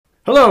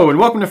Hello and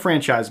welcome to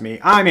Franchise Me.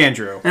 I'm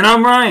Andrew. And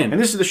I'm Ryan. And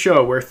this is the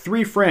show where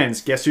three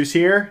friends, guess who's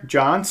here?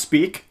 John,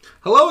 speak.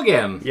 Hello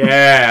again.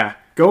 Yeah.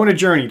 Go on a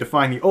journey to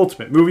find the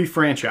ultimate movie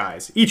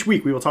franchise. Each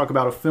week we will talk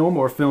about a film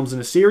or films in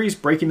a series,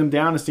 breaking them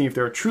down and seeing if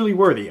they're truly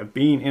worthy of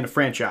being in a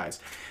franchise.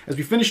 As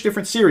we finish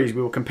different series,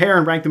 we will compare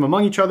and rank them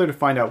among each other to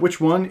find out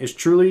which one is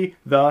truly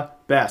the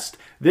best.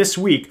 This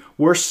week,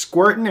 we're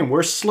squirting and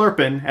we're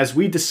slurping as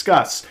we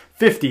discuss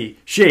 50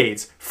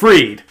 Shades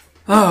Freed.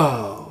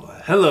 Oh,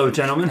 hello,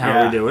 gentlemen. How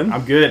are we doing?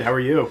 I'm good. How are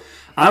you?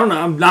 I don't know.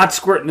 I'm not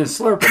squirting and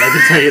slurping. I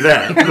can tell you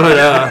that.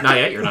 But Not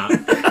yet, you're not.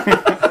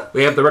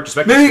 We have the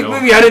retrospective maybe still.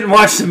 I didn't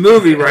watch the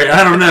movie right.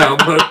 I don't know.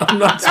 But I'm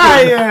not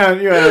squirting.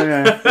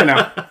 Yeah. You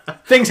know,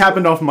 things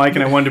happened off mic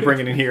and I wanted to bring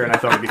it in here and I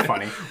thought it'd be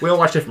funny. We all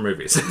watch different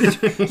movies.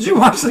 Did you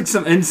watch like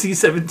some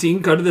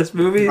NC-17 cut of this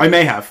movie? I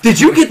may have. Did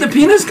you get the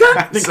penis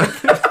cut?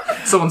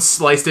 Someone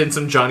sliced in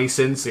some Johnny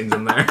Sin scenes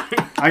in there.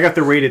 I got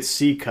the rated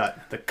C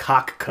cut, the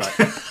cock cut.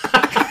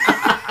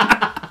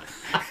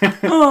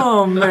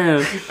 Oh,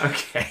 man.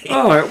 Okay.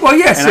 All right. Well,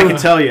 yeah. And I can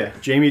tell you,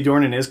 Jamie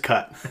Dornan is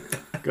cut.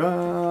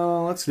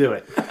 Go, let's do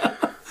it.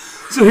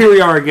 So here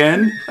we are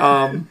again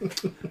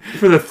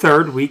for the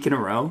third week in a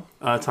row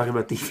talking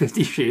about the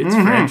 50 Shades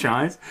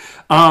franchise.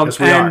 Yes,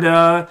 we and,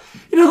 are.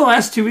 the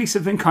last 2 weeks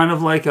have been kind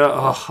of like,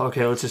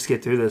 okay, let's just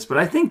get through this. But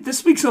I think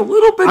this week's a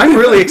little bit I'm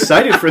different. really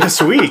excited for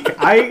this week.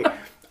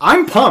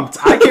 I'm pumped.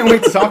 I can't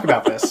wait to talk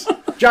about this.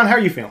 John, how are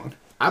you feeling?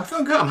 I'm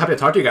feeling good. I'm happy to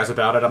talk to you guys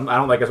about it. I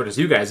don't like as much as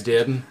you guys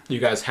did. You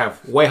guys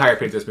have way higher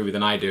opinions of this movie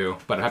than I do,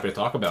 but I'm happy to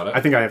talk about it.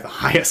 I think I have the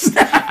highest.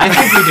 I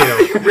think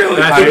you do. Really?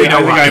 And I I think we think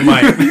know why. I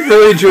might.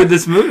 really enjoyed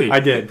this movie. I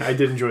did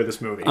enjoy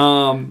this movie.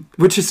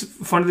 Which is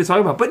fun to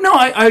talk about. But no,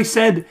 I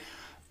said,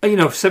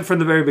 said from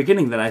the very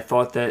beginning that I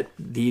thought that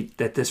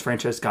that this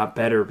franchise got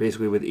better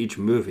basically with each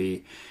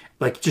movie.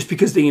 Like, just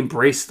because they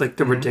embraced, the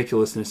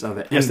ridiculousness of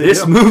it. Yes, and they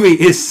this do.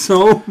 movie is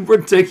so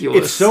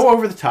ridiculous. It's so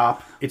over the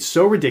top. It's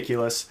so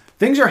ridiculous.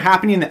 Things are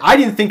happening that I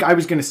didn't think I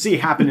was going to see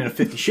happen in a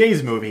 50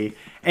 Shades movie.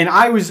 And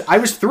I was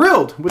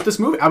thrilled with this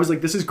movie. I was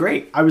like, this is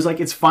great. I was like,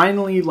 it's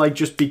finally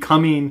just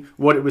becoming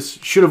what it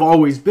should have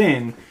always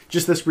been.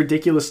 Just this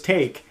ridiculous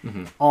take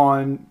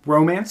on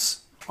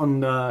romance,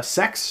 on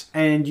sex,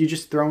 and you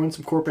just throw in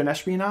some corporate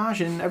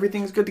espionage and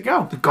everything's good to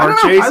go. Car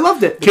chase. I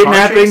loved it. The car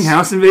Kidnapping, chase.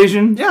 house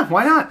invasion. Yeah,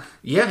 why not?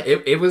 Yeah,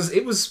 it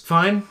was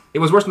fine. It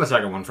was worse than the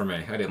second one for me.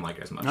 I didn't like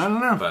it as much. I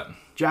don't know. But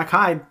Jack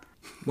Hyde.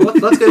 well,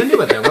 let's get into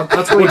it then.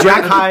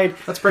 Jack Hyde.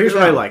 Let's break Here's it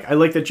what I down. like. I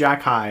like that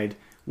Jack Hyde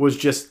was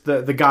just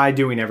the guy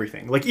doing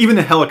everything. Like, even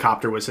the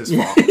helicopter was his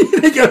fault.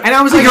 And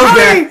I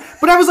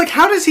was like,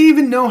 how does he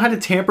even know how to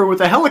tamper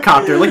with a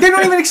helicopter? Like, they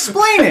don't even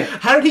explain it.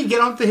 How did he get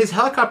onto his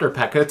helicopter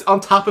pad? 'Cause it's on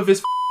top of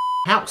his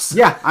house.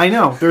 Yeah, I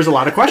know. There's a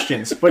lot of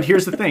questions. But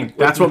here's the thing.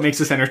 That's what makes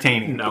this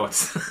entertaining. No,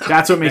 it's...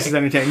 That's what makes it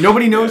entertaining.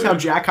 Nobody knows how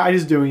Jack Hyde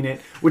is doing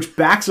it, which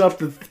backs up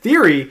the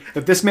theory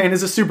that this man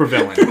is a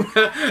supervillain.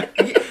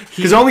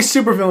 Because only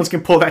supervillains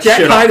can pull that Jack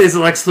shit Hyde off. is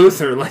Lex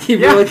Luthor. Like, he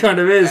really kind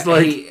of is.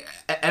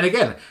 And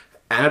again,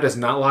 Anna does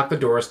not lock the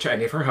doors to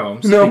any of her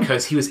homes No.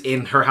 because he was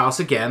in her house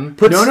again.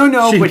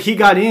 No, She- but he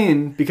got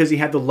in because he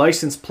had the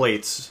license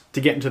plates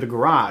to get into the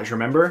garage,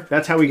 remember?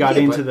 That's how he got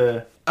Yeah, into but-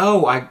 the...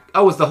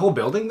 Is the whole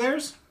building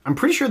theirs? I'm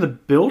pretty sure the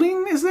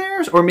building is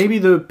theirs, or maybe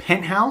the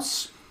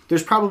penthouse.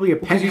 There's probably a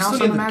Because you penthouse,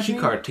 still I'm need the key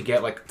imagining. card to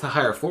get to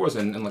higher floors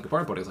and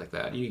apartment buildings like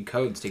that. You need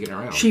codes to get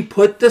around. She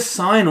put the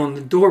sign on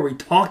the door. We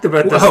talked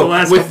about this the Whoa,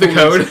 last with the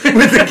couple code.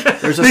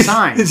 weeks. There's a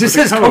sign. It just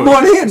with a says, code. come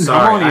on in.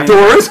 Sorry, Come on in. I-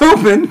 Door is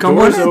open. Come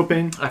Doors on in.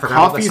 open. I forgot about the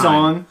Coffee's sign.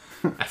 on.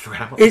 I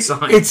forgot about the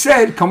sign. It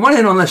said, come on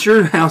in unless you're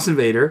a house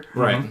invader.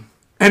 right.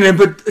 And then,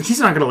 but he's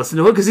not going to listen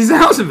to it because he's a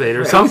house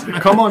invader. So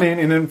Come on in,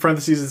 and then in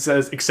parentheses it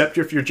says, except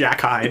if you're Jack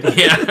Hyde.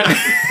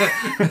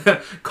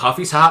 Yeah.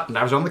 Coffee's hot.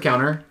 Knives are on the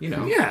counter.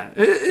 yeah,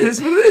 it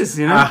is what it is.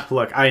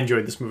 Look, I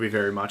enjoyed this movie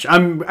very much.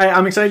 I'm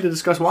excited to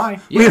discuss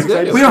why. Yeah, it's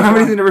good. We don't have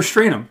anything to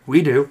restrain him.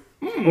 We do.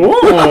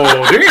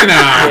 Oh, do you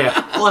now?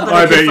 Yeah. Well,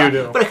 I bet you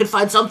do. But I could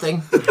find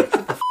something.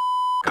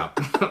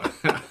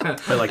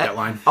 I like that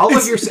line.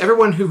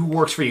 Everyone who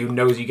works for you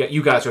knows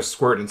you guys are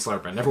squirting and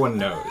slurping. Everyone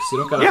knows. You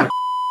don't gotta Yeah.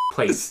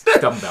 play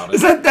dumb about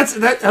it. That's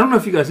I don't know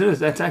if you guys know this.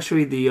 That's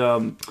actually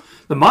the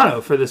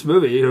motto for this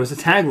movie. It was a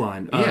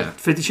tagline. Yeah.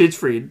 50 Shades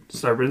Freed,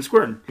 Slurping and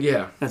Squirting.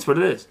 Yeah. That's what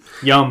it is.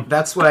 Yum.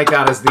 That's what I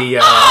got as the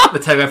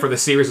tagline for the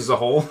series as a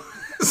whole.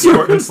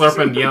 Squirting,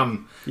 slurping,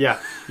 yum. Yeah,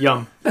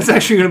 yum. That's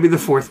actually going to be the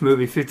fourth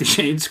movie, 50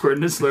 Shades,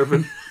 Squirting and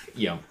Slurping.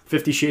 Yum.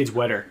 50 Shades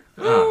Wetter.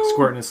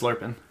 Squirting and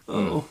slurping.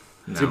 Oh.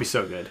 It's going to be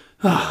so good.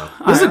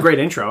 This is a great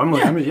intro. I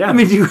mean,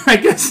 I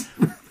guess...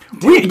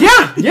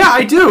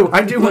 I do.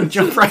 I do want to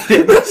jump right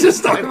in. Let's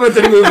just talk about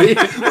the movie.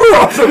 We're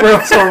off the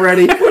rails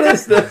already. What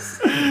is this?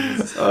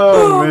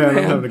 Oh, man,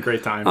 I'm having a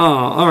great time. Oh,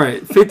 all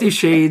right. 50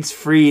 Shades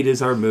Freed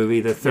is our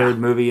movie, the third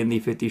movie in the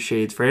 50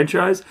 Shades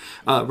franchise.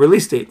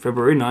 Release date,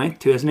 February 9th,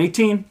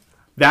 2018.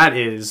 That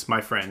is,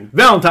 my friend,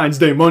 Valentine's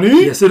Day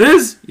money. Yes, it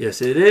is.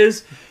 Yes, it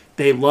is.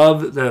 They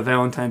love the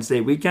Valentine's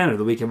Day weekend or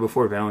the weekend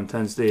before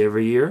Valentine's Day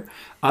every year.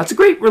 It's a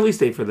great release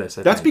date for this.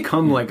 That's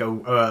become like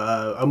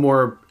a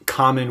more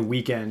common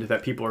weekend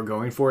that people are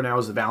going for now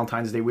is the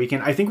Valentine's Day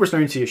weekend. I think we're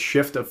starting to see a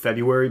shift of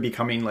February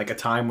becoming like a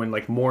time when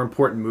like more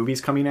important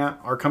movies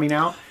are coming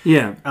out.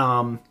 Yeah.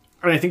 And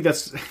I think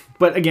that's,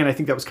 but again, I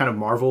think that was kind of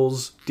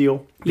Marvel's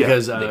deal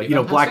because They do you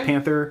know, Black Valentine's Day?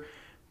 Panther.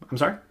 I'm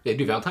sorry. They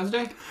do Valentine's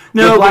Day?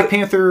 No, Black but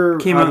Panther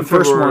came out the in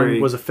first February.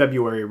 one was a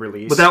February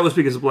release. But that was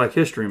because of Black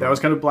History Month. That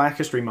was kind of Black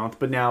History Month.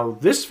 But now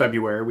this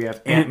February we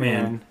have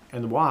Ant-Man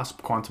and the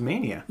Wasp: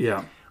 Quantumania.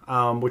 Yeah.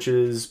 Which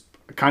is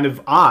kind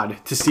of odd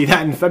to see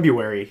that in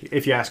February,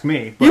 if you ask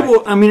me. But Yeah,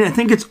 well, I mean, I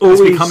think it's always...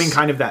 it's becoming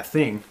kind of that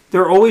thing.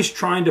 They're always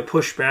trying to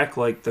push back,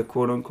 like, the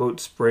quote-unquote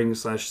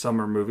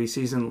spring/summer movie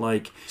season,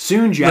 like...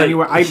 Soon,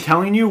 January. I'm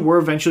telling you, we're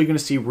eventually going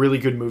to see really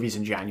good movies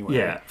in January.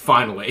 Yeah.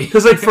 Finally.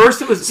 Because, like,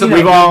 first it was... So you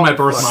we've know, all my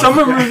birth month.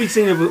 summer movie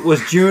scene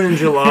was June and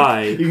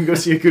July. You can go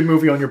see a good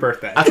movie on your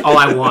birthday. That's all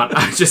I want.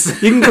 I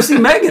just... You can go see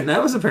Megan.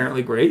 That was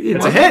apparently great.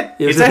 It's a hit.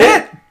 It was It's a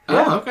hit.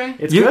 Oh, okay.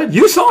 It's You- good.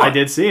 you saw it. I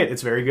did see it.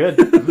 It's very good.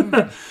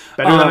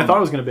 Better than I thought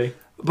it was going to be.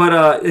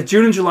 But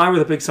June and July were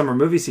the big summer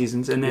movie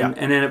seasons, and then Yeah.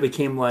 and then it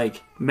became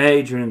like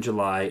May, June, and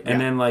July, and Yeah.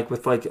 then like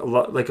with like a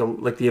lot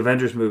like the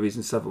Avengers movies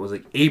and stuff, it was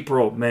like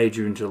April, May,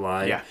 June,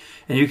 July. Yeah.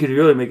 And you could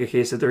really make a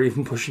case that they're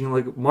even pushing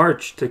like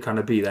March to kind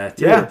of be that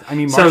too. Yeah, I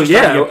mean, March so is starting to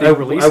yeah, get big I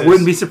releases.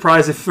 wouldn't be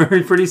surprised if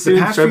pretty soon,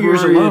 The past few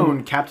years February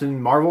alone,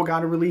 Captain Marvel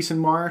got a release in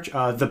March.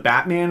 The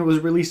Batman was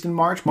released in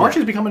March. March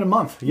is becoming a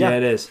month. Yeah,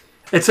 it is.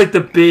 It's like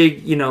the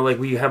big, you know, like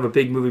we have a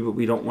big movie, but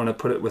we don't want to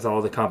put it with all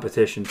the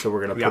competition, so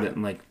we're gonna put it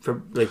in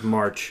like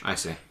March. I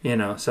see. You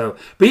know, so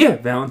but yeah,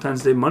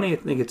 Valentine's Day money. I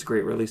think it's a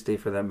great release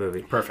date for that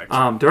movie. Perfect.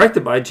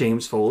 Directed by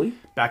James Foley.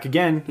 Back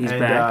again. He's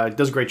and, back.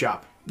 Does a great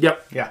job.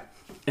 Yep. Yeah.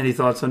 Any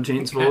thoughts on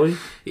James Foley?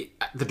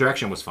 The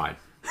direction was fine.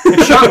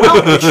 It shot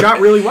well. It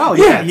shot really well.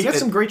 Yeah, He got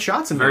some great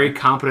shots in Very there.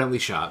 competently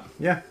shot.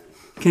 Yeah.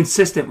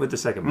 Consistent with the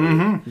second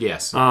movie.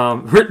 Yes.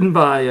 Written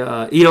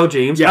by E.L.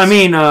 James. Yes. I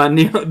mean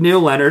Neil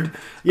Leonard.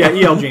 Yeah,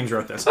 E.L. James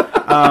wrote this.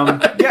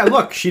 Yeah,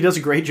 look, she does a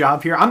great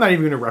job here. I'm not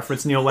even going to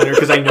reference Neil Leonard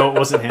because I know it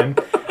wasn't him.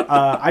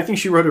 I think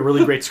she wrote a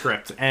really great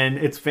script, and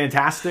it's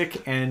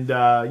fantastic. And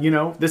you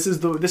know, this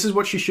is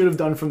what she should have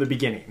done from the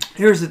beginning.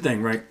 Here's the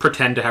thing, right?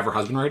 Pretend to have her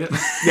husband write it.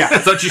 Yeah,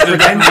 That's what you should have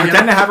pretend, done.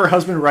 pretend to have her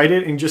husband write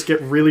it and just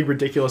get really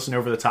ridiculous and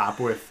over the top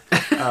with.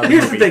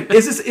 Here's the thing: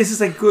 is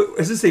this a good?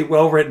 Is this a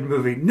well written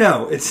movie?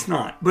 No, it's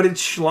not. But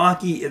it's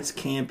schlocky. It's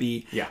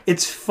campy. Yeah.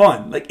 It's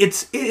fun. Like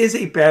it is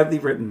a badly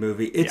written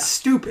movie. It's Yeah.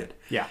 stupid.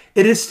 Yeah.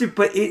 It is stupid.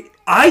 But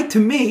to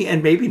me,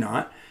 and maybe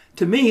not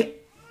to me,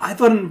 I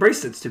thought it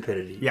embraced its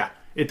stupidity. Yeah,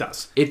 it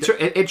does.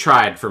 It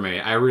tried for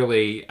me. I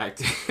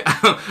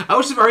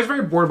was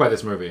very bored by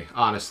this movie,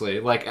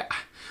 honestly. Like,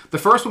 the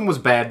first one was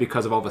bad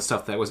because of all the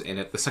stuff that was in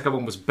it. The second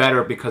one was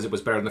better because it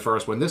was better than the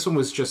first one. This one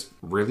was just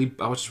really...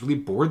 I was just really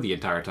bored the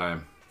entire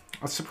time.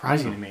 That's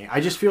surprising to me.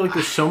 I just feel like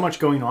there's so much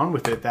going on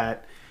with it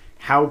that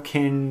how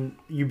can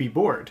you be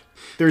bored?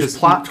 There's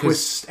plot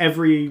twists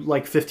every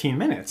like 15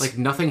 minutes. Like,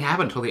 nothing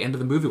happened until the end of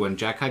the movie when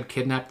Jack Hyde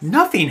kidnapped...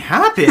 Nothing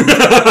happened.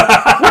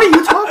 What are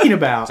you talking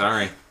about?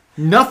 Sorry.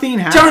 Nothing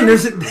happened.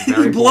 John,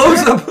 he blows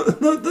up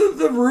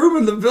the room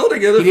in the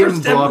building. In the He didn't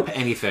first blow time. up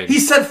anything. He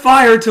set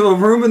fire to a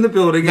room in the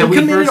building. He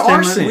committed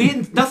arson. We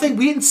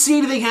didn't see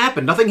anything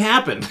happen. Nothing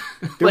happened.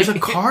 There was a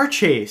car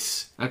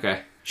chase.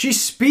 Okay. She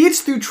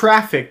speeds through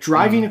traffic,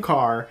 driving a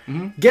car,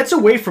 gets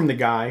away from the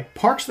guy,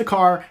 parks the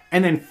car,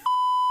 and then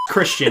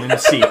Christian in the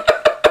seat.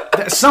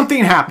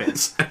 Something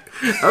happens.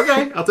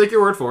 Okay, I'll take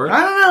your word for it.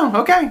 I don't know.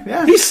 Okay,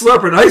 yeah. He's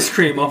slurping ice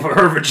cream off of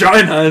her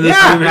vagina in this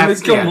Yeah, movie.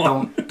 That's, Come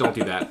on. don't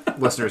do that.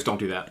 Listeners, don't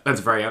do that.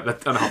 That's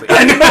that's unhealthy.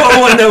 I know.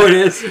 Oh, I know it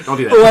is. Don't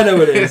do that. Oh, I know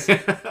it is.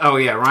 Oh,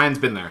 yeah, Ryan's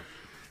been there.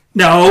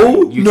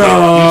 No,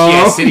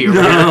 UTI City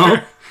over no.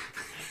 here.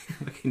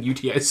 In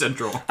UTI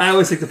Central. I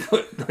always like to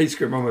put ice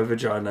cream on my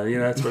vagina. You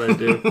know, that's what I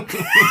do.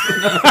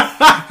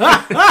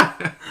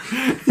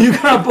 You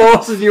got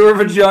balls in your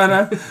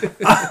vagina. You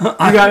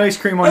got ice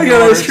cream on I yours.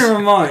 got ice cream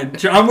on mine.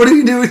 John, what do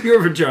you do with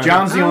your vagina?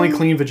 John's the only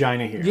clean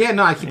vagina here. Yeah,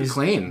 no, I keep it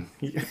clean.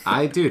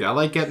 I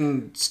like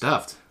getting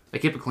stuffed. I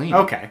keep it clean.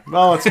 Okay,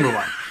 well, let's move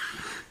on.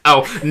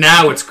 Oh,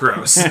 now it's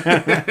gross. Likes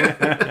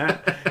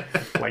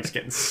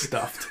getting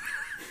stuffed.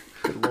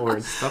 Good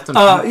lord. Stuffed and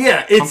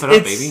yeah, Pump it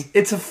up, baby.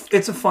 it's a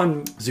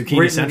fun Zucchini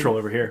written- Central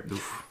over here.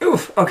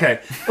 Oof,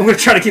 okay, I'm gonna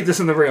try to keep this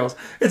on the rails.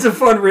 It's a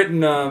fun written.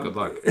 Good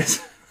luck.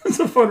 It's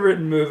a fun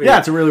written movie. Yeah,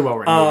 it's a really well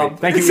written movie.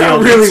 Thank you. It's not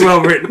E.L. really James.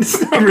 well written.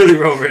 It's not really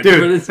well written,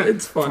 Dude. but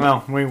it's fun.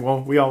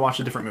 Well, we all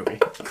watched a different movie.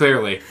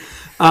 Clearly.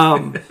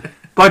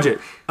 Budget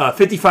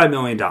 $55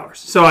 million.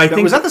 So I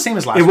think Was that the same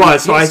as last it week?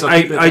 was. So Yeah, so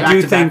keep it I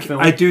do back-to-back think film.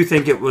 I do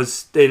think it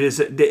was. It is.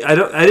 I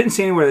didn't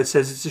see anywhere that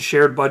says it's a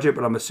shared budget,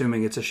 but I'm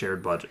assuming it's a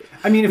shared budget.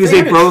 I mean, if Because they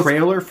had they a both-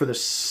 trailer for the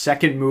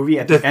second movie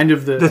at the end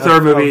of the third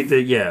of-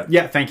 movie, yeah.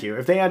 Yeah, thank you.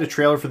 If they had a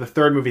trailer for the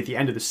third movie at the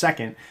end of the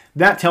second,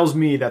 that tells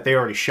me that they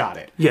already shot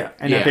it. Yeah.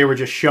 And Yeah. that they were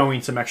just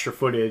showing some extra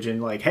footage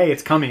and like, hey,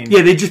 it's coming.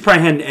 Yeah, they just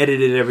probably hadn't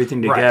edited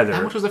everything Right. together.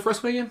 How much was the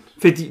first one again?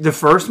 50. The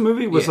first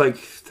movie was Yeah. like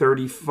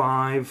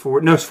 35,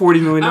 40. No, it's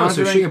 $40 million. Oh, So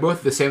So I think. shooting both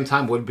at the same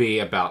time would be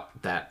about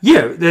that.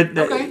 Yeah,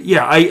 Okay.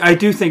 yeah, I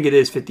do think it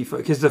is 55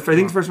 because I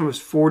think the first one was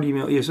 40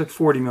 million. It was like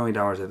 $40 million,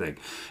 I think,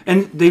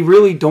 and they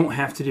really don't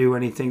have to do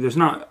anything. There's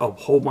not a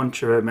whole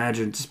bunch of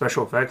imagined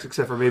special effects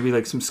except for maybe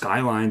like some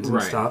skylines and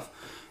Right. stuff,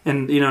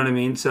 and you know what I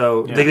mean.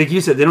 So like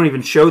you said, they don't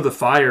even show the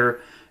fire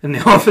in the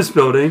office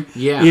building.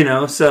 Yeah. you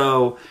know,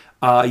 so.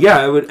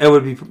 It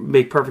would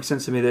make perfect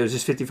sense to me that it was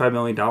just $55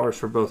 million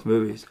for both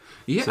movies.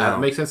 Yeah, So- that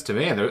makes sense to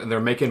me, and they're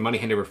making money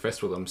hand over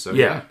fist with them. So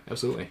Yeah. yeah,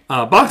 absolutely.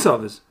 Box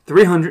office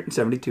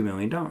 $372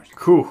 million.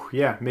 Whew,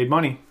 yeah, made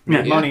money.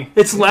 Made Yeah. money.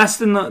 It's less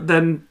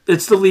than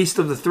it's the least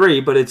of the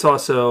three, but it's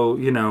also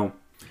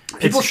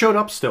People showed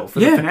up still for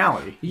the Yeah.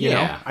 finale. You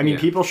know? Yeah, I mean, yeah.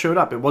 people showed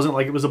up. It wasn't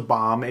like it was a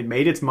bomb. It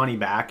made its money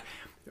back.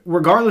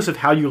 Regardless of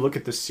how you look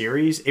at the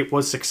series, it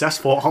was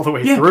successful all the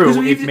way Yeah, through. because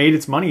It made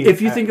its money.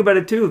 If you think about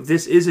it too, if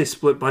this is a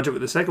split budget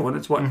with the second one,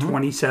 it's what Mm-hmm.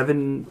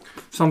 27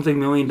 something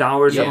million.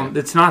 Yeah.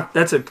 It's not.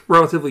 That's a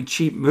relatively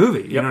cheap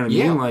movie. You know what I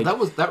Yeah, mean? Like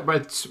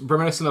it's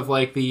reminiscent of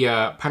like the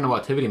Paranormal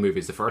Activity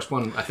movies. The first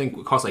one, I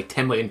think, cost like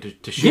 $10 million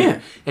to shoot,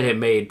 Yeah. and it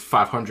made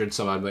 500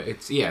 some odd.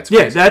 It's yeah,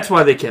 crazy. that's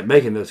why they kept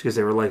making those because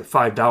they were like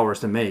 $5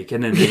 to make,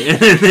 and then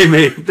they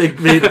made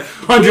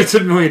hundreds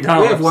of $1 million.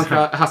 We have one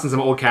house and some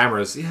old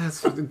cameras. Yeah,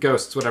 it's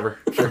ghosts, whatever.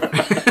 Sure.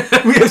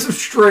 We have some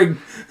string.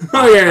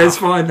 Oh yeah, it's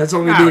fine. That's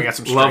all we do. we got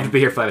some Love string. to be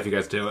here for that if you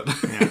guys do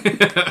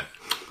it.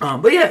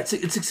 But yeah, it's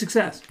a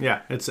success.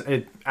 Yeah,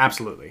 it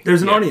absolutely.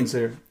 There's an audience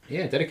there.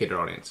 Yeah, dedicated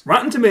audience.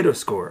 Rotten Tomatoes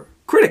score.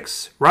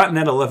 Critics rotten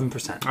at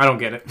 11%. I don't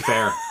get it.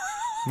 Fair.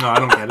 No, I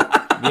don't get it.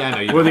 Yeah, I know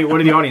you. What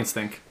do the audience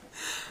think?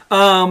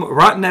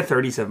 Rotten at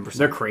 37%.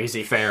 They're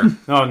crazy. Fair.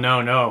 Oh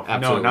no,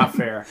 Absolutely. not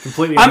fair.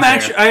 Completely. I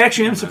unfair.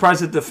 actually am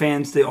surprised that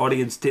the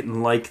audience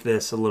didn't like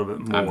this a little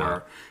bit I'm more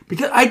not.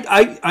 because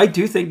I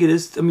do think it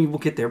is. I mean, we'll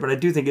get there, but I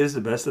do think it is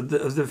the best of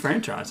the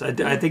franchise.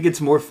 I think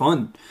it's more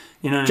fun.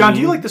 You know, what John, I do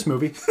mean? you like this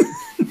movie?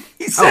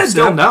 He Oh, said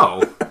still that.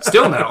 no.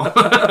 Still no.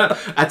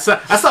 That's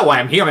not why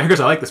I'm here. I'm here because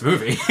I like this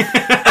movie.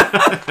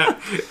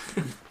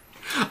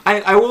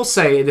 I will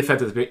say in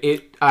defense of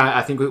the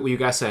I think what you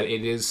guys said,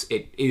 it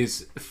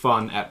is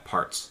fun at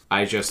parts.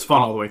 It's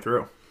fun all the way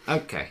through.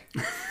 Okay.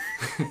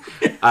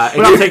 But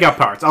I'll take out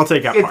parts. I'll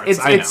take out parts.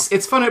 I know.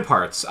 It's fun at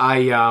parts.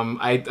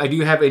 I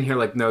do have in here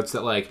like notes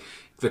that like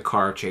the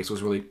car chase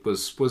was really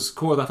was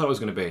cool as I thought it was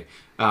going to be.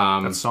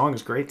 That song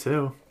is great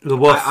too. The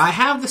wolf. I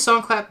have the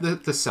sound clap. The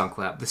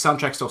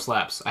soundtrack still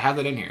slaps. I have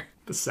that in here.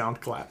 The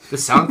sound clap. The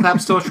sound clap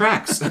still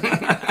tracks.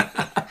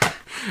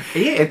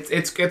 Yeah,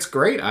 it's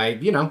great.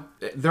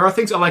 There are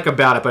things I like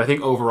about it, but I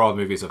think overall the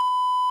movie is a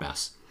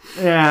mess.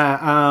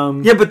 Yeah.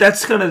 Yeah, but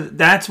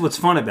that's what's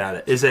fun about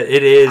it is that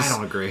it is. I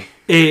don't agree.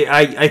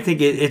 I think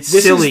it's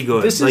This silly is,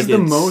 good. This Like, is the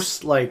it's-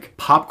 most like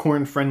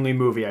popcorn friendly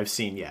movie I've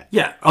seen yet.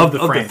 Yeah, of the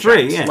of the franchise.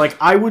 three, yeah. Like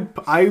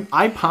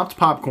I popped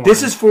popcorn.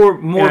 This is for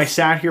and more. I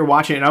sat here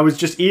watching it and I was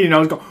just eating. I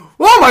was going,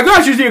 oh my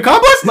gosh, is the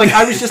accomplice? Like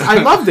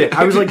I loved it.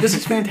 I was like, this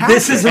is fantastic.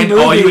 This is a And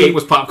all you movie- age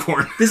was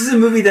popcorn. This is a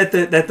movie that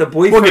the get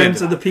boyfriends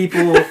into of the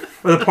people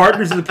or the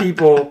partners of the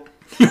people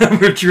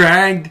were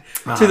dragged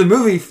to the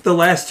movie. The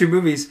last two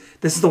movies.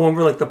 This is the one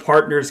where like the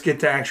partners get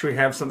to actually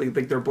have something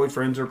like their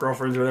boyfriends or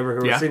girlfriends or whatever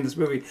who Yeah. are seeing this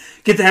movie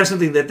get to have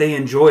something that they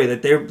enjoy.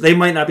 That they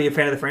might not be a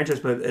fan of the franchise,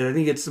 but I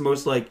think it's the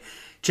most like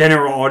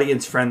general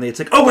audience friendly. It's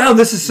like, oh wow,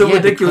 this is so Yeah,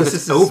 ridiculous. because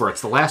This it's is over.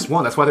 It's the last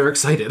one. That's why they're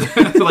excited.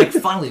 They're like,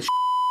 finally, it's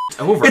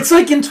over. It's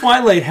like in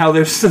Twilight, how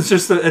there's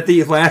just at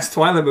the last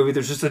Twilight movie,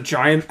 there's just a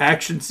giant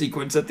action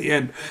sequence at the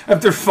end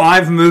after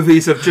 5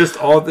 movies of just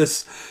all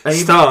this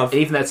stuff.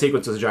 And even that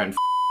sequence was a giant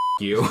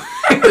you.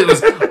 It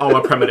was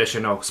a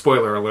premonition. Oh,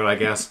 spoiler alert, I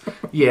guess.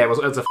 Yeah,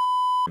 it's a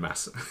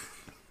mess.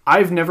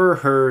 I've never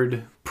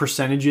heard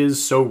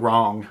percentages so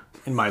wrong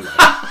in my life.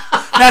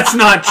 That's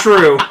not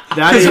true.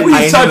 That Because is- we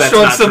I know touched that's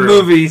on not some true.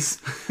 movies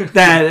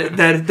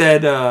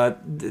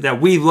that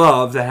we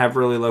love that have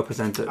really low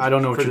percentage. I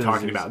don't know what you're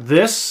talking about.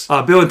 This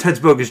Bill and Ted's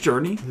Bogus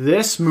Journey.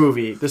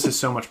 movie, this is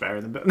so much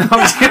better than. No, I'm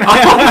just kidding.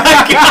 Oh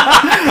my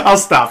god! I'll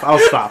stop.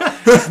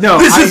 No,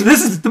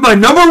 This is my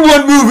number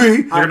one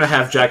movie. You're gonna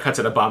have Jack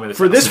Hudson a bomb in his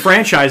for house. this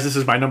franchise, this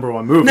is my number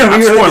one movie. No, I'm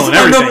this is spoiling my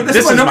everything. number, this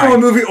is my number one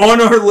movie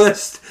on our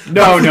list.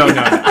 No.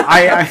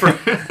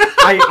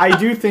 I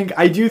do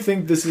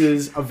think this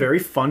is a very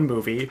fun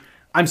movie.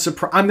 I'm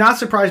not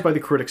surprised by the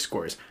critic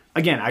scores.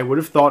 Again, I would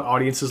have thought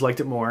audiences liked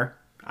it more.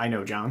 I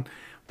know, John.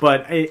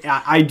 But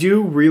I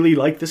do really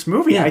like this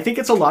movie. Yeah. I think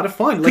it's a lot of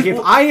fun. Like, if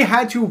I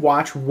had to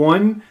watch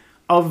one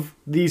of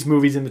these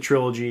movies in the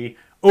trilogy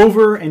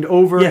over and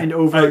over Yeah, and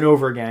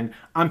over again,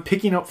 I'm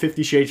picking up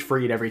 50 Shades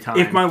Freed every time.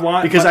 If my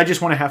wa- because my- I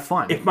just want to have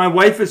fun. If my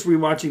wife is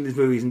rewatching these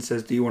movies and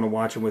says, "Do you want to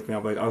watch them with me?"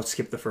 I'll be like, "I'll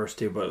skip the first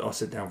 2, but I'll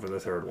sit down for the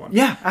third one."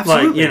 Yeah,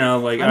 absolutely.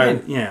 I'm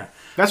in. Yeah.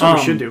 That's what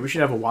we should do. We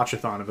should have a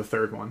watch-a-thon of the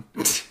third one.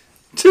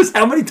 Just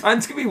how many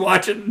times can we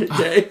watch it in a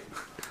day?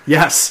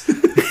 Yes.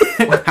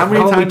 How many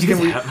Why would we times do can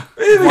we... that?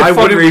 Why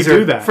wouldn't we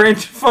do that?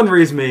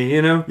 Fundraise me,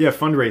 you know? Yeah,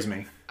 fundraise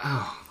me.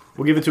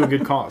 We'll give it to a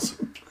good cause.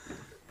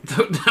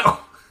 No.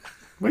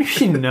 What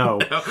do you mean, no?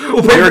 We'll pay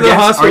You're for the against-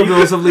 hospital are you-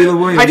 bills of Leela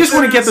Williams. I just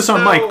want to get this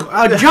on mic.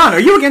 John, are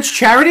you against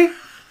charity?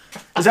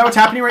 Is that what's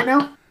happening right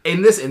now?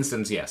 In this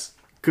instance, yes.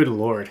 Good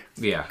lord.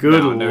 Yeah.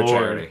 Good no lord.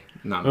 charity.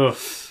 None.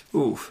 Oof.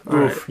 Oof. All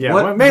Oof. right. Yeah.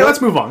 What-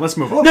 Let's move on. Let's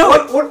move on. No,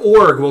 What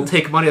org will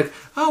take money?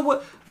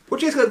 Like,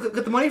 where'd you guys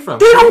get the money from?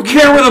 they don't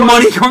care where the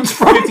money comes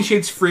from. 50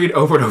 Shades Freed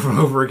over and over and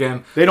over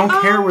again. They don't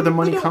care where the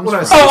money comes wanna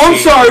from. see- Oh, I'm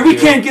sorry. We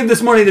Yeah. can't give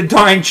this money to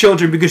dying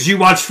children because you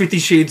watched 50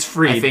 Shades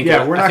Freed. I think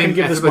Yeah, we're not gonna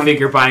give this I money- think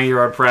you're buying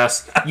your own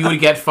press. You would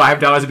get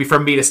 $5 to be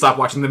from me to stop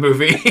watching the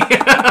movie.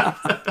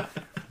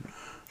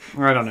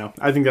 I don't know.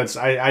 I think that's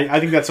I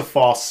think that's a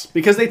false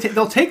because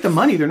they'll take the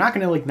money. They're not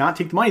going to like not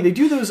take the money. They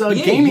do those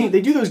gaming. you-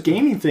 They do those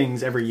gaming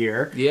things every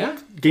year. Yeah.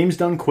 Games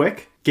done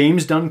quick.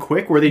 Games done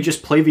quick, where they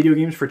just play video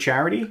games for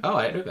charity. Oh,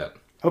 I knew that.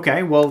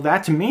 Okay, well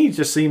that to me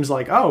just seems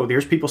like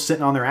there's people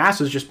sitting on their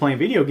asses just playing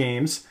video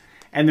games.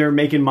 And they're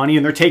making money,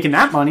 and they're taking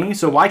that money.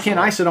 So why can't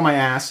I sit on my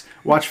ass,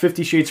 watch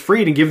 50 Shades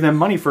Freed, and give them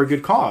money for a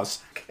good cause?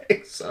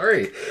 Okay,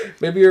 sorry.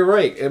 Maybe you're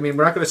right. I mean,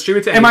 we're not going to stream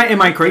it to Am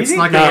I crazy? It's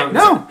not gonna,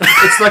 No.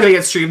 It's not going to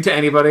get streamed to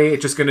anybody.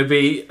 It's just going to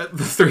be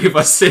the three of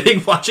us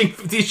sitting watching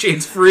 50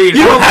 Shades Freed.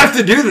 You don't have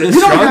to do this. You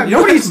don't Sean. have-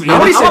 nobody I'm said a you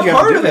have to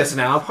part do of this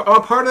now. I'm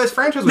a part of this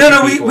franchise. With No,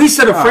 you we, people. we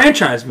set a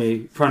Franchise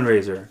Me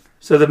fundraiser.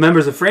 So the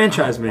members of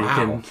Franchise Me Wow.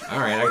 can... All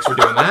right, I guess we're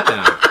doing that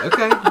now.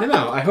 Okay.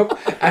 No. I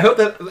hope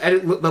that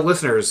the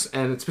listeners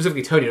and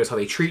specifically Tony knows how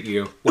they treat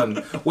you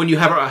when you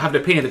have an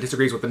opinion that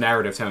disagrees with the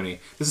narrative. Tony,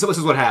 this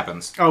is what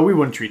happens. Oh, we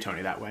wouldn't treat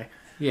Tony that way.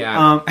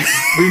 Yeah.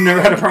 We've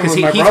never had a problem Because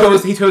with my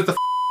brother. he toes the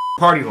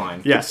party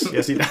line. Yes,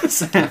 he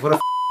does. What a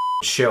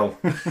chill.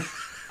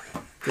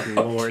 Good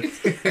lord.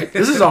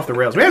 This is off the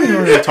rails. We haven't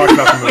even really talked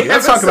about the movie.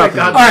 Let's talk about the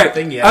movie. All right,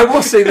 thing yet. I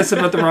will say this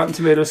about the Rotten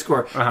Tomatoes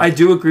score. I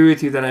do agree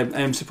with you that I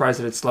am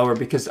surprised that it's lower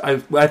because I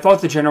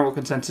thought the general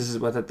consensus is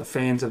that the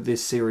fans of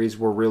this series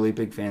were really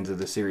big fans of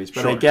the series.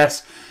 But I Sure.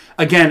 guess,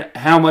 again,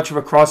 how much of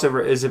a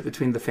crossover is it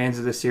between the fans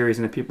of the series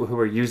and the people who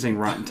are using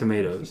Rotten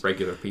Tomatoes?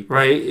 Regular people.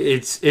 Right?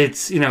 It's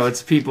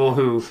people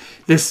who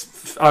this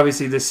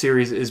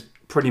series is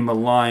pretty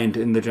maligned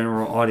in the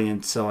general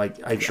audience. So I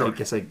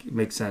guess it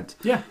makes sense.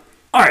 Yeah,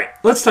 All right,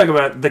 let's talk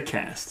about the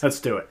cast. let's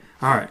do it.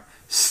 All right.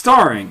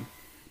 Starring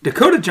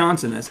Dakota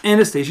Johnson as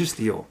Anastasia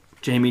Steele,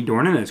 Jamie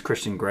Dornan as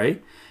Christian Grey,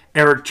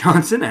 Eric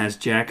Johnson as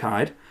Jack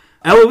Hyde,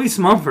 Eloise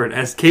Mumford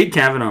as Kate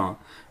Kavanaugh,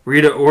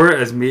 Rita Ora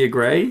as Mia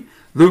Gray,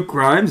 Luke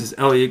Grimes as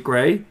Elliot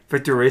Gray,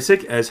 Victor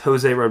Rasik as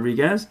Jose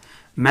Rodriguez,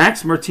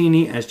 Max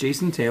Martini as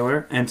Jason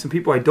Taylor, and some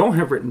people I don't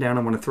have written down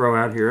I want to throw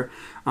out here.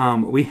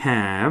 We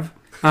have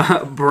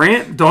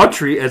Brant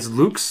Daughtry as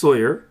Luke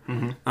Sawyer.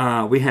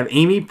 Mm-hmm. We have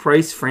Amy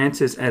Price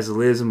Francis as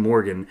Liz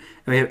Morgan.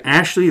 And we have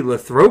Ashley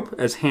Lathrop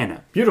as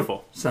Hannah.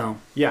 Beautiful. So,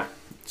 Yeah.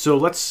 So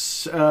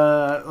let's.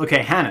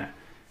 Okay, Hannah.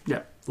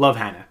 yeah. Love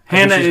Hannah. I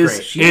Hannah think she's is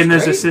great. She's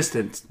Anna's great.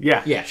 assistant.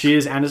 Yeah, Yeah. she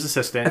is Anna's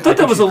assistant. I thought that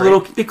think was she's a little.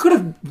 great. They could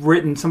have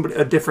written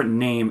a different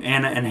name,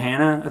 Anna and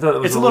Hannah. I thought it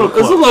was It's a little It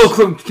was a close.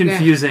 little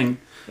confusing.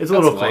 It's a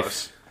little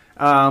That's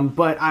close.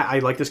 But I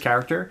like this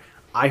character.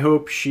 I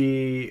hope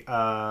she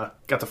got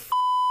to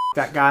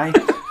that guy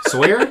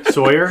Sawyer?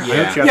 Sawyer. I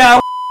Yeah. hope she got Yeah,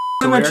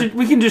 to I mentioned,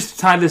 we can just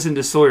tie this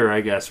into Sawyer,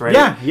 I guess, right?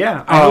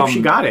 yeah. I hope she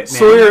got it. Man.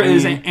 Sawyer I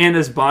is mean,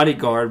 Anna's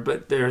bodyguard,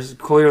 but there's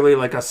clearly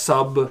like a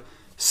sub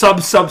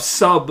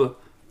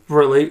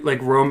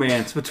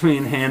romance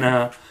between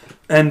Hannah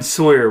and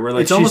Sawyer, where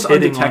like it's she's almost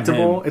hitting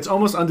undetectable. on him. It's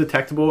almost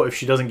undetectable if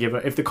she doesn't give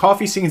it. If the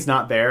coffee scene's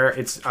not there,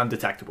 it's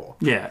undetectable.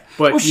 Yeah,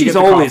 But well, you she's get the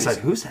always coffee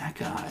like, "Who's that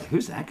guy?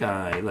 Who's that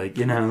guy?" Like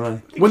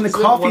like. When the She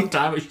said coffee, one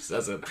time she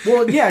says it.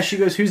 well, yeah, she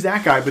goes, "Who's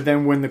that guy?" But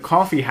then when the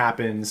coffee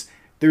happens,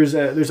 there's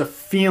a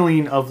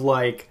feeling of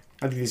like,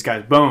 I think these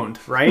guys boned,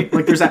 right?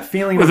 Like there's that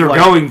feeling Where of they're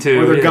like, going to,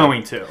 where they're yeah.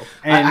 going to.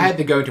 And I had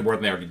to go into more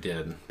than they already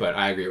did, but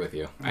I agree with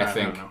you. I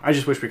think. don't know. I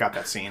just wish we got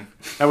that scene.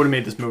 That would have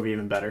made this movie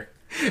even better.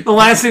 The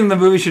last thing in the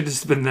movie should have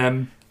just been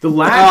them. The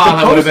last, Oh,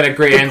 that would have been a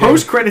great the ending.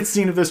 post-credit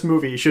scene of this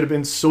movie should have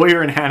been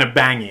Sawyer and Hannah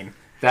banging.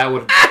 That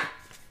would.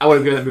 I would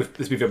have given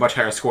this movie a much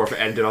higher score if it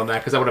ended on that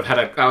because I would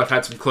have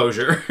had some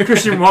closure.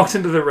 Christian walks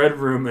into the red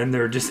room and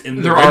they're just in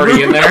the They're red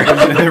already room. in there.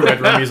 In the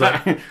red room, he's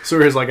like,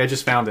 Sawyer's like, I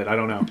just found it. I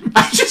don't know.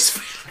 I just.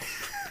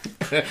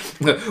 We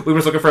were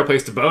just looking for a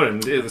place to bone,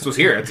 and this was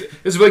here. This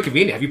is really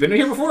convenient. Have you been in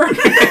here before?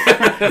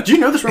 Did you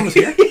know this room was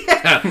here?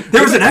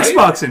 There was an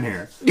Xbox in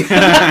here.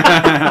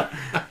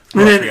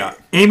 And else then we got?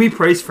 Amy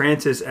Price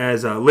Francis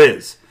as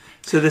Liz.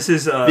 So this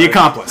is The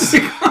accomplice.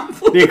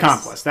 The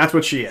accomplice. That's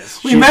what she is.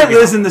 we met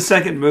Liz in the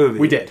second movie.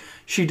 We did.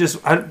 She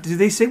just did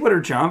they say what her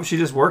job? She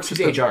just works She's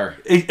at HR.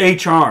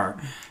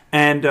 HR,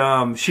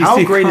 and she's How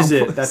the great is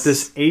it accomplice. that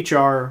this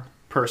HR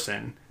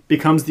person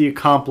becomes the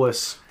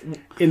accomplice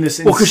in this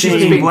Well, because she's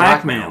insane... being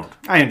blackmailed.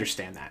 I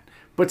understand that.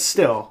 But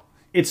still,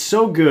 it's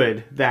so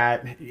good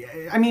that...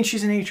 I mean,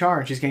 she's in HR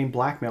and she's getting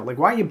blackmailed. Like,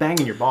 why are you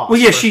banging your boss? Well,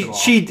 yeah, first of all?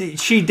 she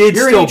did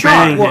You're still in HR.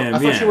 bang Well, him. I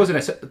thought yeah. she was an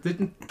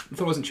assistant. I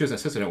thought it wasn't she was an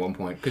assistant at one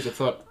point because I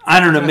thought. I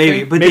don't know,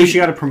 maybe, but Maybe they she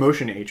got a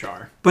promotion to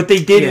HR. but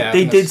they did Yeah,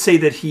 they did that's- say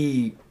that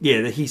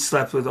he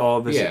slept with all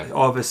of his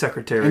Yeah.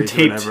 secretaries And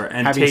taped or whatever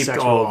and having taped sex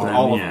with all of them.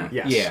 all of yeah. them.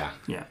 Yes. Yeah.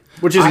 Yeah.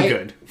 Which isn't I-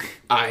 good.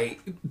 I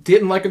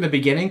didn't like her in the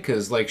beginning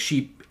because like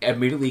she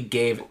immediately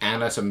gave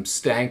Anna some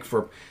stank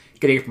for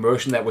getting a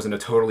promotion that was in a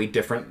totally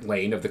different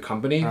lane of the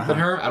company than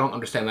her. I don't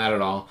understand that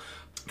at all.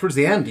 Towards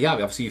the end, yeah,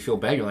 obviously you feel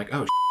bad. You're like,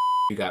 oh,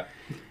 you got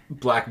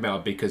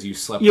blackmailed because you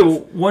slept Yeah, with...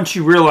 well, once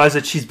you realize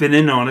that she's been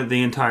in on it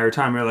the entire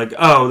time, you're like,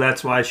 oh,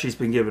 that's why she's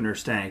been given her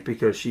stank,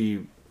 because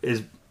she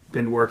has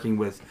been working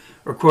with,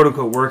 or quote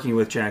unquote working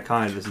with Jack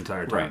Hyde this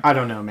entire time. Right. I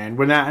don't know, man.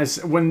 When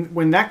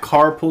that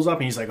car pulls up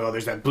and he's like, "Oh,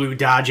 there's that blue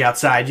Dodge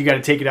outside. You got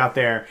to take it out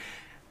there."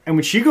 And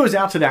when she goes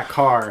out to that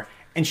car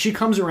and she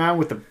comes around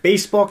with the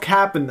baseball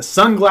cap and the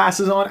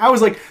sunglasses on, I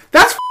was like,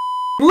 "That's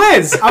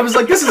Liz." I was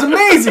like, "This is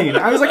amazing."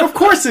 I was like, "Of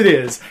course it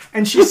is."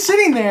 And she's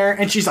sitting there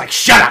and she's like,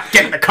 "Shut up,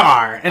 get in the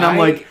car." And I'm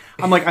like,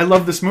 I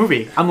love this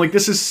movie. I'm like,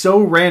 this is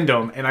so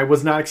random, and I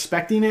was not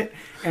expecting it,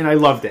 and I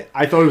loved it.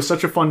 I thought it was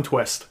such a fun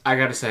twist. I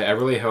gotta say, I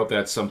really hope that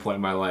at some point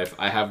in my life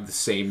I have the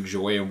same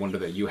joy and wonder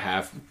that you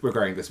have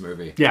regarding this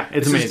movie. Yeah,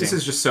 it's amazing. This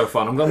is just so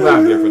fun. I'm glad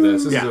I'm here for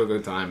this. This Yeah. is a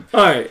good time.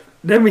 All right.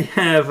 Then we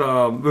have,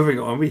 moving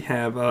on, we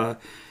have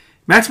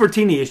Max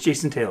Martini as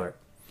Jason Taylor.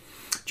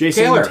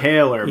 Jason Taylor.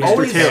 Taylor, Mr.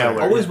 Always,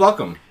 Taylor. always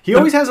welcome. He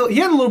always has. He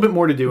had a little bit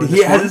more to do. In this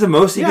He has one. the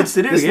most he gets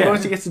to do. This is Yeah. the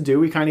most he gets to do.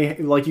 We kind of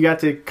like you got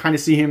to kind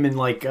of see him in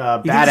like You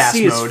get to badass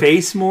see his mode.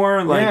 face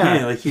more, like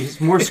Yeah. like he's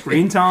more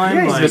screen time.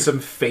 Yeah, he's like, Just some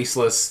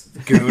faceless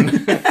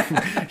goon.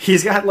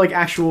 He's got like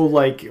actual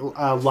like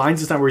lines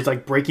this time where he's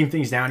like breaking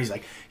things down. He's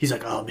like,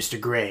 "Oh, Mr.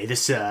 Gray,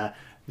 this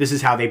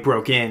is how they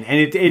broke in," and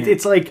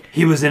it's like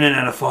he was in and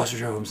out of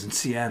foster homes in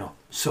Seattle.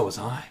 So was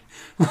I.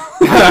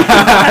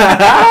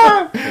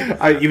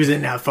 he was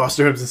in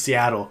foster homes in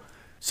Seattle.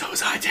 So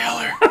was I,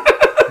 Taylor.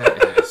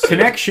 so,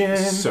 Connection.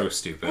 so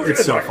stupid.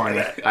 It's so funny.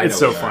 I It's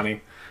know so we are.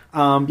 funny.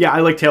 Yeah, I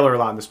like Taylor a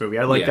lot in this movie.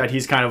 I like Yeah. that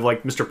he's kind of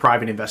like Mr.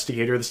 Private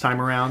Investigator this time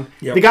around.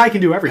 Yep. The guy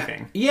can do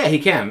everything. Yeah, he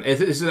can.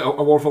 It's a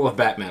world full of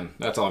Batman.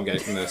 That's all I'm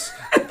getting from this.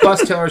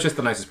 Plus, Taylor's just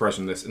the nicest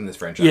person in this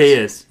franchise. Yeah, he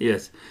is.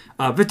 Yes.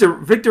 Victor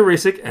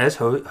Rasic as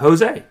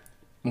Jose.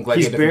 I'm glad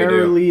He's he had nothing to do.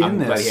 barely I'm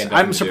in glad he this. had nothing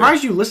I'm to do.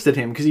 surprised you listed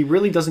him because he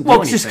really doesn't do Well,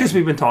 anything. just because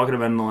we've been talking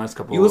about it in the last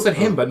couple. You listed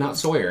him, but not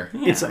Sawyer.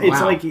 It's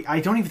Wow. like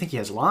I don't even think he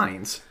has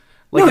lines.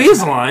 No, Like, he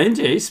has lines.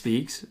 Yeah, he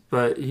speaks,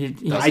 but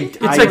it's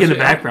I- like in the I-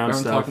 background I'm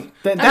stuff. talking-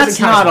 That's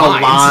doesn't count not as a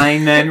lines.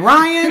 line, then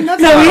Ryan.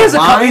 That's No, not he has a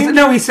line.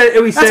 no. He says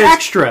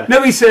extra.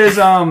 No, he says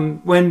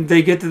when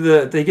they get to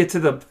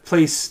the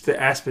place,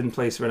 the Aspen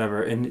place, or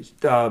whatever, and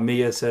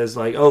Mia says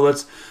like, "Oh,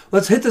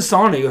 let's hit the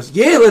sauna." He goes,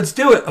 "Yeah, let's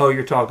do it." Oh,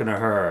 you're talking to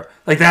her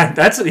like that.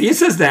 He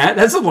says that.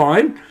 That's a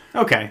line.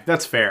 Okay,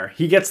 that's fair.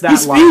 He gets that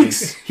He line.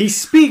 speaks. He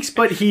speaks,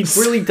 but he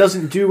really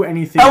doesn't do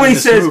anything Oh, in and he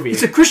this says, movie. "He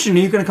said, Christian, are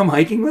you going to come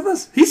hiking with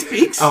us?" He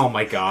speaks. Oh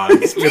my god.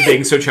 You're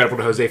being so charitable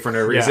to Jose for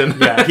no reason.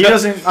 yeah, he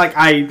doesn't like.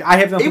 I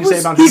have nothing to say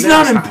about. He's Jose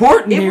not this time.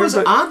 important It here. was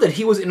but odd that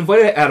he was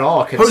invited at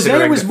all, Jose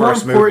considering was the more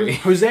first important. movie.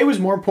 Jose was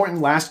more important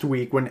last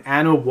week when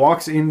Anna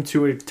walks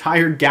into an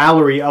entire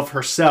gallery of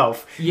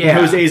herself. Yeah.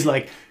 And Jose's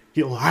like,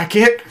 "You like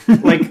it?"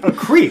 Like a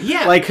creep.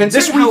 Yeah, Like this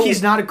consider week how-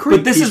 he's not a creep.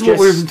 But this He's is what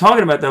just- we've been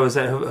talking about, though, is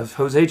that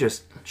Jose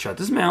just shuts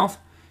his mouth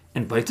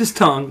and bites his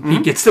tongue. Mm-hmm. He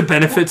gets the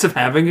benefits of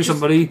having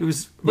somebody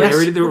who's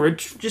married to a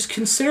rich. Just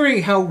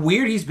considering how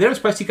weird he's been, I'm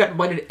surprised he got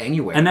invited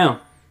anyway. I know.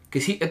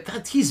 Because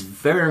he's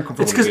very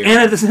uncomfortable. It's because with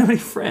Anna doesn't have any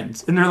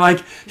friends. And they're like,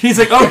 he's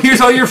like, "Oh, here's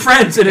all your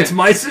friends. And it's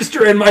my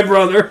sister and my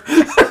brother."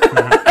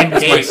 and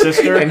Kate. my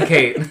sister. And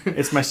Kate.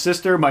 It's my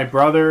sister, my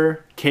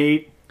brother,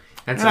 Kate,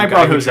 And and some I guy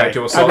brought who Jose. tried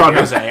to I assault brought you.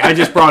 Jose. I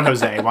just brought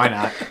Jose. Why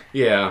not?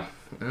 Yeah.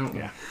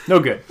 Yeah. No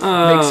good.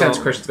 Makes sense.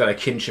 Christian's got a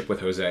kinship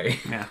with Jose.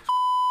 Yeah.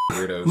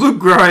 Weirdos. Luke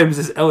Grimes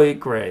is Elliot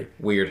Gray.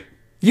 Weird.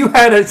 You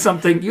had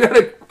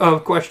a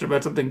question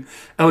about something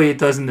Elliot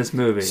does in this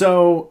movie.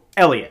 So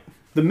Elliot,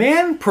 the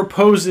man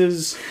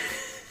proposes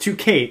to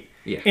Kate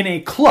Yeah. in a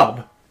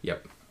club.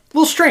 Yep. A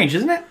little strange,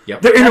 isn't it?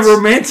 Yep. they're in a That's-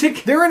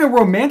 romantic. They're in a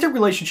romantic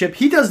relationship.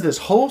 He does this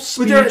whole But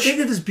speech. they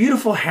did this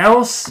beautiful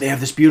house. They have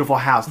this beautiful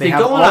house. They, They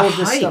have go on all a of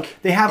this hike. stuff.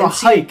 They have a and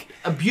see hike.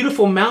 A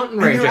beautiful mountain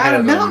And range they're ahead at a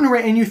of them. mountain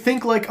range, and you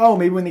think like, oh,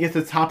 maybe when they get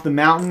to the top of the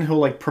mountain, he'll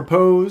like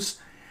propose.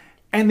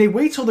 And they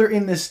wait till they're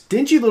in this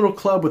dingy little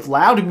club with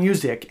loud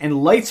music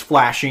and lights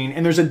flashing,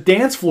 and there's a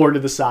dance floor to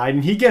the side,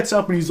 and he gets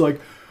up and he's like,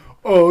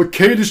 "Oh,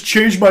 Kate has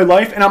changed my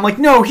life." And I'm like,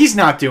 no, he's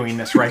not doing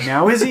this right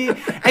now, is he?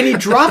 And he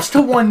drops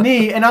to one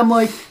knee, and I'm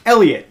like,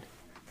 Elliot,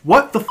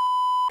 what the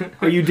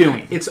are you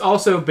doing? It's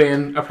also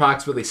been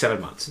approximately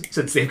 7 months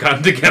since they've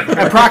gotten together.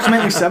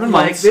 Approximately 7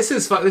 Like months.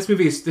 this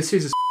movie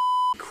is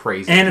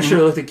crazy. Anna should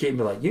have looked at Kate and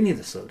be like, "You need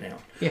to slow down."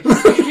 Yeah, you're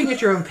shooting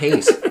at your own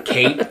pace,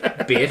 Kate,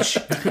 bitch.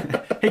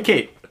 Hey,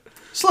 Kate,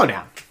 slow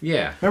down.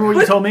 Yeah. Remember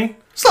what you told me?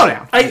 Slow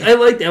down. I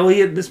liked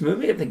Elliot in this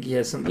movie. I think he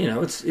has some,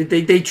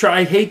 they try.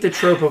 I hate the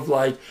trope of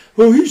like,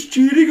 "Oh, he's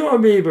cheating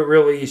on me," but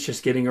really he's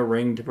just getting a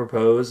ring to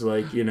propose.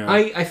 I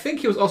think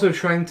he was also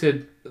trying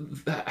to.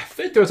 I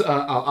think there was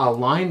a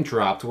line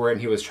dropped where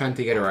he was trying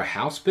to get her a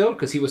house built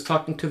because he was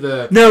talking to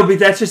the. No, but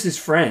that's just his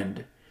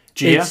friend.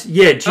 Gia?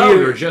 Gia. Oh,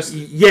 they're just-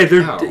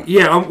 they're oh.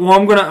 yeah. Well,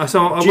 I'm gonna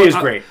Gia's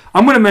great.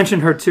 I'm gonna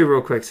mention her too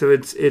real quick. So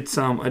it's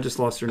I just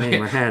lost her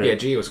name. I had Yeah, it.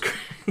 Gia was great.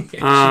 Yeah, she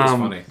was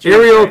funny. Gia was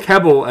Ariel great.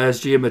 Kebbel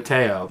as Gia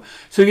Mateo.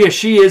 So yeah,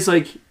 she is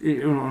like,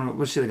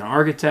 what's she like, an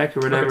architect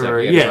or whatever?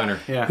 Architect, designer.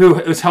 Yeah. Who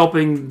is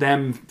helping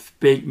them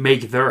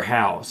make their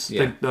house,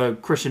 Yeah. the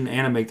Christian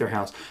Anna make their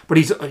house. But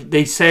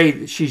they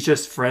say she's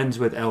just friends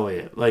with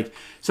Elliot. Like,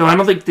 so I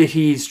don't think that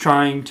he's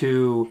trying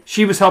to.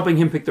 She was helping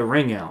him pick the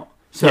ring out.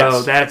 So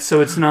Yes. so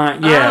it's not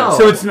Oh.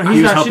 so it's not, He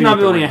he's was not she's helping not with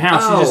the building a ring.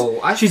 house.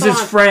 Oh, She's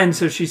his friend,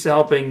 so she's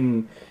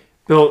helping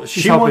build.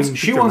 She's helping.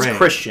 She pick the wants ring.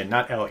 Christian,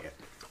 not Elliot.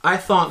 I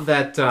thought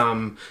that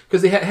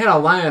because they had a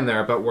line in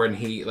there about when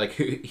he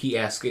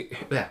asked,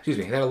 excuse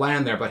me, they had a line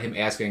in there about him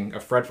asking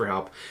a Fred for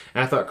help,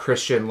 and I thought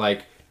Christian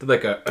like did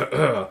like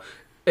a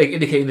like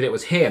indicating that it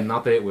was him,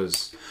 not that it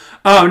was.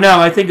 Oh no,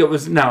 I think it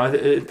was no. I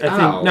think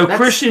no. that's-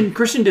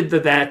 Christian did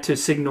that to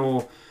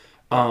signal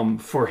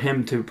for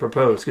him to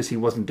propose because he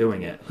wasn't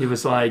doing it. He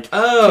was like,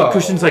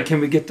 Christian's like, can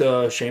we get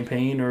the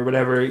champagne or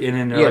whatever? And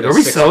then they're like, the are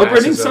we 6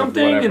 celebrating glasses of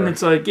something? And whatever.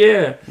 it's like,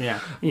 yeah. Yeah.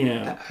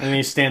 And then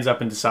he stands up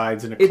and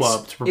decides in a It's,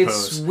 club to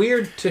it's propose.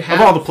 weird to have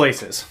Of all the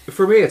places.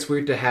 for me. It's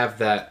weird to have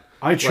that.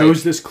 I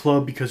chose this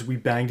club because we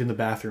banged in the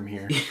bathroom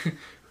here.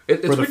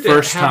 It's for the weird to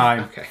first have-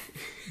 time. Okay.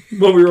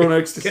 Well, we were on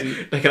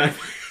ecstasy. Like, can I?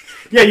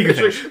 Yeah, you can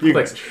finish. You can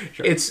Like, finish.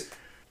 Sure. it's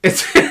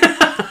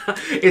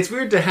it's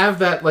weird to have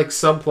that like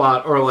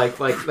subplot or like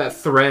that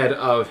thread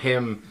of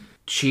him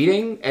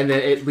cheating and then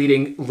it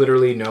leading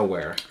literally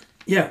nowhere.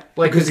 Yeah,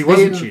 Like because he they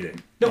wasn't didn't-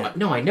 cheating.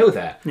 No, I know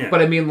that. Yeah.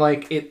 But I mean,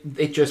 like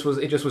it just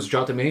was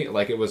dropped to me.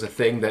 Like it was a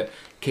thing that,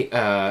 and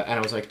I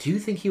was like, "Do you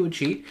think he would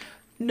cheat?"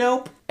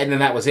 Nope. And then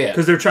that was it.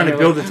 Because they're trying And to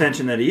they're build like, the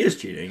tension that he is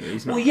cheating.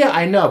 He's not. Well, yeah,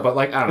 I know, but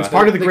like I don't know. It's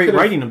part of the They great could've-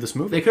 writing of this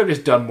movie. They could have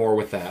just done more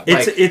with that.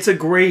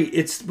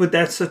 But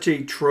that's such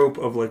a trope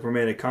of like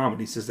romantic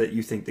comedies is that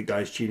you think the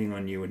guy's cheating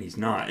on you and he's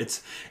not.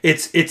 It's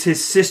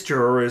his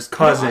sister or his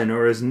cousin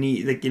or his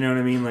niece. Like, you know what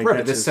I mean? Like right,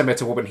 that's this his- time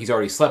it's a woman he's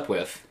already slept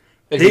with.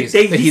 That They- he's,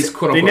 they- that he's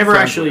quote They unquote never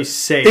friends actually with.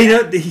 say They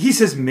that. know, he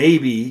says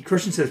maybe.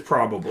 Christian says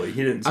probably.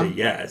 He didn't say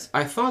yes.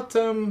 I thought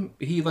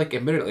he like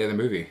admitted it in the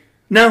movie.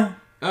 No.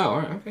 Oh, all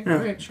right, okay, No.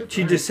 all right, sure.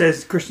 She all just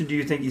says, Christian, do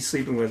you think he's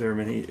sleeping with her?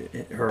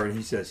 And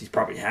he says he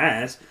probably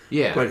has.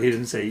 Yeah. But he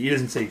doesn't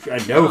say I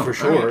know for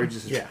sure. right. He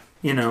just, Yeah.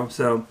 You know,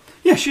 so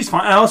yeah, she's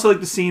fine. I also like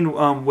the scene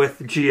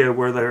with Gia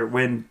where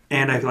when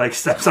Anna like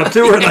steps up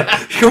to her and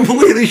like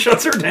completely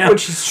shuts her down. When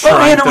she's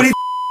trying to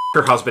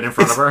her husband in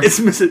front of her. It's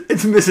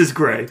Mrs.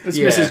 Gray. It's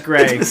Yeah. Mrs.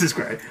 Gray. It's Mrs.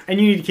 Gray. And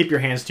you need to keep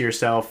your hands to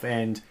yourself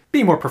and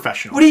be more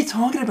professional. What are you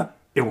talking about?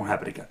 It won't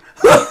happen again.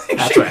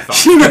 That's what I thought.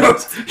 She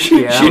knows.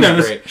 She that was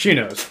knows. great. She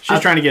knows. She's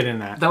trying to get in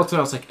that. That was what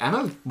I was like,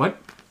 Anna,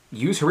 what?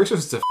 Use her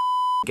resources to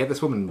get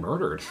this woman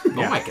murdered. Oh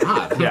my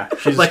god. Yeah,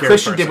 she's a like scary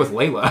Christian did person.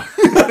 with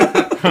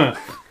Layla.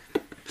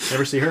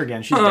 Never see her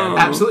again. She's dead.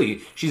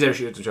 Absolutely. She's never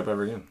she gets to jump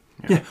ever again.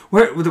 Yeah.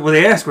 Well,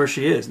 they ask where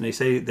she is, and they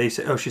say,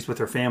 oh, she's with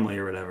her family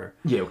or whatever.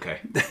 Yeah, okay.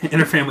 And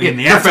her family in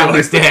the Her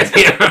afterlife. family's dead.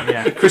 Yeah.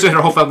 Yeah. Christian had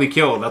her whole family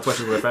killed. That's why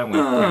she's with her family.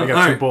 I got two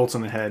alright. bolts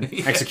in the head.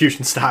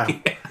 Execution style.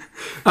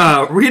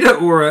 Rita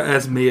Ora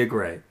as Mia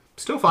Gray.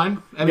 Still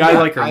fine. I mean, Yeah, I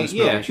like her in this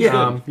yeah, movie. she's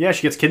good. Yeah,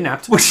 she gets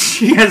kidnapped. Well,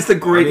 she has the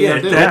great.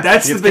 I mean,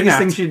 that's she the gets biggest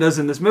thing kidnapped. she does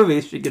in this movie.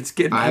 She gets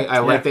kidnapped. I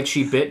like that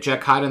she bit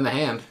Jack Hyde in the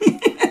hand.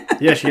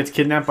 Yeah, she gets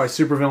kidnapped by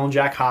supervillain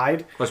Jack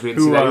Hyde, course, we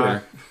didn't see that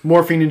either.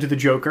 morphing into the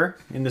Joker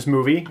in this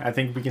movie. I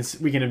think we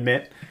can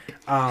admit.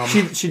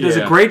 She does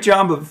Yeah. a great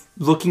job of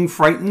looking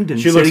frightened and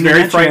She looks sitting in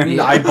very that chair. frightened.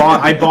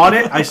 I bought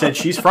it. I said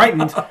she's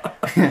frightened.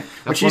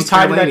 When she's one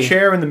tied to scared that lady.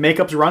 chair and the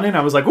makeup's running,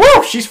 I was like,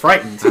 "Whoa, she's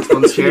frightened." That's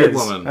one She scared is.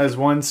 woman. As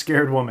one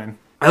scared woman.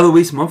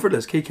 Eloise Mumford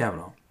as Kate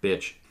Kavanaugh.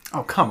 Bitch.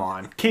 Oh come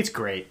on, Kate's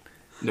great.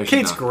 No, she's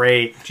Kate's not.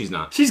 great. She's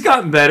not. She's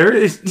gotten better.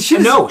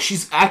 No,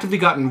 she's actively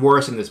gotten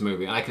worse in this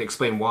movie, and I can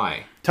explain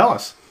why. Tell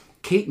us.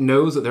 Kate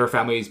knows that their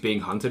family is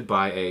being hunted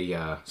by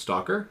a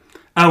stalker.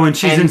 Oh, and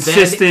she's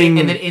insisting.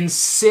 And then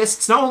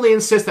insists, not only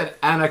insists that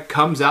Anna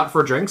comes out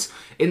for drinks,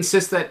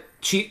 insists that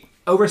she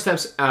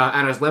oversteps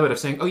Anna's limit of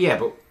saying, "Oh yeah,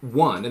 but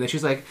one," and then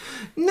she's like,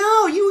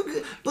 "No,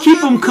 you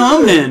Keep 'em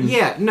coming.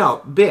 Yeah,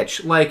 no,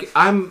 bitch. Like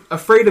I'm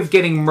afraid of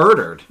getting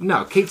murdered.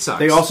 No, Kate sucks.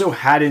 They also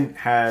hadn't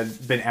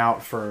been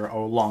out for a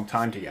long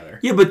time together.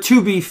 Yeah, but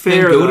to be Then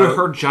fair, go though, to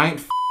her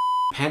giant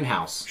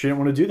penthouse. She didn't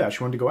want to do that.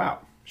 She wanted to go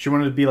out. She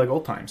wanted to be like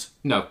old times.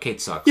 No, Kate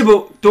sucks. Yeah,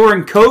 but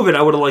during COVID,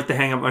 I would have liked to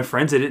hang out with my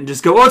friends. I didn't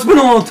just go, oh, it's been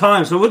a long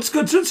time, so let's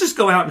just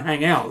go out and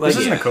hang out. Like,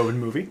 This isn't a COVID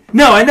movie.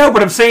 no, I know,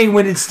 but I'm saying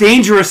when it's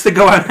dangerous to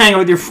go out and hang out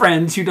with your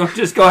friends, you don't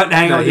just go out and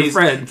hang out with your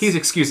friends. He's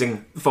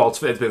excusing faults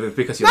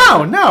because he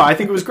No, I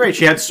think it was great.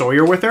 She had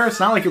Sawyer with her. It's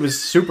not like it was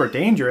super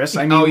dangerous.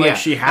 I mean, Oh, like yeah,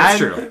 she that's had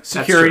true. That's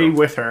security true.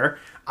 with her.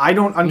 I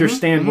don't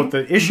understand what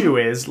the issue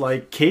is.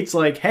 Like, Kate's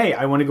like, hey,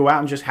 I want to go out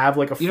and just have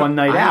like a fun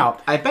night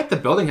out. I bet the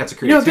building had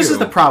security. You know, this too. is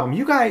the problem.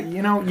 You guys,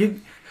 you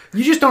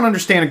just don't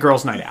understand a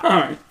girl's night out. All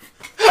right.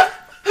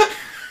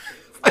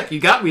 You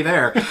got me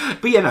there.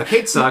 But yeah, no,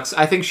 Kate sucks.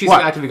 I think she's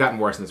What? actually gotten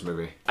worse in this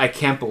movie. I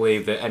can't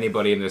believe that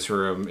anybody in this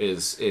room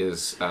is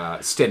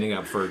standing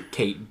up for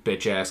Kate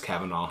bitch-ass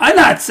Kavanaugh. I'm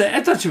not saying.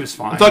 I thought she was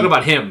fine. I'm talking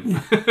about him.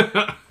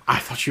 I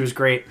thought she was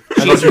great.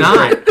 She's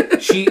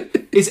not. She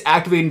is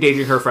actively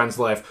endangering her friend's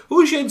life.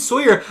 Ooh, Shane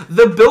Sawyer.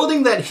 The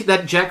building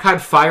that Jack Hyde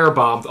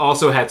firebombed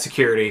also had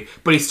security,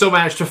 but he still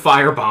managed to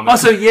firebomb it.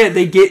 Also, yeah,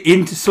 they get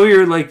into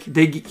Sawyer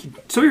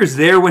Sawyer's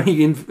there when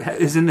he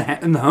is in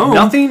the home.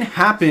 Nothing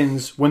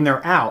happens when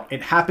they're out.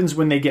 It happens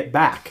when they get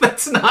back.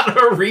 That's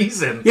not a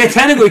reason. Yeah,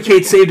 technically,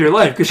 Kate saved her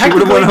life because she would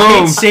have Technically, went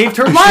home. Kate saved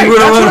her She life. would've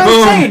That's went what I'm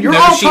home. saying. You're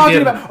No, all she talking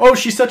didn't. about, oh,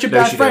 she's such a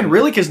bad she friend. didn't.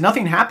 Really? Because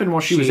nothing happened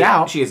while she was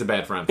out. She is a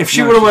bad friend. If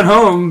she would have went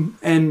home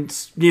and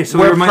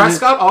Where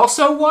Prescott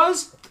also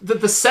was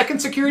the second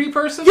security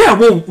person. Yeah,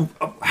 well,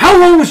 how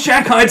long was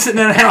Jack Hyde sitting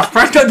in a house?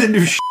 Prescott didn't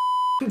do shit.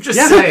 I'm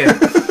just saying.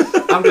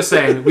 I'm just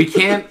saying. We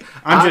can't.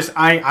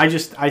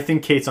 I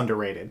think Kate's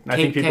underrated. I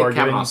think people are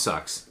Kavanaugh giving.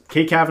 sucks.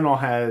 Kate Kavanaugh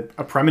had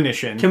a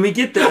premonition. Can we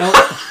get the?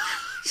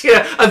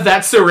 Yeah,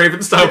 that's so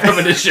Raven style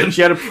premonition.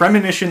 She had a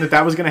premonition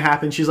that was going to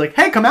happen. She's like,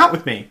 "Hey, come out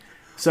with me."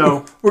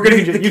 So We're gonna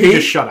you get can the just, you Kate.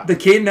 can just shut up. The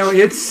Kate and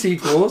Elliot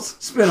sequels,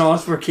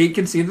 spin-offs where Kate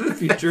can see into the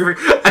future.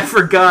 I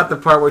forgot the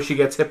part where she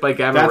gets hit by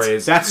gamma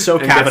rays. That's so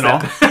and gets Kavanaugh.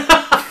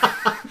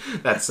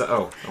 That's I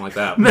don't like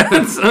that.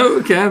 That's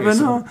so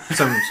Kavanaugh.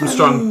 Some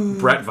strong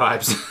Brett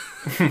vibes.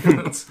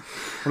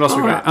 What else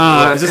we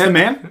got? Is this the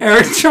man?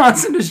 Eric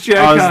Johnson is Jack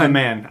Oh, this is Hyde. the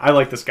man. I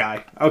like this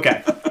guy.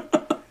 Okay.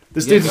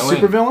 This Yeah, dude's a go in.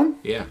 supervillain.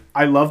 Yeah.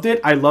 I loved it.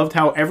 I loved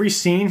how every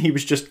scene he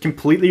was just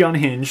completely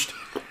unhinged.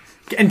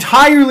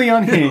 Entirely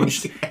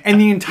unhinged. And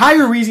the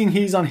entire reason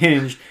he's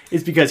unhinged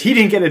is because he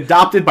didn't get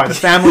adopted by the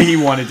family he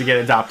wanted to get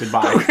adopted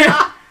by.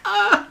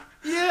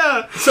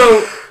 Yeah.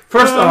 So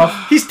first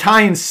off, He's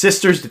tying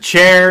sisters to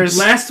chairs.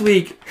 last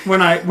week when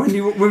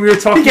we were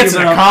talking He gets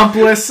an about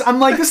accomplice. I'm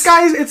like, this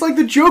guy's, it's like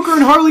the Joker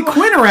and Harley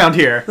Quinn around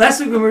here. last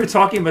week when we were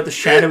talking about the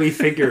shadowy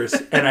figures,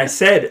 and I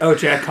said, "Oh,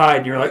 Jack Hyde,"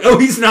 and you're like, "Oh,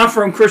 he's not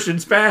from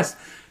Christian's past."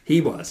 He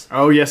was.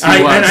 Oh, yes, he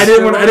And was. I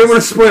didn't want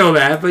to spoil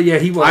that, but yeah,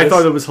 he was. I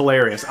thought it was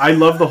hilarious. I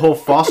love the whole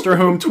foster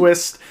home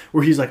twist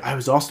where he's like, I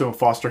was also in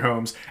foster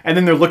homes. And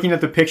then they're looking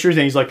at the pictures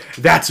and he's like,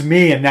 that's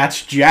me and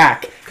that's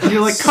Jack. And you're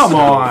like, come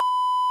on.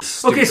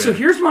 Okay, so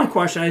here's my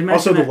question. I mentioned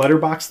Also, the that-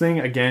 letterbox thing,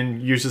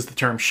 again, uses the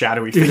term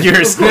shadowy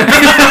figures.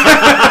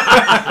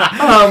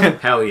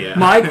 Hell yeah.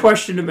 My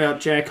question about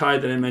Jack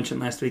Hyde that I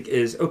mentioned last week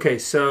is, okay,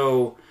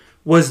 so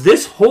was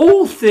this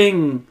whole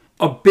thing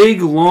a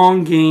big,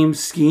 long game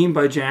scheme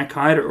by Jack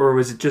Hyde, or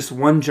was it just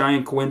one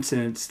giant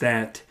coincidence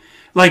that,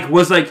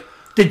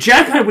 did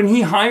Jack Hyde, when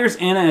he hires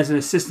Anna as an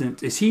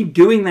assistant, is he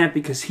doing that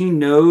because he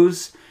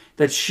knows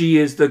that she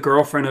is the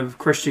girlfriend of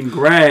Christian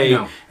Grey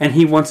No. and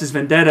he wants his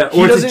vendetta?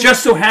 Or does it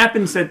just so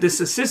happens that this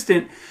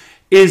assistant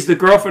is the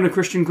girlfriend of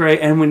Christian Grey,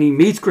 and when he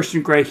meets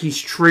Christian Grey, he's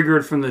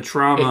triggered from the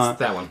trauma. It's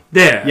that one.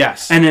 There.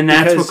 Yes. And then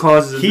that's Because what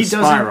causes the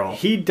spiral.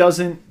 He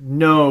doesn't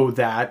know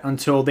that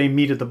until they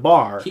meet at the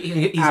bar.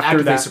 He's After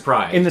actively that,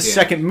 surprised. in the yeah.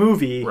 second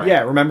movie, Right.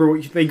 yeah,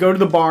 remember they go to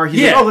the bar, he's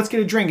Yeah. like, oh, let's get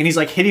a drink. And he's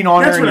like hitting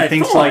on That's her and what he I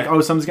thinks thought. like, oh,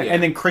 someone's gonna, Yeah.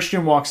 and then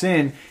Christian walks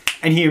in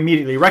and he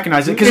immediately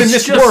recognizes it. Because It's in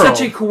this just world,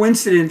 such a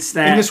coincidence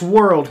that in this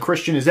world,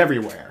 Christian is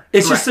everywhere.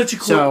 it's just Correct. such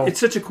a So- it's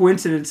such a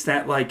coincidence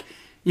that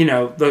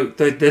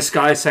this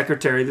guy's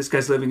secretary, this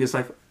guy's living his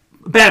life.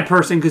 Bad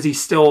person because he's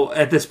still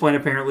at this point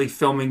apparently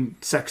filming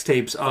sex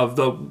tapes of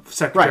the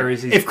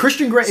secretaries. Right. he's If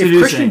Christian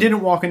seducing. didn't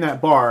walk in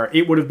that bar,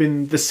 it would have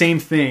been the same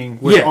thing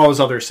with Yeah. all his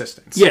other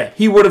assistants. Yeah,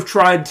 he would have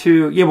tried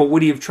to. Yeah, but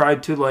would he have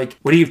tried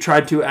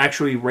to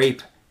actually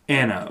rape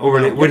Anna,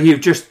 or would he have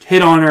just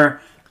hit on her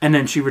and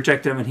then she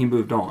rejected him and he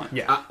moved on?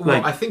 Yeah.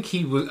 Well, I think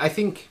he was. I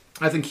think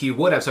he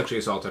would have sexually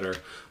assaulted her,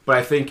 but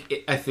I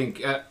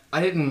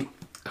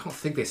don't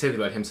think they said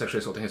anything about him sexually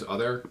assaulting his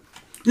other.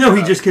 No,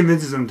 he just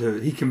convinces him to.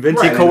 He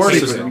convinces. Right, him coerces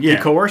secretly. him. Yeah.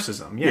 He coerces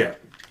him. Yeah. Yeah.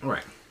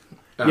 Right.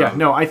 Yeah,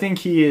 no, I think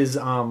he is.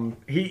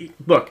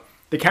 Look,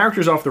 the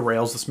character's off the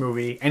rails this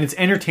movie, and it's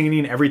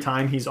entertaining every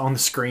time he's on the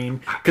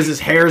screen because his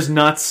hair's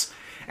nuts,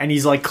 and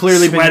he's like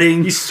clearly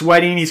Sweating. He's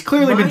sweating. He's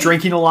clearly been Right.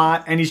 drinking a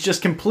lot, and he's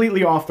just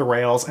completely off the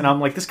rails. And I'm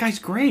like, this guy's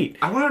great.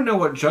 I want to know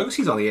what drugs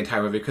he's on the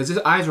entire movie because his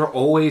eyes are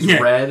always Yeah.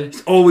 red.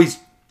 It's always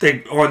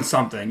on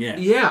something. Yeah.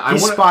 Yeah, He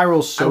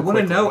spirals so I want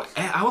to quickly. know.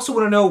 I also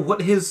want to know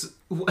what his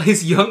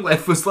young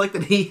life was like.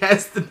 That he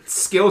has the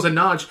skills and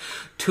knowledge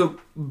to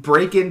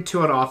break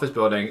into an office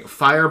building,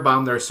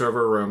 firebomb their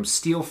server room,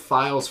 steal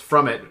files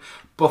from it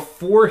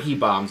before he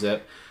bombs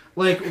it.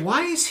 Like,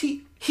 why is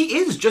he? He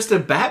is just a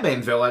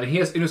Batman villain. He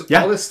has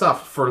Yeah. all this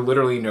stuff for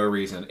literally no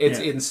reason. It's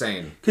Yeah.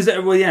 insane. Because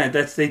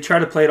they try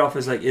to play it off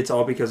as like it's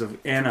all because of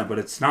Anna, but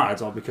it's not.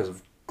 It's all because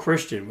of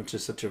Christian, which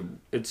is such a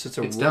It's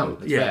dumb.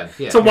 It's bad.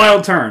 Yeah. It's a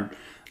wild turn.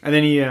 And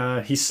then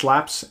he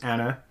slaps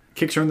Anna,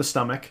 kicks her in the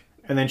stomach,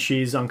 and then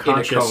she's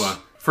unconscious. coma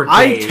for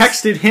I days.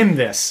 texted him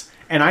this.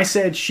 And I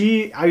said,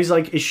 I was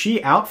like, is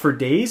she out for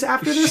days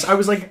after this? I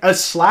was like, a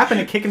slap and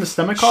a kick in the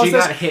stomach caused She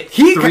this? got hit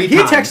he 3 he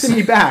times. texted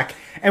me back,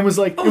 and was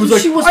like, Oh, it was so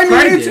like, she was I mean,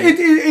 pregnant.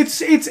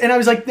 it's, and I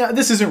was like, no,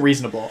 this isn't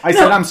reasonable. I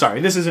said, I'm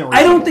sorry, this isn't reasonable.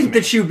 I don't think to me.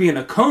 that she would be in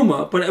a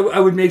coma, but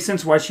it would make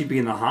sense why she'd be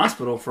in the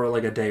hospital for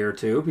like a day or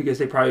two because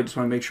they probably just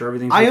want to make sure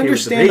everything's okay I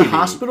understand with the the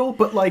hospital,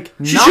 but like,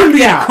 She shouldn't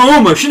be in a out.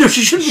 coma. She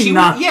shouldn't be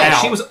knocked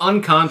out. she was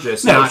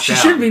unconscious. No, knocked she out.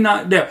 shouldn't be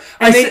knocked out.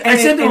 And I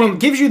said to him, it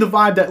gives you the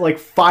vibe that like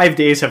 5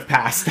 days have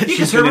passed. That Because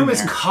she's her been in room is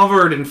there.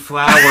 covered in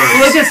flowers.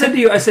 like I said to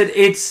you, I said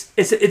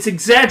it's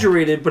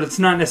exaggerated, but it's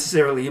not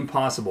necessarily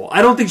impossible.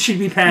 I don't think she'd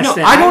be past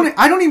that.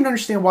 I don't even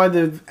understand why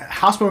the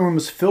hospital room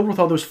was filled with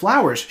all those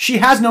flowers. She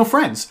has no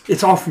friends.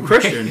 It's all from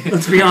Christian.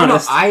 Let's be No,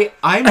 honest. I'm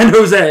And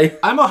Jose.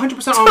 I'm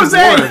 100% on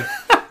Jose! board.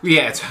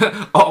 Yeah, it's,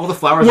 all the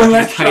flowers One are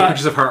last just tiny shot.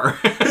 pictures of her.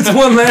 It's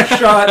one last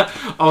shot.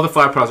 All the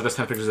flower pots are just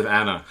tiny pictures of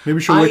Anna. Maybe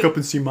she'll wake up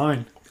and see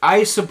mine.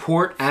 I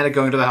support Anna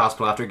going to the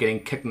hospital after getting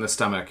kicked in the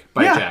stomach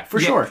by Yeah, Jack. for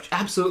sure.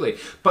 Absolutely.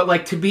 But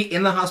like to be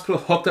in the hospital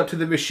hooked up to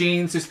the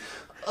machines, just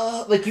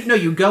like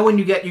you go and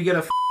you get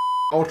a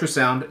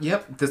ultrasound.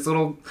 Yep, this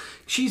little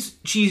she's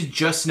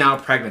just now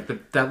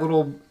pregnant. That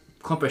little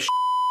clump of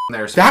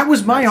there. That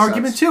was my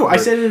argument sucks. too. I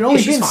said it had only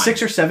Yeah, she's been fine.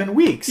 6 or 7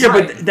 weeks. Yeah,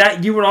 Right. but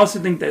that you would also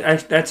think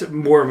that that's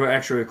more of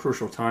actually a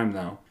crucial time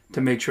though to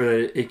make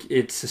sure that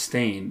it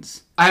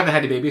sustains. I haven't had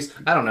any babies.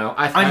 I don't know.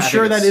 I'm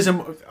sure that is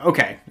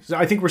okay. So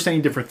I think we're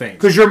saying different things.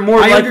 Because you're more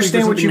I likely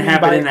understand for what something you to mean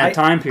happen by in that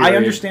time period. I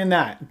understand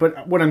that,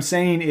 but what I'm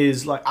saying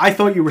is like I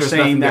thought you were There's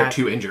saying nothing there that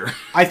to injure.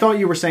 I thought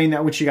you were saying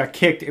that when she got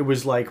kicked, it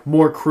was like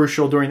more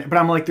crucial during. But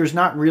I'm like, there's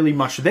not really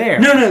much there.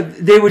 No,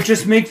 they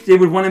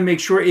would want to make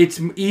sure it's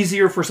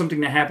easier for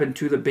something to happen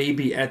to the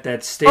baby at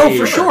that stage. Oh,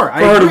 for sure. For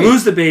I her to agree.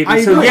 lose the baby.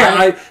 I So agree. yeah,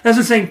 that's what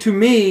I'm saying. To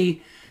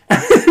me,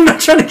 I'm not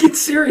trying to get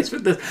serious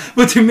with this,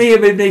 but to me,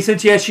 it made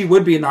sense. Yes, she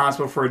would be in the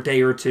hospital for a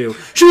day or two.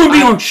 She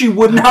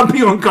would not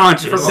be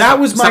unconscious. That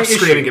was my Stop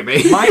screaming issue. at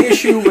me. My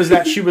issue was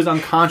that she was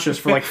unconscious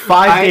for like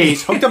 5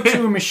 days, hooked up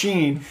to a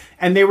machine,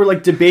 and they were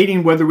like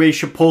debating whether they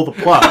should pull the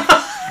plug.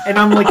 And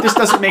I'm like, this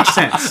doesn't make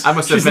sense. I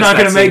must have She's missed not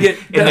that gonna make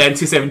scene it. in the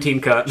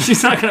N217 cut.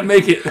 She's not going to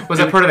make it. Was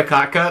that part of the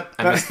cock cut?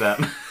 I missed that.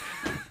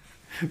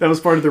 That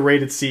was part of the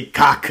rated C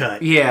cock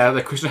cut. Yeah,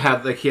 like Christian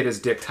had he had his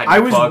dick tied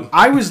to the plug.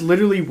 I was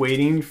literally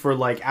waiting for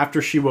like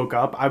after she woke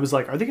up. I was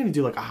like, are they going to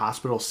do like a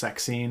hospital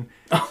sex scene?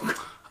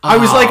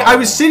 I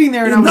was sitting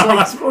there and I In was the like,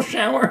 hospital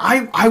shower.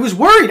 I was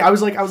worried. I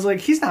was like,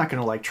 he's not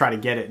going to like try to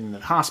get it in the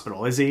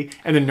hospital, is he?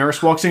 And the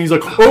nurse walks in. He's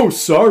like, oh,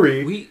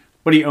 sorry.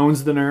 But he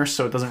owns the nurse,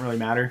 so it doesn't really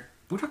matter.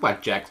 We're talking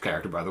about Jack's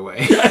character, by the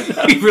way.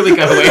 We really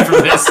got away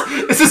from this.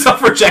 This is all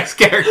for Jack's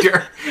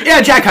character.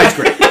 Yeah, Jack Hyde's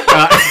great.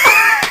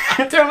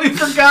 I totally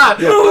forgot.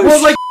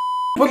 Well, like,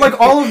 but like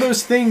all of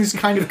those things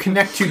kind of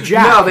connect to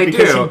Jack. No, they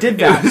because do. he did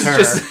that It was to her.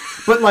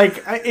 just- But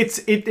like,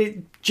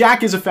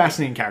 Jack is a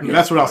fascinating character.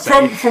 That's what I'll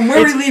say. From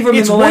where we leave him in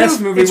it's the one last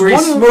of- movie, it's where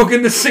he's one of-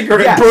 smoking the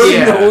cigarette, Yes. burning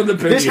Yeah. the hole in the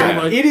This picture.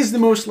 guy, it is the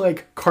most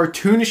like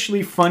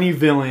cartoonishly funny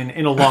villain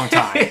in a long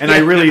time, and I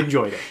really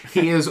enjoyed it.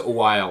 He is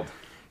wild.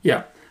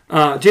 Yeah.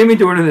 Jamie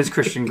Dornan is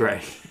Christian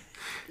Grey.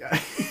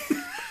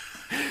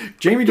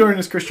 Jamie Dornan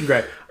is Christian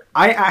Grey.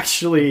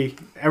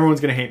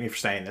 Everyone's going to hate me for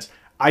saying this.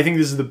 I think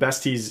this is the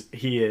best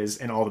he is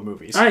in all the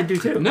movies. I do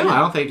too. No, I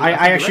don't think.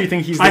 I actually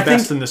think he's the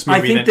best in this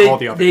movie than all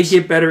the others. They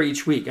get better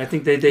each week. I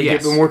think they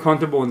Yes. get more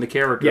comfortable in the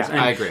characters. Yeah, And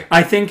I agree.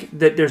 I think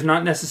that there's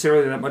not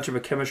necessarily that much of a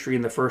chemistry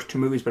in the first two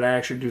movies, but I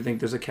actually do think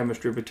there's a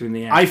chemistry between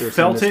the I actors.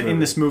 felt it in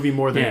this movie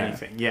more than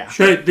anything. Yeah.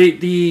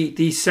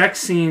 The sex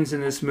scenes in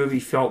this movie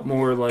felt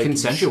more like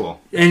Consensual.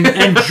 and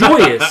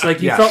joyous.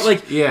 Like you Yes. felt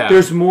like Yeah.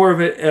 there's more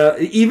of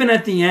it. Even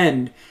at the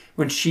end,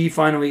 when she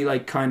finally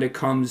like kind of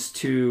comes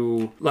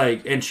to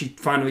like, and she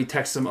finally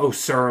texts him, "Oh,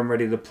 sir, I'm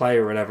ready to play"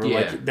 or whatever.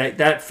 Yeah. Like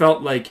that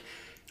felt like.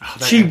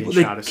 That She ending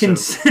shot is so- I can't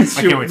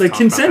consensual, wait to like talk about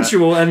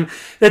consensual, and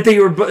that they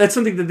were. That's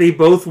something that they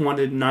both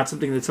wanted, not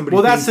something that somebody.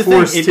 Well, that's the being thing.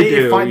 forced to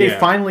do. They Yeah.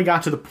 finally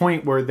got to the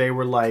point where they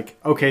were like,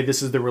 okay,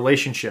 this is the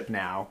relationship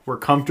now. We're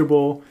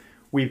comfortable.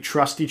 We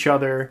trust each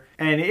other.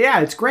 And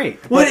yeah, it's great.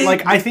 Well, But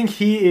like, I think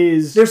he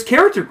is... There's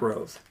character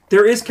growth.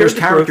 There is There's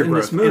character growth in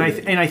this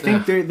movie. And I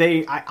think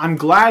I'm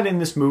glad in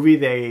this movie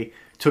they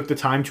took the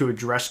time to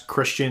address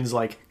Christian's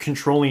like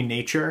controlling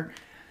nature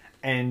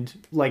and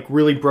like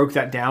really broke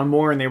that down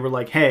more, and they were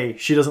like, hey,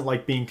 she doesn't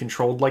like being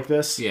controlled like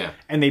this. Yeah.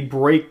 And they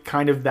break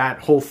kind of that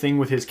whole thing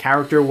with his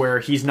character where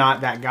he's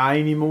not that guy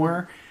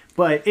anymore.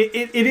 But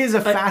it is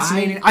a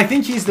fascinating... I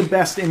think he's the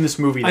best in this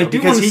movie, though, I do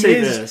because wanna he say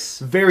is this.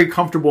 very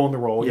comfortable in the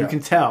role. Yeah. You can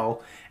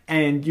tell.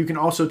 And you can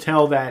also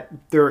tell that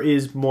there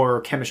is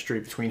more chemistry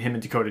between him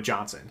and Dakota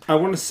Johnson. I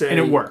want to say, And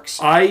it works.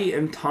 I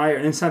am tired,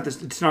 and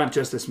it's not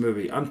just this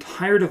movie. I'm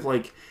tired of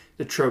like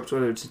the tropes,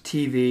 whether it's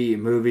TV,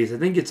 movies. I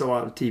think it's a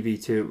lot of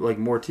TV too, like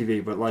more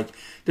TV. But like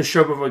the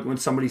trope of like when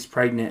somebody's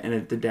pregnant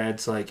and the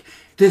dad's like,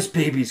 "This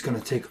baby's gonna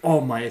take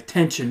all my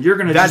attention. You're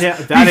gonna That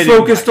just I be didn't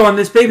focused like. on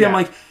this baby." Yeah. I'm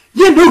like,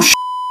 "Yeah, no,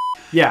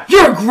 Yeah.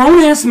 you're a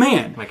grown ass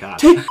man. My God.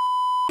 Take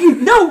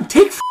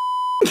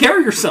care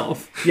of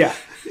yourself." Yeah.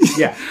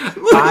 Yeah.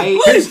 I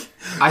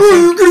You're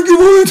think gonna give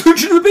all the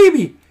attention to the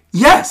baby.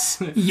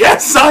 Yes,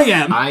 yes, I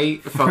am. I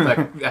felt that.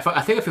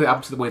 I think I feel the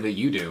opposite the way that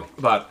you do.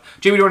 But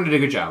Jamie Dornan did a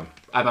good job.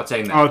 I'm not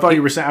saying that. Oh, I thought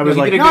you were saying. I was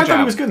he like, did a no, good I thought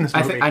he job. was good in this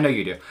movie. I know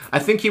you do. I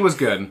think he was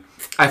good.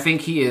 I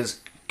think he is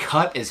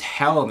cut as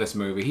hell in this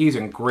movie. He's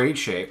in great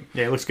shape.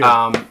 Yeah, he looks good.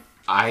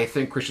 I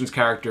think Christian's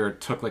character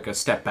took like a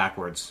step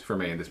backwards for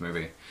me in this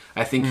movie.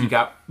 I think Hmm.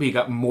 he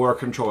got more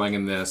controlling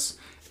in this,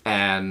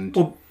 and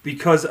Well,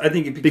 because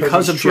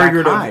Because he's of Jack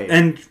triggered Hyde.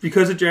 and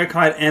because of Jack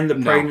Hyde and the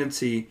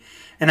pregnancy,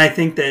 and I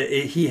think that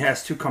he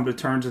has to come to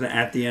terms with it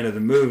at the end of the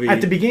movie.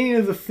 At the beginning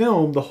of the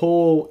film, the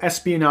whole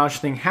espionage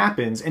thing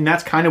happens, and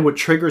that's kind of what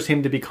triggers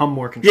him to become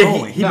more yeah,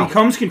 controlling. he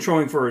becomes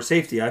controlling for her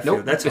safety. I feel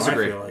Nope, that's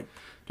disagree. how I feel like.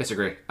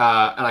 disagree.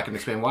 And I can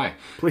explain why.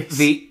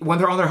 Please. When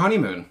they're on their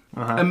honeymoon,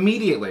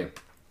 immediately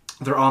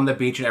they're on the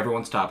beach and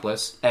everyone's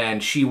topless,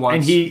 and she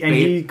wants and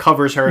he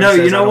covers her. No, and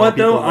says, you know "I don't what want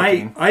people though?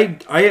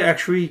 looking." I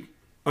actually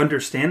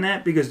understand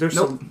that because they're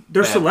Nope.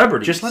 they're Bad.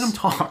 celebrities. Just let him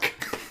talk.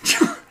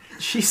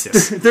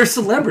 Jesus. They're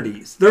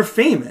celebrities. They're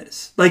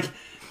famous. Like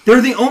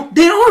they're they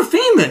are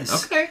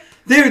famous. Okay.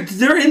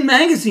 They're in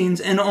magazines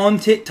and on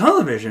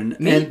television,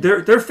 and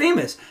they're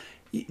famous.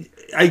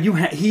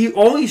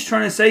 All he's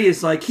trying to say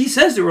is like he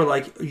says to her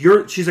like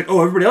she's like,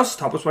 oh, everybody else is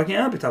topless, why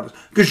can't I be topless?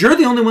 Because you're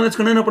the only one that's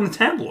going to end up on a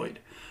tabloid.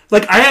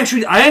 Like I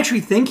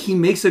actually think he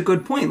makes a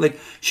good point. Like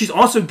she's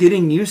also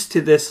getting used to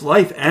this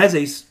life as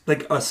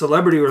a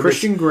celebrity or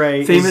Christian this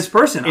Grey famous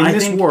person. In I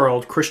this think,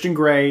 world, Christian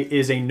Grey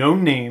is a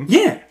known name.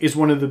 Yeah. Is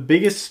one of the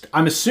biggest,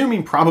 I'm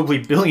assuming probably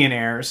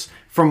billionaires.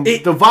 From the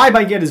vibe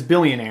I get is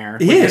billionaire.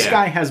 Like, Yeah. this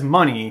guy has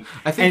money.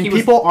 I think and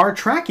people are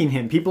tracking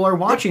him. People are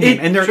watching him.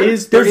 And there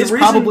is There's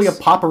probably a reasons-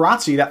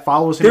 paparazzi that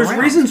follows him There's around.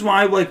 reasons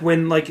why, like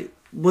when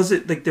was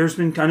it like there's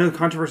been kind of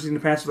controversy in the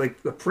past,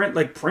 like the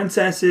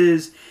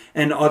princesses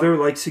and other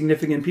like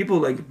significant people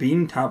like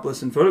being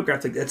topless and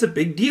photographed. Like that's a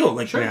big deal.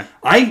 Like Yeah.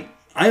 I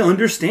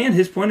understand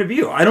his point of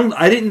view.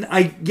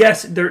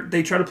 Yes,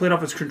 they try to play it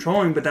off as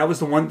controlling, but that was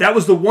the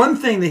one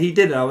thing that he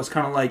did. I was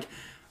kind of like,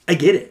 I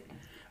get it.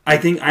 I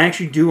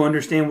actually do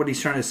understand what he's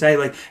trying to say.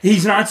 Like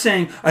he's not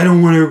saying I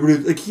don't want everybody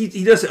like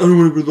he does say, I don't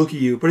want everybody to look at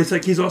you, but it's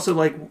like he's also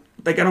like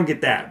I don't get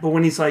that. But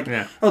when he's like,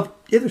 oh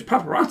yeah, there's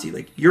paparazzi.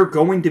 Like you're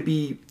going to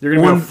be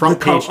on the front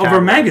page of our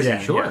tabloid.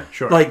 magazine. Yeah,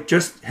 sure. Like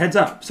just heads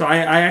up. So I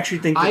actually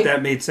think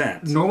that made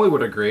sense. Normally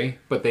would agree,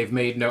 but they've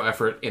made no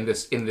effort in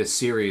this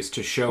series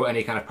to show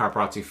any kind of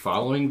paparazzi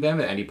following them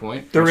at any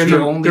point. They're in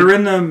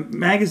the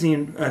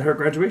magazine at her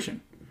graduation,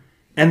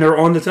 and they're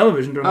on the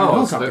television during the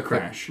helicopter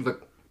crash.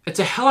 It's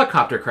a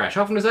helicopter crash.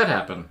 How often does that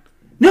happen?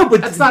 No,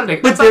 but That's not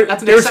an- but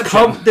that's an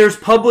exception. there's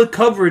public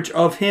coverage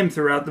of him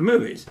throughout the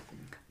movies.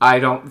 I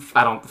don't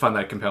find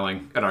that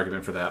compelling an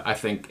argument for that. I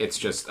think it's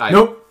just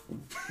Nope.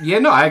 Yeah,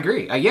 no, I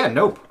agree.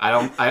 Nope. I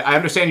don't. I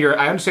understand your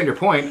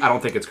point. I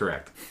don't think it's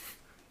correct.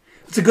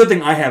 It's a good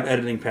thing I have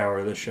editing power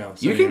of this show.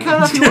 So, You can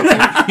cut out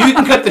you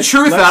can cut the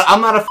truth out. I'm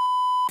not a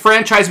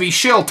franchise me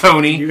shill,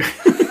 Tony.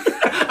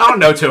 I don't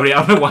know, Tony.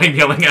 I don't know why I'm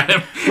yelling at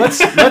him.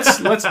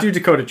 Let's do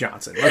Dakota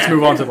Johnson. Let's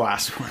move on to the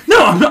last one.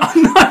 No, I'm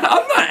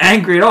not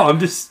angry at all. I'm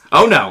just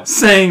Oh no,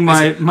 saying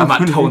I'm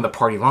not towing the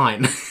party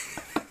line.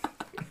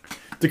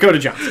 Dakota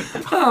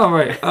Johnson All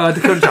right,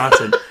 Dakota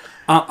Johnson.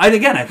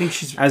 I think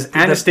she's as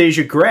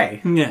Anastasia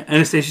Gray. Yeah,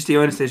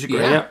 Anastasia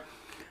Gray. Yeah.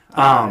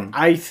 Yeah.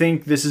 I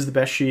think this is the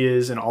best she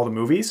is in all the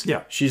movies.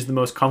 Yeah. She's the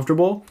most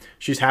comfortable.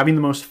 She's having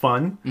the most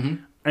fun. Mm-hmm.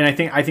 And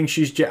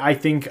I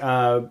think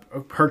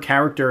her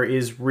character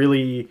is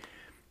really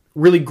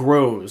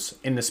grows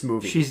in this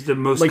movie. She's the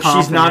most like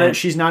confident.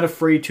 she's not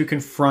afraid to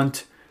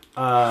confront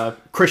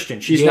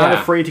Christian. She's not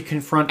afraid to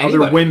confront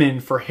Anybody. other women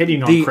for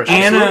hitting on Christian.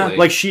 Absolutely.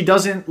 Like she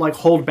doesn't like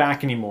hold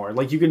back anymore.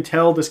 Like you can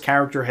tell this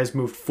character has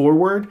moved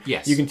forward.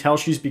 Yes. You can tell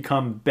she's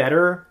become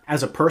better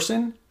as a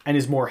person and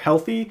is more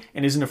healthy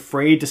and isn't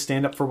afraid to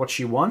stand up for what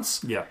she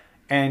wants. Yeah.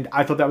 And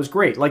I thought that was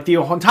great. Like the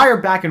entire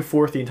back and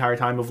forth the entire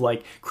time of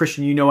like,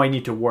 Christian, I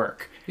need to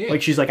work. Yeah.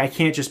 Like she's like, I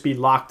can't just be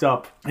locked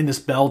up in this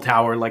bell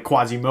tower like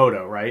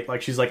Quasimodo, right?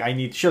 Like she's like,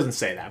 she doesn't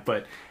say that,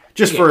 but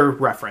just for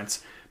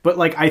reference. But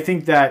like, I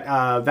think that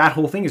that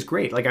whole thing is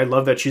great. Like I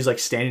love that she's like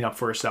standing up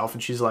for herself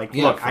and she's like,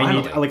 look,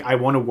 finally. I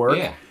want to work.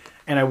 Yeah.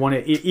 And I want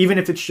to, even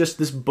if it's just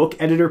this book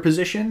editor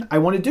position, I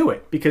want to do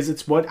it because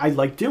it's what I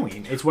like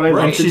doing. It's what I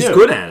love to do. She's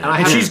good at it.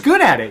 And she's good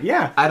at it,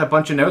 yeah. I had a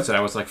bunch of notes that I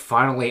was like,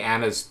 finally,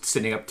 Anna's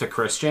sitting up to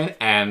Christian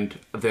and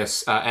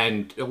this,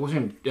 and it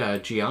wasn't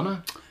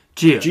Gianna?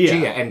 Gia.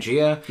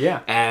 Gia.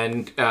 Yeah.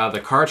 And the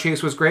car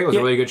chase was great. It was a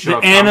really good show. The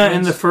of Anna in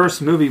confidence. the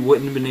first movie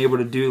wouldn't have been able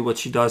to do what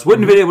she does.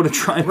 Wouldn't have been able to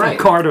drive Right. that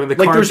car during the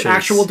Like car there's chase.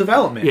 actual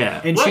development.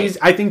 Yeah. And Right.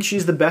 I think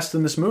she's the best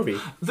in this movie.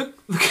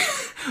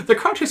 The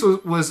car chase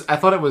was I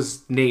thought it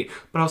was neat,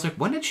 but I was like,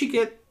 when did she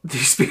get the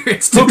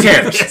experience to Who do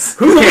cares? this?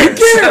 Who cares?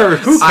 cares?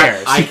 Who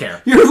cares? I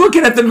care. You're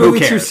looking at the movie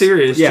too cares?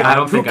 serious. Yeah, John. I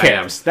don't who think I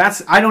am.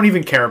 cares? I don't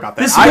even care about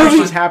that. This I was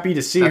movie- just happy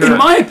to see her, In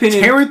my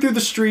opinion- tearing through the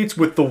streets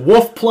with the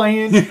wolf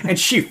playing, and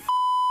she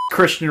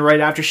Christian right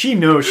after. She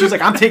knows. She's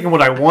like, I'm taking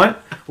what I want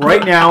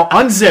right now.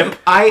 Unzip.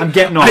 I'm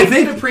getting off. I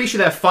did appreciate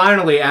that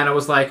finally Anna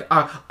was like,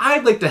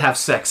 I'd like to have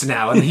sex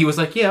now. And he was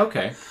like, yeah,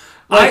 okay.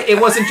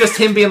 It wasn't just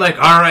him being like,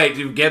 all right,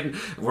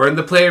 we're in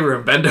the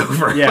playroom, bend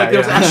over. Yeah, there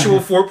was actual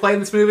foreplay in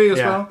this movie as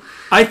well.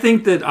 I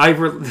think that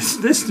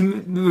this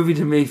movie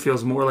to me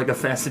feels more like a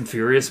Fast and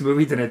Furious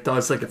movie than it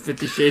does like a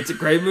 50 Shades of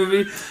Grey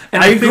movie.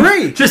 And I think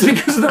agree. just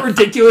because of the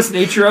ridiculous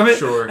nature of it.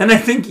 Sure. And I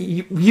think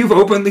you've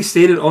openly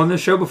stated on the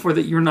show before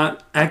that you're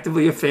not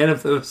actively a fan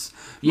of those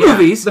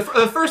movies. The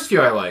first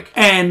few I like.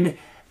 And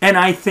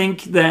I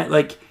think that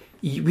like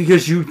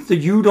because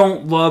you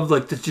don't love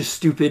like the just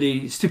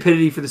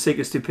stupidity for the sake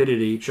of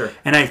stupidity. Sure.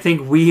 And I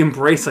think we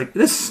embrace like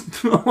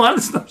this a lot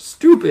of stuff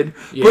stupid,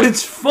 but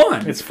it's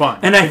fun. It's fun.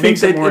 And I think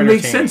that it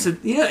makes entertaining.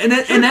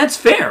 sense. And that's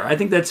fair. I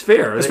think that's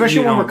fair.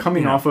 Especially when we're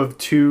coming off of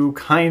two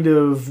kind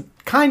of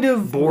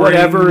boring,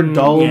 whatever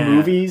dull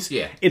movies.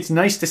 Yeah. It's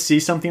nice to see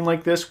something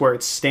like this where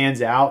it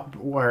stands out,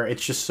 where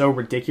it's just so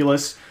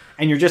ridiculous.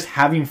 And you're just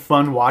having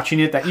fun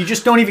watching it that you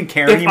just don't even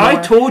care anymore. If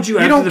I told you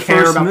after don't the care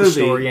first about the movie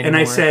story and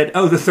I anymore. said,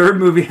 "Oh, the third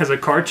movie has a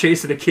car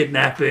chase and a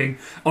kidnapping,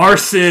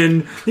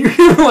 arson," you're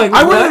like,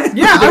 I "What?" wouldn't.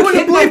 Yeah, I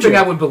wouldn't believe Kidnapping you.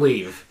 I would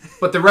believe.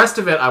 But the rest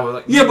of it, I would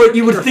like. Yeah, but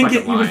you would you're think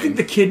fucking you would lying. think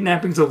the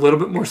kidnapping's a little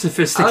bit more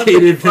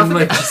sophisticated than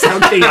like just how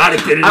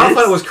chaotic it is. I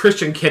thought it was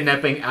Christian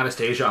kidnapping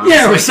Anastasia. Honestly.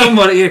 Yeah, or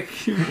somebody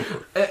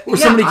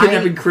Yeah,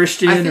 kidnapping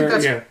Christian. I think or,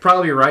 that's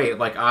probably right.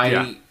 Like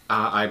I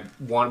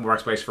want more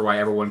explanation for why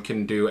everyone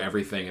can do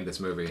everything in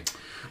this movie.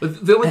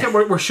 The only time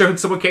we're showing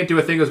someone can't do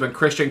a thing is when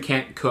Christian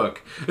can't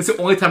cook. It's the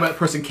only time that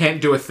person can't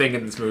do a thing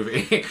in this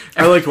movie.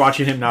 I liked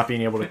watching him not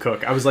being able to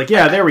cook. I was like,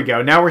 yeah, there we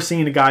go. Now we're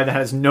seeing a guy that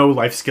has no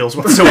life skills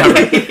whatsoever.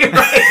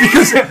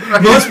 because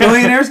most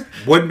millionaires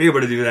wouldn't be able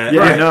to do that.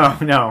 Yeah,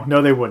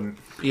 no, they wouldn't.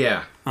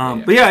 Yeah.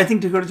 But yeah, I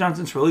think Dakota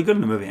Johnson's really good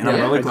in the movie, and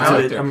I'm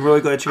really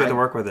glad she got to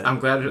work with it. I'm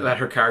glad that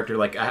her character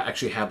like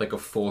actually had like a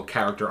full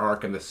character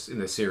arc in this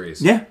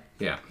series. Yeah.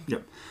 Yeah.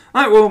 Yep.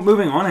 All right. Well,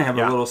 moving on, I have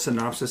a little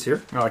synopsis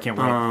here. Oh, I can't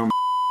wait.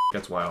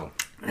 That's wild.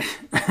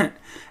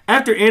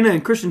 After Anna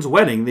and Christian's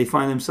wedding, they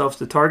find themselves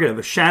the target of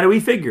a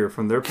shadowy figure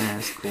from their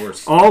past. Of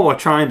course. All while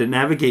trying to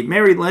navigate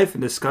married life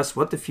and discuss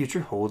what the future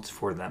holds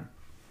for them.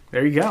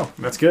 There you go.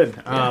 That's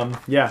good.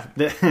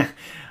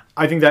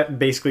 I think that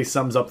basically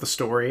sums up the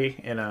story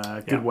in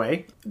a good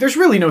way. There's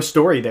really no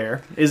story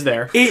there, is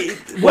there?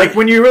 Like,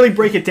 when you really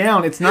break it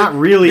down, it's not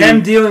really...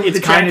 Them dealing with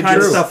the kind Jack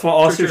of stuff while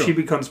also True. she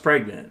becomes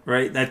pregnant,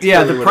 right? That's Yeah,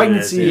 really the what it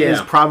pregnancy is.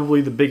 is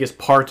probably the biggest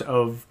part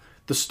of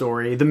the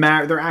story.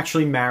 They're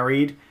actually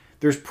married.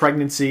 There's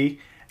pregnancy.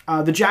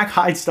 The Jack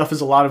Hyde stuff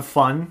is a lot of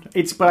fun.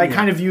 But I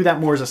kind of view that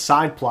more as a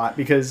side plot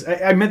because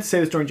I meant to say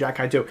this during Jack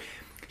Hyde too.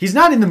 He's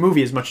not in the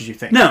movie as much as you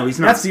think. No, he's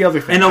not. That's the other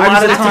thing. And a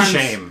lot of That's times, a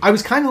shame. I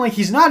was kind of like,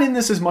 he's not in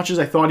this as much as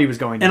I thought he was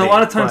going to and be. a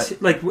lot of times,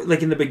 but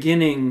like in the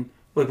beginning,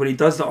 like when he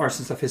does the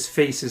arson stuff, his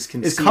face is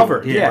concealed. it's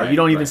covered. Yeah, you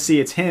don't even see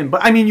it's him.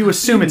 But I mean, you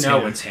assume it's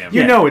him. it's him.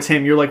 You know it's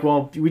him. You're like,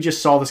 well, we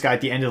just saw this guy at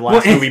the end of the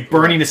last movie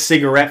burning a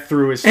cigarette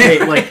through his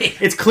face.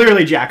 Like, it's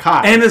clearly Jack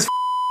Hyde. And his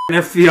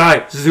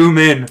FBI zoom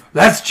in.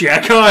 That's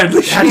Jack Hyde.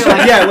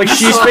 Like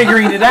she's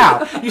figuring it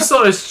out. You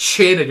saw his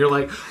chin, and you're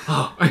like,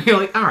 oh, and you're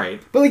like, all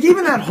right. But like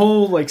even that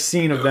whole like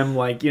scene of them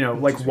like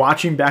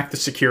watching back the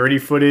security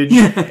footage,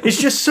 it's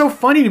just so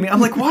funny to me. I'm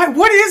like, why?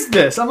 What is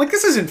this? I'm like,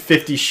 this isn't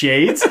 50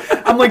 Shades.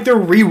 I'm like, they're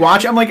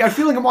rewatching. I'm like, I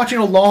feel like I'm watching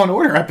a Law and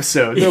Order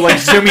episode. They're like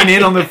zooming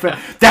in on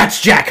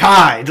that's Jack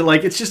Hyde.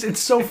 Like it's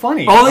so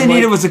funny. All they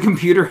needed was a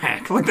computer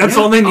hack. Like that's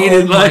all they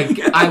needed.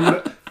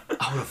 I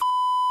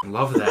would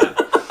love that.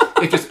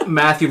 It just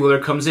Matthew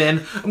Lillard comes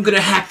in. I'm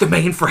gonna hack the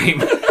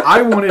mainframe.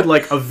 I wanted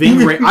like a Ving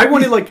Rhames. I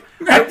wanted like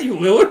Matthew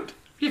Lillard.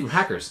 Yeah, from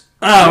Hackers.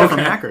 from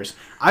Hackers.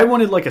 I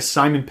wanted like a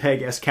Simon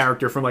Pegg-esque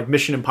character from like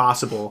Mission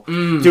Impossible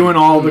doing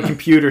all the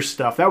computer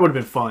stuff. That would have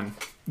been fun.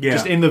 Yeah.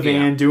 Just in the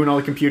van doing all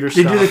the computer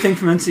They stuff. do the thing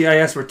from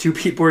NCIS where two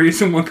people are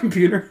using one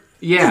computer.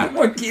 Yeah,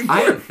 One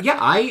keyboard.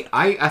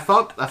 I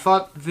thought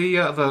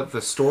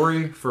the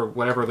story for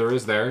whatever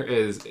there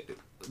is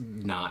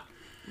not.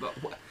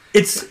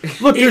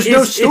 There's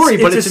no story,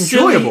 but it's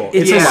enjoyable.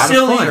 It's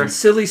Yeah. a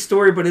silly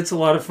story, but it's a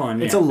lot of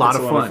fun. It's a lot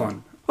of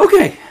fun.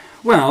 Okay,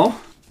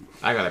 well,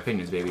 I got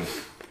opinions, baby.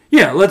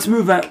 yeah. Let's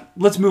move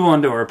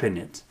on to our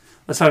opinions.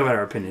 Let's talk about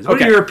our opinions. What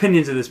Okay. are your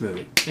opinions of this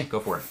movie? Yeah, go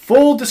for it.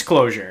 Full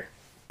disclosure.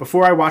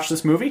 Before I watched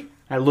this movie,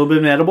 I had a little bit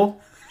of an edible.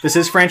 This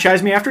is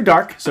Franchise Me After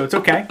Dark, so it's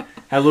okay.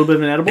 Had a little bit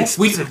of an edible.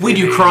 We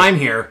do crime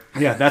here.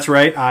 Yeah, that's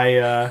right.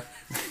 I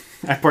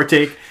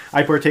partake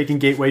in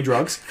gateway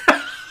drugs.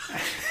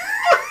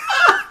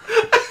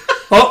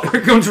 Oh,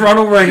 here comes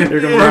Ronald Reagan.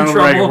 Here comes Ronald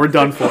Reagan. We're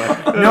done for.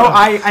 No,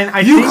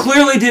 I You think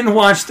clearly didn't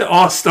watch the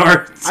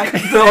All-Star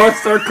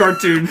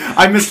cartoon.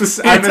 I missed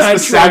the Anti-Trump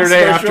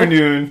Saturday special.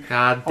 afternoon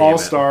God damn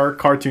All-Star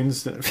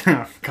cartoons.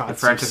 God, it.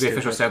 Franchise the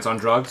official stance on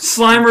drugs.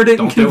 Slimer didn't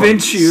Don't do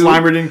convince it. you.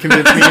 Slimer didn't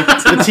convince me.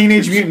 The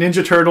Teenage Mutant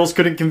Ninja Turtles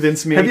couldn't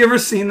convince me. Have you ever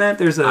seen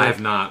that? I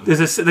have not. There's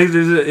a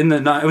in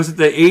the it was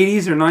the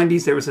 80s or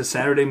 90s. There was a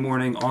Saturday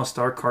morning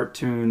All-Star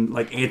cartoon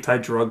like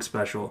anti-drug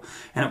special,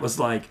 and it was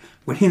like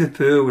Winnie the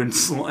Pooh and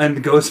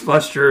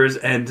Ghostbusters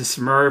and the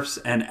Smurfs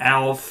and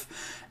Alf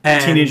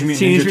and Teenage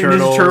Mutant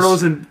Ninja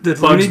Turtles and the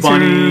Bugs Looney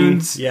Bunny.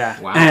 Tunes. Yeah.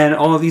 Wow. And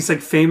all of these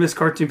like famous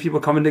cartoon people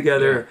coming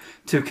together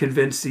to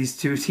convince these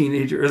two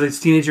this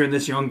teenager and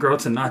this young girl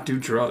to not do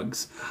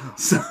drugs.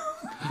 So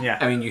Yeah.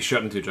 I mean, you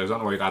shouldn't do drugs. I don't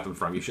know where you got them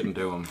from. You shouldn't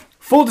do them.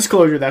 Full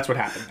disclosure, that's what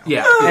happened. Though.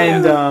 Yeah.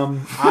 And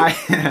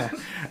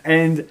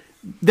and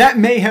that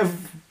may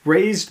have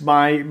raised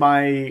my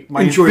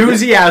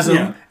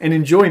enthusiasm and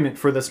enjoyment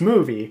for this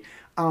movie.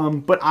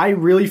 But I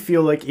really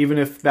feel like even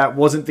if that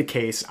wasn't the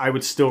case, I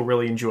would still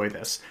really enjoy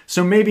this.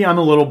 So maybe I'm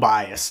a little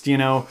biased, you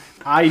know?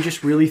 I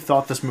just really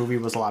thought this movie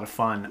was a lot of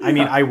fun. I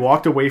mean, I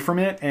walked away from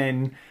it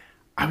and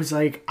I was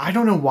like, I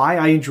don't know why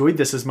I enjoyed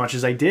this as much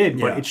as I did,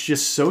 but it's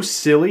just so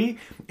silly.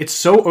 It's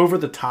so over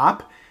the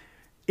top.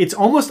 It's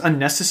almost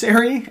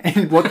unnecessary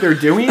in what they're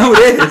doing. No,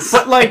 it is.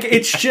 But like,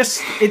 it's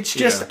just.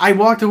 I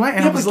walked away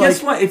and I was but like,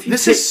 guess what? If you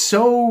this is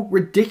so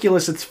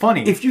ridiculous. It's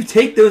funny. If you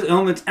take those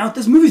elements out,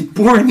 this movie's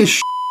boring as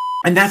shit.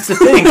 And that's the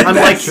thing. I'm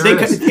like, sure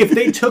they is. if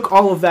they took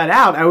all of that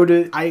out, I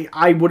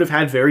would have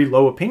had very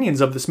low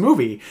opinions of this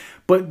movie.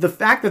 But the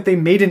fact that they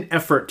made an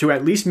effort to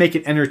at least make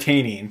it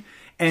entertaining,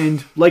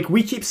 and like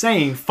we keep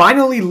saying,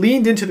 finally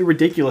leaned into the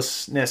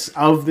ridiculousness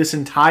of this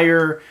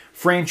entire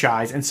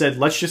franchise and said,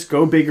 let's just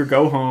go big or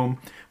go home.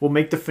 We'll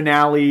make the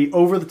finale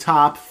over the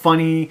top,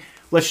 funny.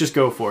 Let's just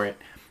go for it.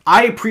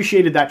 I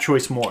appreciated that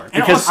choice more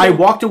because also, I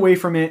walked away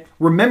from it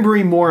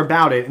remembering more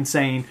about it and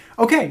saying,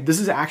 okay, this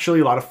is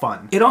actually a lot of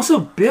fun. It also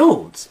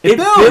builds. It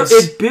builds.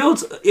 It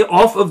builds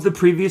off of the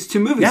previous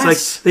two movies. Yes.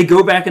 Like they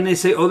go back and they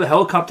say, "Oh, the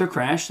helicopter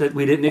crash that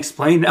we didn't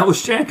explain, that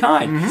was Jack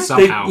Hyde."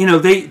 Somehow.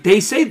 They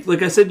say,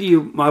 like I said to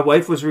you, my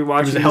wife was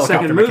rewatching He was a the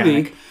second helicopter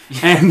movie,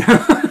 mechanic.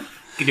 and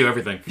You can do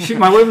everything.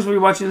 my wife was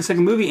rewatching the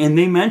second movie, and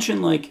they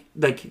mentioned like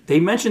they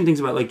mentioned things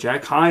about like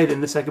Jack Hyde in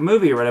the second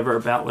movie or whatever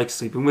about like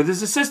sleeping with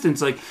his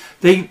assistants. Like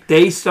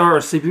they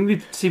start sleeping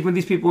with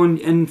these people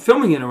and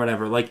filming it or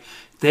whatever. Like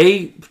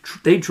they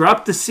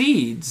dropped the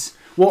seeds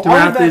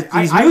throughout these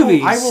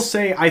movies. I will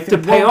say, I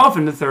think to pay off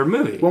in the third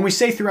movie. When we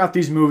say throughout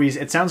these movies,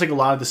 it sounds like a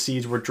lot of the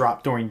seeds were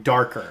dropped during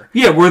Darker.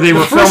 Yeah, where they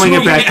were first filming it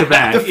movie- back to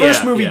back. The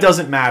first Yeah, movie yeah.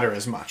 doesn't matter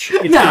as much.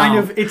 It's No. kind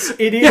of it is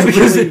Yeah,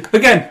 because really,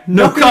 again,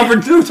 no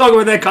talk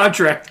about that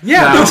contract.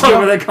 yeah. no it's talk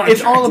all- about that contract.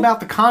 It's all about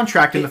the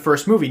contract in the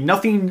first movie.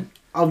 Nothing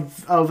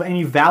of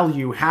any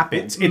value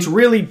happens. It's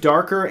really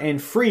Darker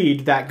and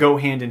Freed that go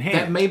hand in hand.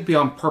 That may be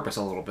on purpose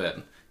a little bit.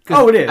 'Cause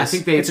Oh, it is. I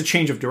think it's a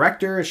change of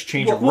director. It's a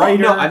change of Well,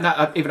 writer. no, I'm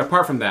not, even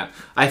apart from that,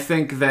 I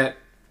think that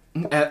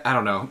I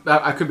don't know.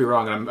 I could be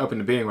wrong, and I'm open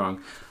to being wrong.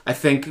 I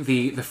think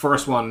the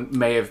first one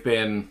may have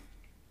been,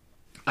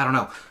 I don't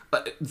know,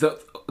 the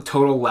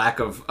total lack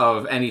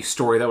of any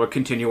story that would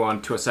continue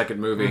on to a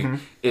second movie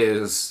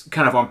is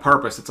kind of on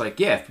purpose. It's like,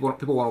 yeah, if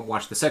people want to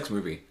watch the sex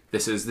movie,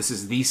 this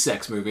is the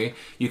sex movie.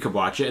 You can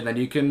watch it, and then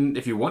you can,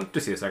 if you want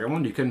to see a second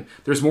one, you can.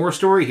 There's more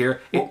story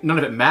here. None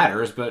of it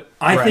matters, but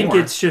I think more.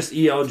 it's just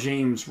E.L.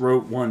 James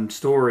wrote one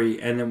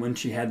story, and then when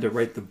she had to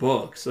write the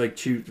books, like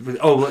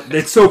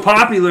it's so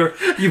popular,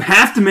 you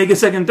have to make a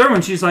second, third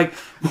one. She's like,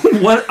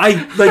 what?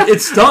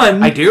 It's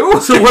done. I do.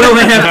 So what do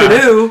I have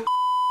to do?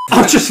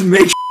 I'll just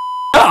make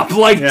up.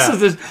 Like, Yeah.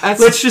 so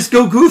let's just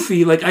go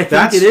goofy. Like, I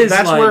think it is.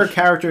 That's like, where a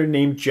character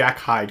named Jack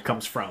Hyde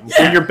comes from.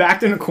 Yeah. When you're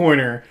backed in a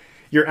corner,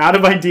 you're out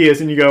of ideas,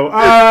 and you go,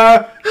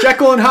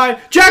 Jekyll and Hyde,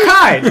 Jack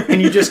Hyde,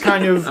 and you just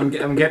kind of.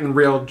 I'm getting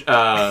real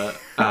J.K.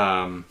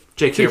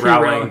 J.K.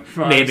 Rowling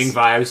vibes. naming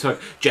vibes. So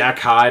Jack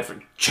Hyde for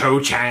Cho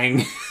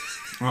Chang.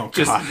 Oh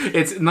Just God.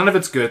 it's none of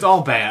it's good. It's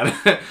all bad.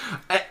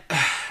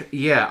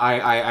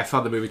 I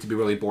found the movie to be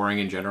really boring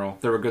in general.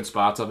 There were good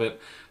spots of it.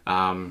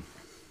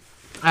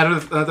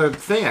 Another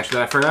thing actually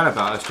that I forgot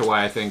about as to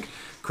why I think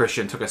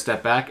Christian took a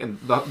step back, and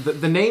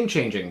the name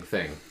changing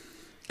thing.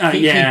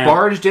 He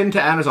barged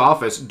into Anna's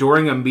office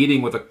during a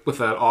meeting with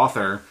an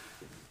author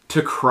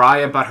to cry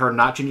about her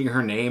not changing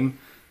her name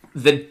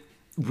the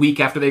week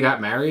after they got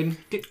married.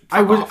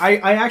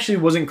 I actually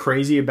wasn't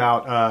crazy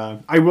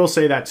about. I will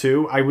say that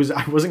too. I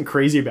wasn't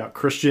crazy about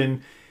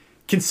Christian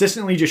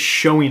consistently just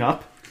showing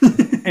up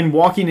and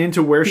walking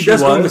into where he she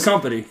does own the was.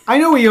 company. I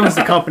know he owns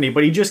the company,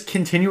 but he just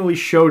continually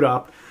showed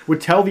up, would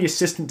tell the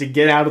assistant to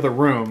get out of the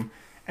room,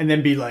 and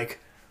then be like,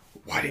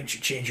 "Why didn't you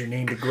change your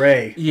name to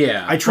Gray?"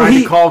 Yeah. I tried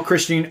to call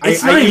Christian. I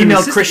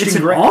emailed Christian It's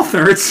an Gray.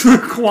 author. It's a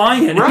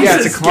client. Right. He Yeah,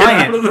 it's says, a client.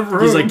 Get out of the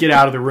room. He's like, "Get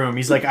out of the room."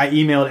 He's like, "I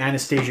emailed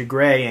Anastasia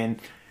Gray, and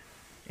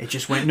it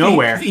just went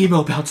nowhere." The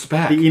email bounced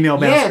back. The email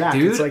bounced back.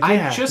 Dude, It's like,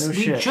 yeah, no we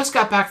shit. just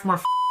got back from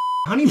our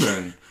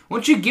honeymoon. Why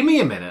don't you give me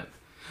a minute?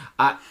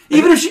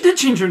 Even if she did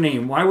change her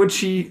name, why does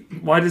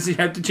he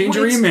have to change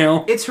her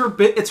email? It's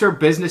her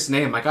business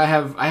name. Like I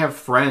have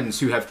friends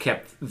who have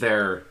kept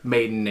their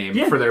maiden name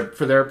for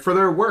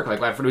their work. Like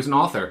my friend who's an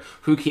author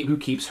who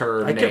keeps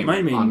her I name. kept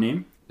my maiden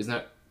name. Isn't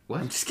that what?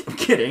 I'm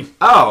kidding.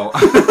 Oh,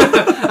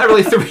 that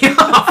really threw me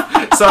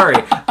off. Sorry,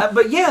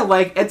 but yeah,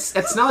 like it's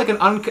not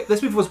like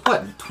this movie was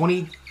what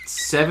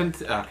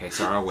 27th. Okay,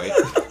 sorry, I'll wait.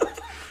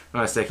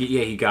 Oh, a second.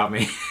 Yeah, he got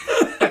me.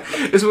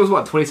 This was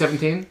what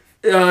 2017.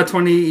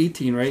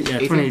 2018, right? Yeah,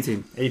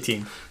 2018.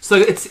 18. So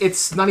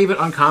it's not even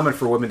uncommon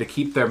for women to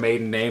keep their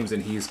maiden names,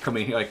 and he's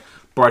coming here like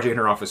barging in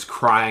her office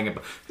crying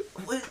about,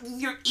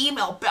 your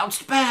email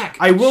bounced back.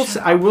 I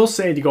will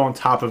say, to go on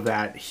top of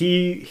that,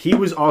 he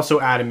was also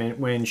adamant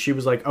when she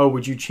was like, "Oh,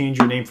 would you change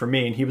your name for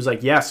me?" And he was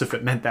like, "Yes, if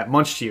it meant that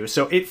much to you."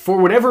 So it, for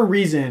whatever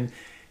reason,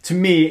 to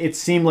me, it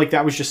seemed like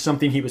that was just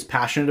something he was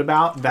passionate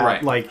about. That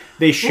Right. like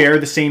they share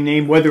the same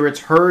name, whether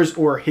it's hers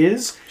or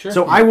his. Sure.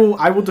 So I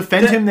will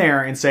defend him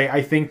there and say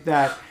I think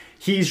that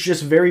he's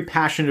just very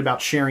passionate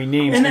about sharing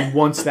names and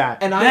wants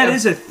that. And That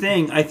is a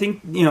thing. I think,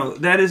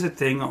 that is a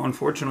thing.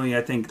 Unfortunately,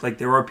 I think like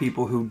there are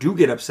people who do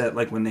get upset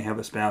like when they have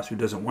a spouse who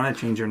doesn't want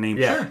to change their name.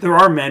 Yeah. Sure. There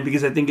are men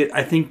because I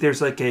think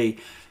there's like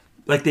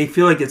they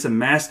feel like it's a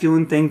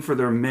masculine thing for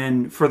their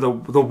men, for the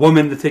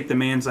woman to take the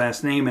man's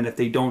last name, and if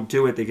they don't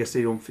do it,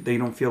 they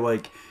don't feel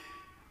like,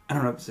 I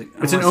don't know.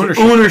 It's an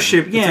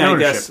ownership. thing. Yeah, It's an I ownership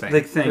guess thing.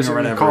 like thing Just or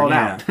whatever. call it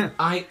yeah. out.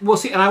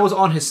 and I was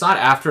on his side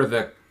after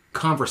the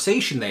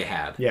conversation they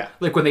had. Yeah.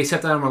 Like when they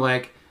sat down and were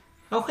like,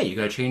 "Oh, hey, you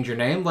gotta change your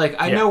name." Like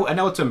I know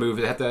it's a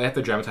movie. They have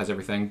to dramatize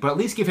everything, but at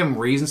least give him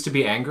reasons to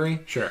be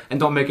angry. Sure.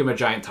 And don't make him a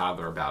giant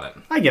toddler about it.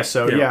 I guess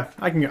so. Yeah. Yeah,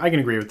 I can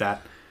agree with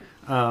that.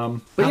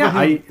 But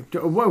yeah,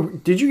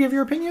 did you give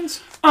your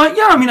opinions?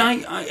 Yeah, I mean,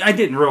 I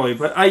didn't really,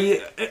 but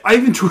I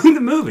enjoyed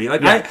the movie.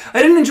 Like Yeah.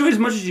 I didn't enjoy it as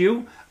much as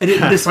you. I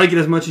didn't dislike it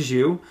as much as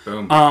you.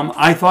 Boom.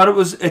 I thought it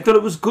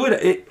was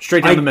good.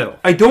 Straight down the middle.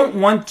 I don't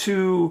want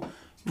to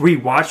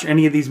rewatch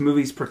any of these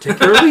movies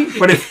particularly,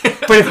 but if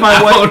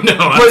my wife, Oh, no,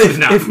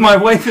 absolutely if my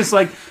wife is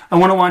like, I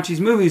want to watch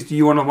these movies, do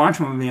you want to watch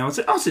them with me? I'll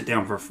sit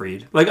down for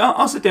Freed. Like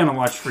I'll sit down and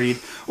watch Freed,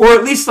 or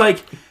at least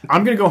like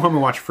I'm gonna go home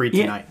and watch Freed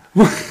tonight.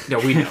 Yeah,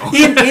 we know.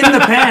 in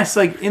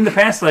the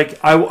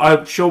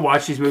past, she'll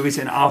watch these movies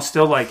and I'll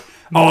still like,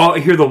 oh, I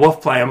hear the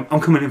wolf play. I'm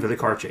coming in for the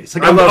car chase.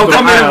 Like I'll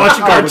come in and watch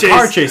the car the chase.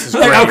 car chase is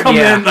Like, I'll great. come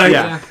Yeah. in like,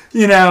 Yeah.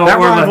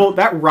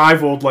 that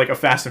rivaled like a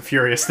Fast and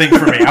Furious thing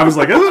for me. I was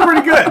like, this is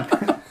pretty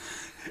good.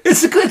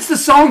 It's the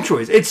song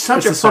choice. It's such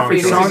It's a the song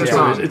perfect choice, song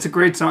yeah. choice. It's a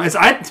great song.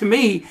 To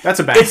me, That's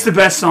a banger. It's the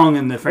best song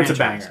in the franchise.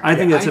 banger. I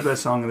think Yeah, that's the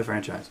best song in the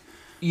franchise.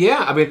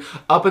 Yeah, I mean,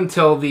 up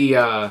until the.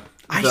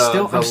 I'm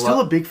still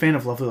a big fan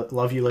of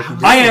Love You Like You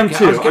Do. I am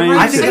too.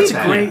 I think that's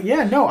that. a great.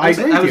 Yeah, no, I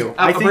agree with you.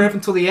 I think right up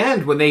until the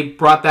end when they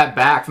brought that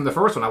back from the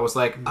first one, I was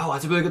like, "Oh,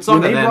 that's a really good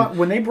song."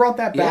 when they brought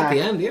that yeah, back, at the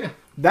end, yeah.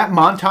 that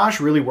montage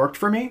really worked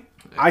for me.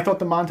 I thought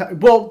the montage.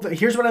 Well,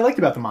 here's what I liked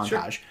about the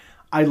montage. Sure.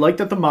 I liked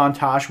that the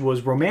montage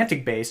was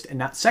romantic based and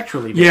not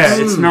sexually based. Yeah,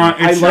 it's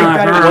not. I It's like not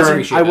that her. it wasn't.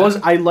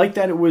 Appreciate I like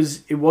that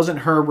it wasn't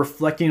her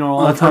reflecting on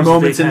all the of her times that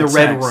moments they've in the had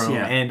red sex, room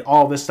yeah. and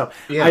all this stuff.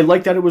 Yeah. I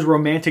like that it was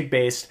romantic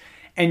based,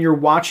 and you're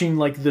watching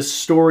like the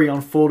story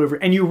unfold over,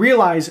 and you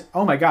realize,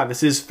 oh my god,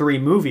 this is 3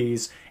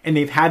 movies, and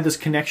they've had this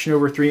connection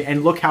over 3,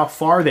 and look how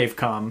far they've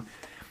come.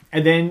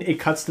 And then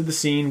it cuts to the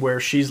scene where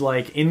she's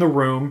like in the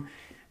room,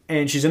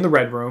 and she's in the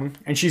red room,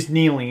 and she's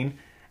kneeling.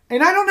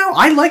 And I don't know.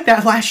 I like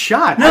that last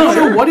shot. I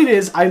don't know what it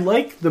is. I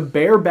like the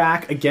bare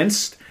back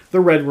against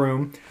the red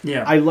room.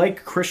 Yeah. I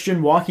like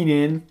Christian walking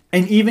in,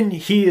 and even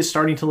he is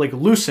starting to like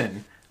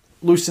loosen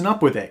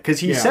up with it because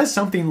he says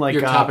something like,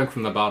 You're topping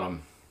from the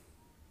bottom.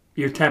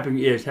 You're tapping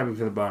from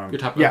the bottom. You're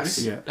topping.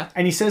 Yes. Yeah.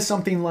 And he says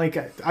something like,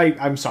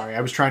 I'm sorry,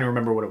 I was trying to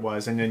remember what it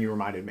was, and then you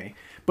reminded me.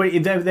 But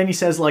then he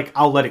says like,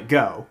 I'll let it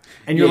go,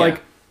 and you're Yeah.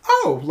 like,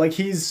 oh, like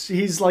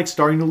he's like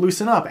starting to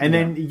loosen up, and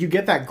then you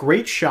get that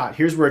great shot.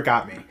 Here's where it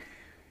got me.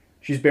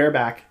 She's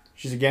bareback.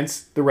 She's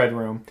against the red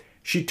room.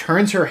 She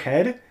turns her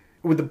head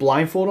with the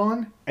blindfold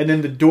on, and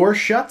then the door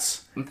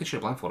shuts. I don't think she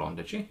had a blindfold on,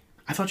 did she?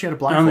 I thought she had a I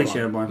blindfold don't think she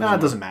had a blindfold No, it on.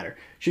 doesn't matter.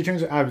 She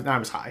turns. I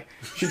was high.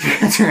 She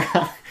turns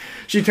around.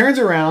 She turns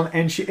around,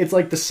 and it's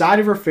like the side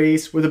of her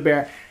face with a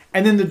bear.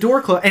 And then the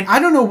door closed. And I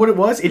don't know what it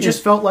was. It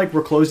just felt like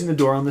we're closing the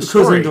door on the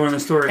story. Closing the door on the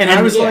story. And I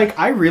was yeah. like,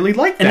 I really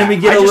like that. And then we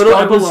get I a just little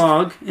thought it was-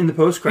 epilogue in the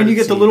post-credits. And you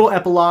get the scene. little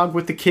epilogue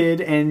with the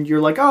kid, and you're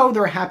like, oh,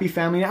 they're a happy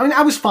family. I mean,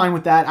 I was fine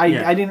with that.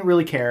 I didn't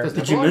really care. Does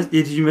Did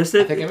you miss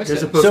it? I think I missed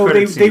There's it. a So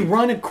post-credits they scene.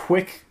 run a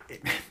quick.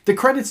 The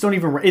credits don't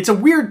even. It's a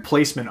weird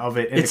placement of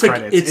it in It's the like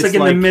credits. it's like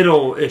in the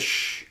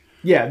middle-ish.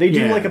 Yeah, they do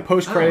Yeah. like a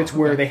post credits Oh,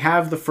 where okay. they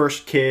have the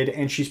first kid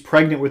and she's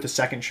pregnant with the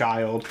second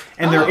child,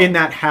 and Oh. they're in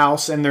that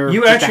house and they're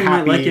You just actually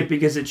happy. might like it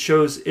because it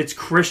shows it's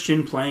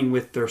Christian playing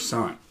with their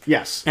son,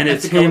 Yes, and I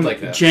it's think I would him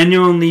like that.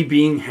 genuinely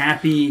being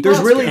happy.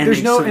 there's really and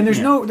there's no it's- and there's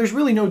yeah. no there's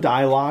really no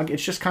dialogue.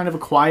 It's just kind of a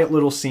quiet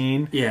little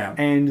scene. Yeah.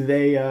 and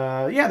they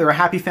they're a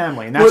happy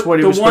family, and that's what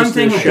it the was one supposed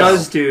thing to it show.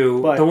 does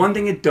do. But- The one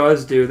thing it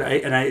does do, that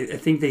I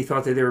think they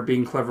thought that they were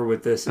being clever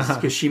with this, is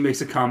because she makes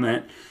a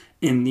comment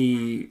in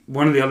the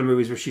one of the other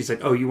movies where she's like,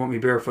 "Oh, you want me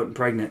barefoot and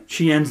pregnant?"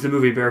 She ends the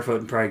movie barefoot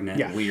and pregnant.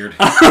 Yeah. Weird.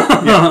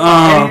 And-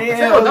 I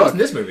feel like that was look, in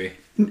this movie.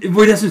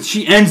 Well, doesn't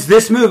she ends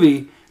this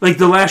movie? Like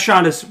the last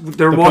shot is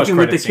they're walking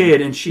with the post-credit kid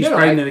scene. and she's No,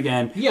 pregnant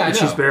again. yeah, I and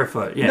she's know.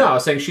 barefoot. Yeah. No, I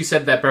was saying she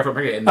said that barefoot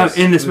pregnant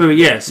In this movie,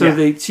 yeah. So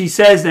Yeah. she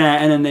says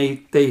that, and then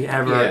they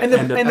have her. Yeah. And the,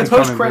 end up and the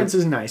becoming post credits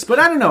is nice, but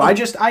I don't know.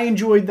 I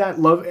enjoyed that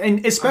love,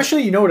 and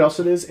especially you know what else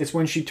it is? It's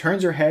when she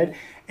turns her head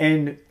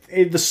and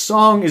the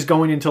song is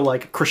going into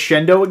like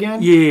crescendo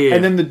again. Yeah.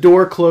 And then the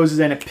door closes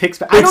and it picks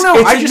back. I don't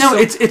know. I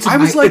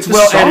was like, it's the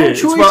well song edited.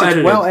 choice, It's well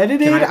edited. well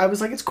edited. Can I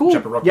was like, it's cool.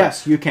 jump in real quick?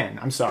 Yes, you can.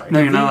 I'm sorry. No,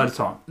 you're not allowed to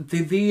talk.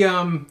 The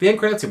end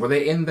credits scene, were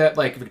they in that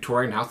like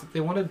Victorian house that they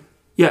wanted?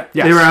 Yeah,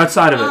 Yes. they were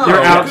outside of it. Oh,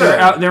 They're out. good. They're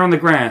out. They're on the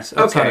grass.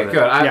 Outside Okay, of it.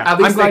 good. Yeah. At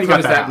least I'm glad they you got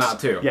closed that that house. not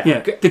too. Yeah.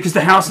 Yeah, because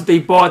the house that they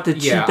bought, the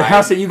Yeah,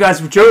 house that you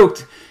guys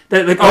joked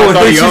that like, I oh,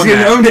 thought he she's owned gonna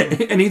that. own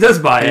it, and he does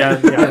buy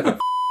it. Yeah.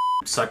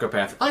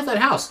 Psychopath. I like that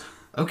house.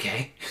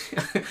 Okay.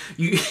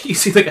 you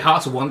see like a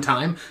house one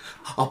time,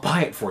 I'll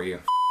buy it for you.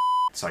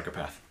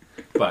 Psychopath.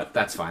 But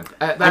that's fine.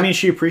 I mean,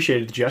 she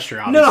appreciated the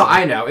gesture, obviously. no,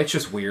 I know. It's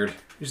just weird.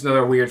 Just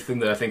another weird thing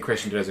that I think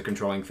Christian did as a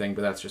controlling thing,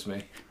 but that's just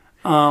me.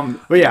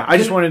 But yeah, I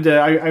just wanted to.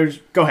 I was.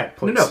 Go ahead,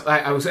 please. No,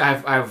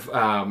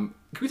 can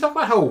we talk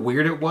about how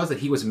weird it was that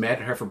he was mad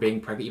at her for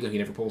being pregnant even though he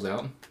never pulls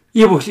out?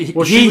 Yeah, well, she he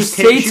was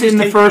states in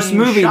the taking first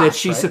movie that shots,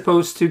 she's right?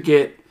 supposed to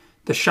get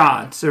the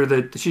shots, or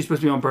that she's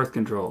supposed to be on birth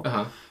control.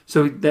 Uh-huh.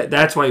 So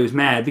that's why he was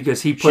mad,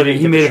 because he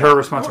didn't get made the it her shot.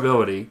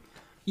 responsibility.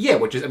 Yeah,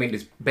 which is, I mean,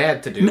 it's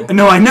bad to do.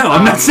 No, I know.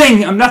 I'm not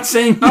saying. Oh, that's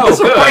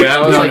good. why I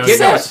was he like, was yeah,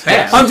 no, upset. it's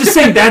bad. I'm just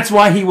saying that's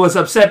why he was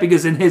upset,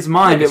 because in his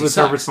mind Yeah, it was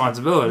her sucks.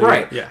 responsibility.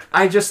 Right. Yeah.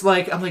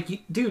 I'm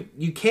like, dude,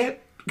 you can't.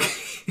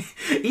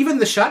 Even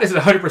the shot isn't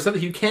 100%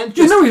 that you can't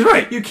just. No, he's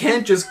right. You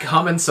can't just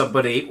comment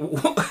somebody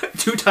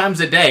 2 times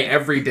a day,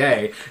 every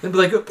day, and be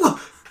like, well,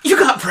 you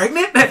got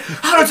pregnant?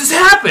 How did this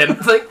happen?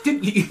 It's like,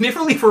 dude, you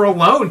never leave her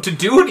alone to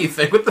do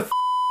anything. What the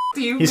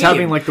do you He's mean?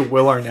 having like the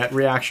Will Arnett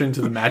reaction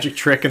to the magic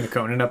trick in the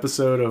Conan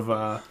episode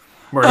of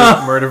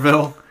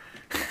Murderville.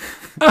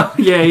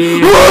 Yeah.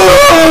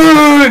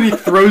 And he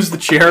throws the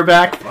chair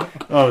back.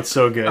 Oh, it's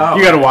so good. Oh.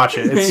 You got to watch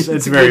it. It's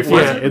a very good-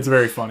 funny. yeah. It's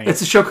very funny.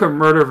 It's a show called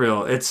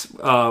Murderville. It's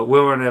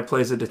Will Arnett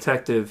plays a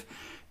detective,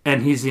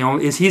 and he's the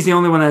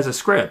only one that has a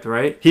script,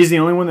 right? He's the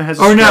only one that has.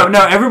 A Or no, script.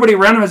 no. Everybody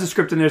around him has a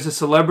script, and there's a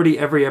celebrity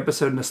every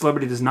episode, and the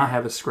celebrity does not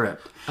have a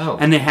script. Oh.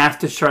 And they have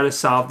to try to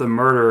solve the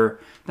murder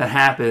that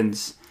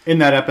happens In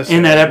that episode.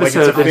 in that Like, it's a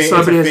episode. The fake-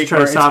 celebrity has it's to a try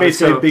to fake solve murder. it. It's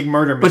basically So, a big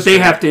murder but they mystery.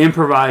 have to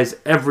improvise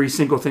every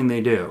single thing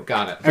they do.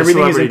 Got it.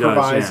 Everything is celebrity does,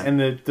 improvised, yeah.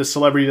 and the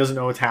celebrity doesn't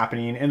know what's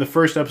happening. In the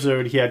first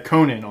episode, he had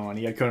Conan on.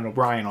 He had Conan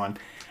O'Brien on.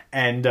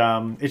 And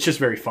it's just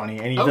very funny.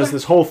 And he does Okay.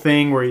 this whole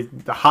thing where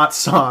the hot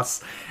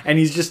sauce, and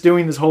he's just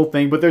doing this whole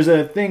thing. But there's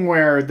a thing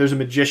where there's a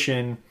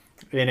magician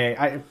in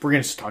we're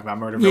going to just talk about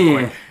murder real Yeah.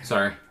 quick.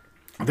 Sorry.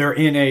 They're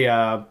in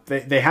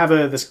they have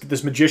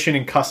this magician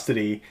in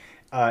custody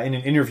in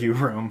an interview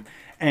room,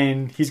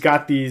 and he's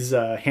got these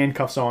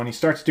handcuffs on. He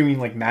starts doing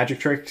like magic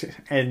tricks,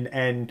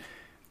 and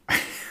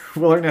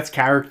Will Arnett's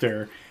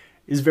character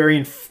is very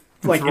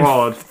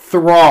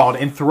enthralled,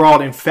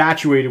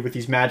 infatuated with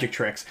these magic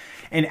tricks.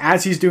 And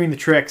as he's doing the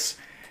tricks,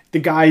 the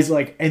guy's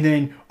like, and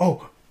then,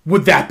 oh,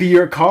 would that be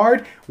your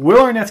card?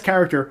 Will Arnett's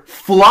character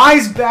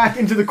flies back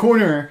into the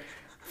corner,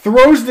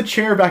 throws the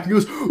chair back, and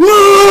goes,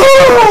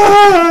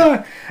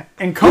 "Ah!"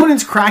 And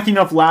Conan's cracking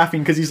up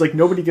laughing because he's like,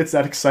 nobody gets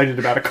that excited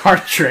about a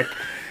card trick.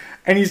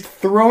 And he's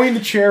throwing the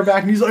chair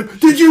back, and he's like,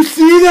 "Did you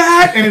see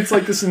that?" And it's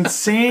like this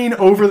insane,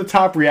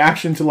 over-the-top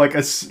reaction to like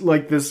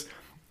this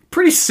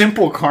pretty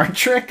simple card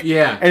trick.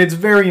 Yeah. And it's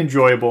very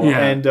enjoyable. Yeah.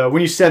 And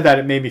when you said that,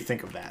 it made me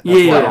think of that. That's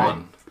Yeah. why Right I-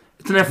 on.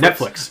 It's Netflix.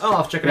 Netflix. Oh,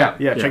 I'll check it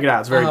out. Yeah, check it out.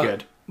 It's very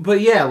good.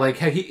 But yeah, like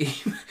how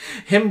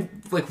him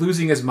like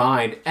losing his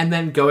mind and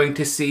then going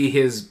to see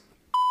his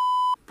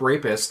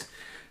rapist,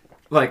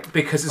 like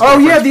because his Oh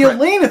yeah, girlfriend's the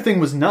pre- Elena thing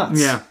was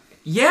nuts. Yeah.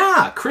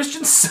 Yeah,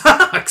 Christian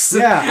sucks.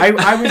 Yeah,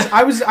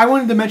 I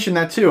wanted to mention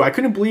that too. I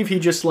couldn't believe he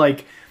just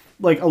like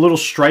a little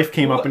strife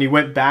came up and he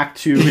went back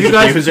to his Did you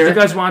abuser.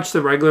 guys watch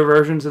the regular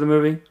versions of the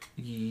movie?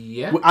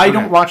 Yeah. I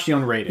don't watch the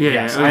unrated. Yeah,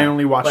 Yes, yeah. I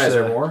only watch Why, is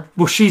there the. more?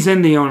 Well, she's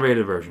in the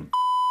unrated version.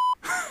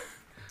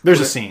 There's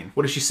a scene.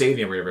 What does she say in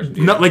the unrated version? Do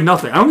you Not like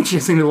nothing. I don't think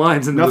she's seen the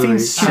lines in the movie.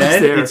 Nothing's She's just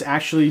said. there. It's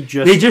actually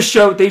just.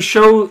 They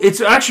show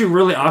it's actually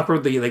really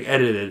awkwardly like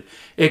edited.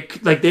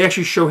 It like they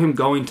actually show him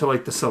going to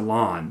like the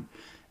salon,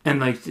 and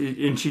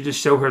she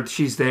just show her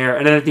she's there,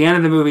 and then at the end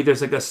of the movie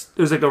there's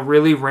like a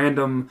really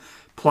random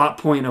plot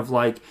point of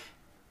like,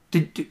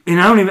 and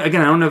I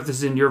don't know if this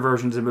is in your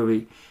versions of the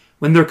movie.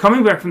 When they're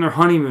coming back from their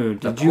honeymoon,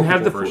 did you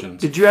have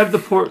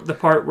the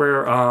part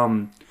where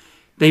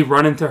they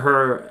run into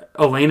her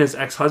Elena's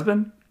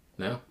ex-husband?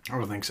 No. I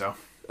don't think so.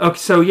 Okay,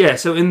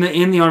 so in the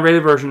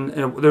unrated version,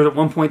 there's at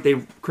one point they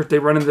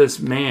run into this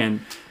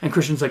man, and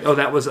Christian's like, "Oh,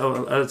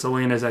 that's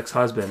Elena's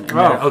ex-husband." And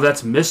Oh.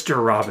 that's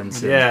Mr.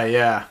 Robinson.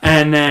 Yeah.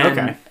 And then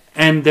Okay.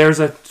 and there's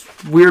a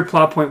weird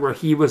plot point where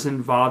he was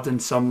involved in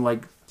some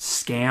like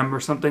scam or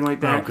something like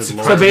that. Oh, good So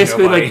lord.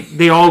 basically, Nobody. like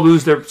they all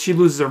she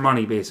loses their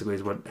money. Basically,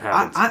 is what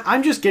happens.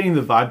 I'm just getting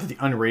the vibe that the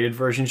unrated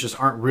versions just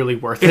aren't really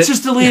worth It's it.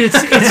 just deleted.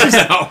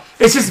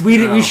 It's just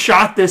we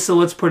shot this, so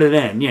let's put it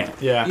in. Yeah.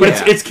 Yeah. But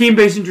Yeah. it's Kim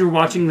Basinger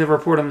watching the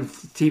report on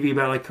TV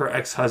about like her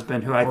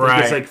ex-husband, who I think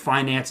Right. is like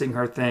financing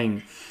her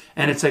thing,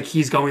 and it's like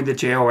he's going to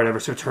jail or whatever.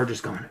 So it's her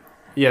just going.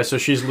 Yeah, so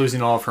she's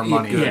losing all of her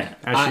money Yeah.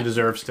 as she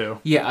deserves to.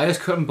 Yeah, I just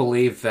couldn't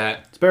believe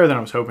that. It's better than I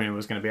was hoping it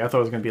was going to be. I thought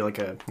it was going to be like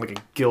a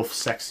gilf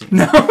sex scene.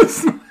 No,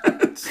 it's not.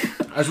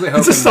 I was really hoping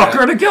It's a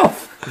stalker and a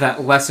gilf.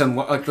 that lesson,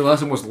 like the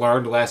lesson, was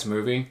learned last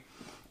movie.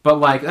 But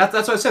like that's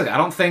what I said. I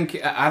don't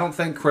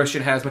think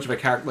Christian has much of a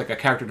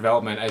character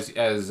development as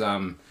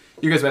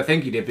you guys might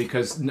think he did,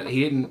 because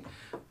he didn't.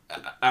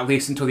 At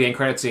least until the end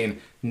credit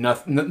scene,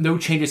 no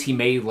changes he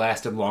made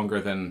lasted longer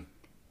than,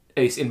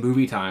 at least in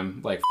movie time,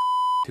 like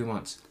 2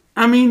 months.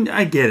 I mean,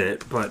 I get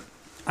it, but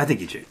I think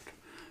he changed.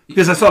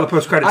 Because I saw the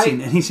post-credit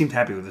scene, and he seemed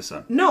happy with his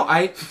son.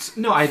 I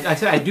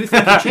said I do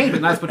think he changed,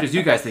 but not as much as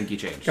you guys think he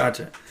changed.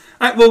 Gotcha.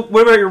 All right, well,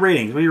 what about your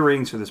ratings? What are your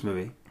ratings for this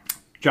movie?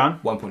 John?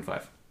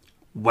 1.5.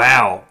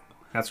 Wow.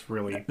 That's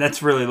really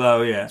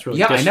low, yeah. that's really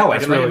Yeah, I know. I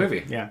that's didn't like really- the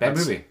movie. Yeah, Bad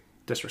that's movie.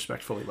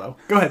 disrespectfully low.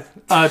 Go ahead.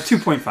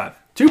 2.5.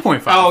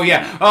 2.5. Oh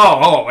yeah.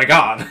 Oh my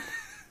God.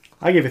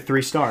 I gave it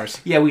 3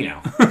 stars. Yeah, we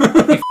know.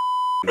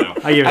 No.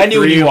 I gave it I knew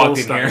when 3 you whole walked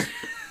in stars. here.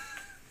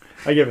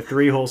 I gave it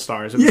 3 whole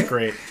stars. It was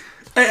great.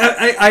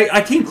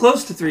 I came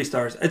close to 3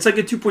 stars. It's like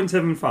a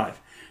 2.75,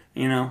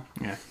 you know?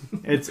 Yeah,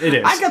 it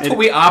is. I got told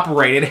we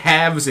operated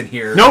halves in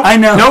here. Nope. I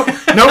know.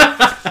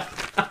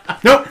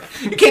 Nope.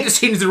 You can't just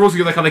change the rules.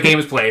 You like how the game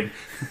is played.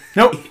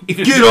 Nope.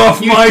 Get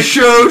off my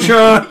show,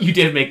 Sean! You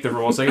did make the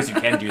rules. So I guess you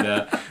can do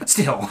that.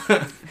 Still.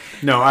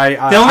 No,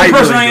 The only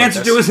person I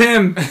answered to was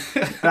him.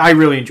 I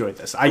really enjoyed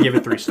this. I give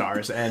it 3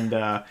 stars, and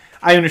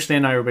I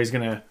understand not everybody's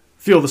gonna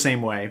feel the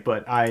same way,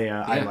 but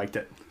I liked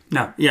it.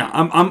 No, yeah,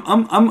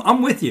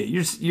 I'm with you.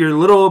 You're a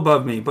little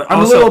above me, but I'm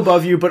also, a little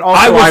above you, but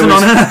also I wasn't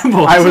on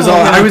Apple.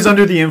 I was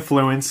under the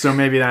influence, so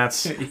maybe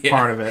that's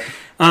part of it.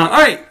 All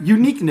right,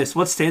 uniqueness.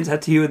 What stands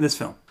out to you in this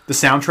film? The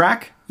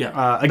soundtrack,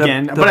 Yeah.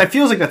 again, The- but I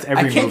feels like that's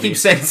every I can't movie. keep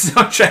saying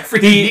soundtrack for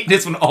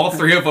uniqueness when all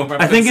 3 of them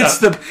are. I think it's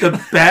the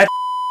bad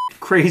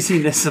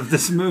craziness of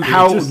this movie.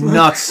 How Just-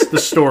 nuts the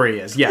story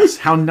is. Yes,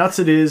 how nuts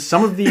it is.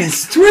 Some of the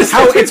twist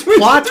how after it's twist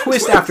plot after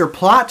twist twist. after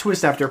plot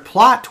twist after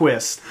plot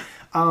twist.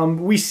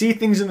 We see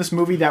things in this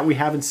movie that we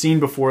haven't seen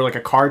before, like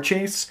a car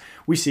chase.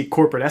 We see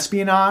corporate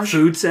espionage.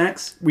 food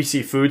sex. We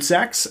see food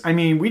sex. I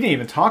mean, we didn't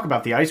even talk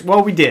about the ice.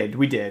 Well, we did.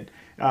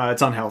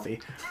 It's unhealthy,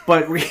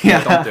 but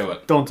Don't do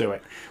it. Don't do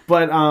it.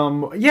 But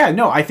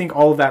I think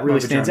all of that really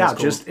stands out.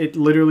 cool. Just it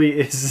literally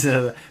is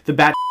the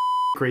bat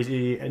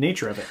crazy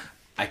nature of it.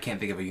 I can't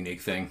think of a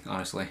unique thing,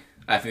 honestly.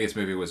 I think this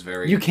movie was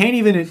very. You can't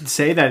even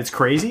say that it's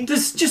crazy.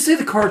 Just say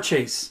the car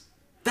chase.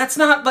 That's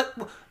not like.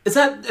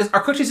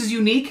 Our car chase is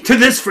unique? To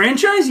this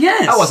franchise,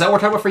 yes. Oh, is that what we're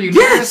talking about for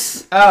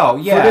uniqueness? Yes. Oh,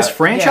 yeah. For this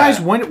franchise,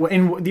 yeah. when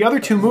in the other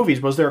 2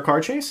 movies, was there a car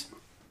chase?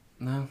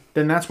 No.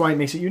 Then that's why it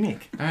makes it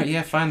unique. All right,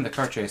 yeah, fine. The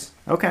car chase.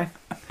 Okay.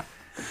 All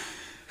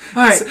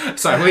right.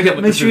 Sorry, we didn't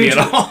look Make this sure movie you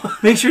at all.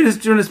 Make sure to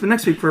join us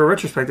next week for a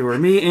retrospective where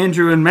me,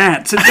 Andrew, and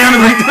Matt sit down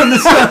and break down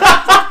this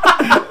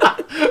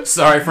stuff.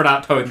 Sorry for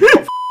not towing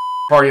the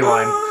party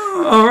line.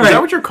 All Is that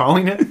right. what you're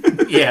calling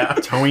it? Yeah.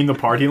 Towing the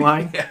party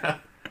line? Yeah.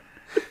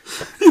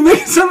 You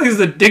make it sound like it's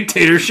a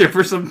dictatorship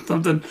or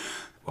something.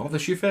 Well, the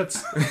shoe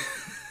fits.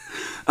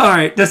 All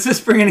right. Does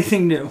this bring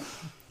anything new?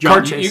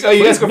 Car You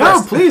guys go No,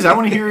 first. please. I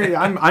want to hear.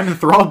 I'm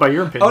enthralled by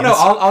your opinions. Oh, no,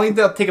 I'll need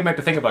to take a minute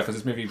to think about it because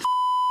this movie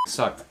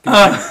sucked.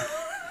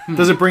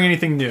 Does it bring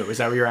anything new? Is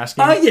that what you're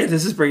asking? Yeah.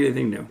 Does this bring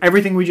anything new?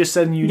 Everything we just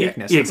said in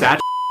uniqueness. Yeah, The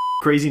exactly.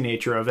 crazy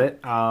nature of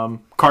it.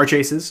 Car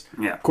chases.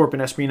 Yeah.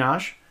 Corporate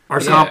espionage.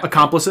 Yeah.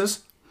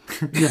 Accomplices.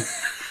 The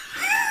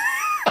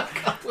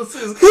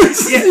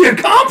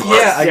accomplice.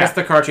 Yeah, I guess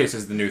the car chase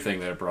is the new thing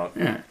that it brought.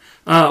 Yeah.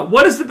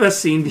 What is the best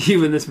scene to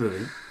you in this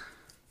movie?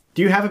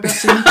 Do you have a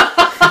best scene?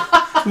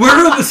 We're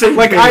on the same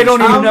Like, page. I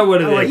don't even know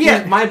what it is. like,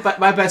 Yeah,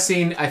 my best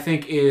scene I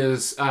think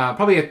is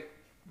probably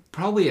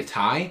a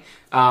tie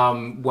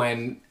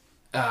when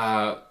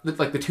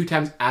like the 2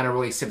 times Anna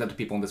really said that to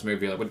people in this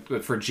movie, like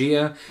with for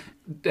Gia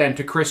and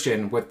to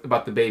Christian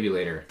about the baby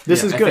later.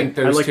 This is I good. think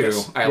those I like 2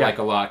 this. I Yeah. like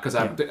a lot because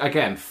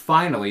again,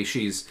 finally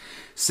she's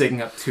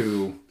singing up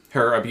to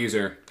her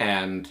abuser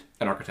and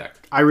an architect.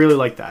 I really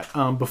like that.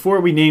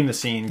 Before we name the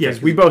scene, because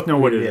Yeah, we both know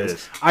what we it know what it is,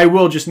 is. I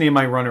will just name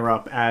my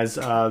runner-up as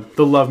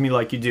the "Love Me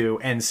Like You Do"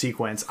 end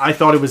sequence. I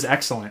thought it was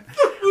excellent.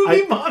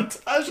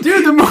 Montage.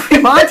 Dude, the movie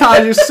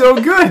montage is so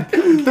good.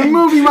 The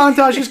movie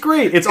montage is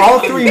great. It's all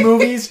 3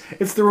 movies.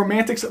 It's the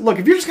romantic. Look,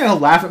 if you're just gonna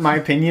laugh at my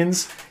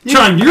opinions,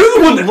 John, you're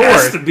the one that Lord.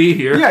 asked to be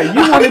here. yeah,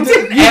 you wanted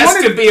to. You Asked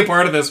wanted to be a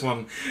part of this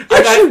one.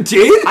 Yes, you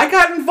did. I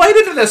got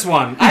invited to this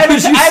one. I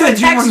Because you have a said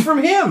you text wanted-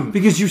 from him.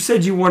 Because you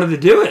said you wanted to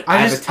do it. I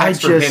have a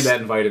text from him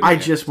that invited me. I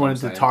just wanted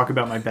That's what to I'm talk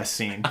about my best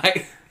scene.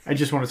 saying. I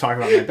just want to talk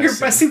about my best Your scene.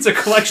 best scene's a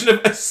collection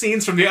of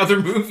scenes from the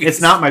other movies. It's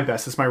not my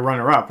best. It's my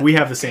runner-up. We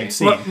have the same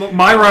scene.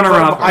 My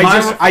runner-up.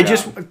 I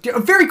just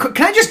very quick.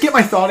 Can I just get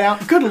my thought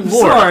out? Good lord!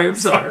 Sorry, I'm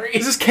sorry.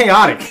 This is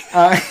chaotic.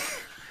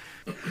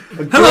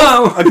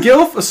 Hello. A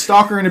gilf, a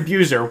stalker, and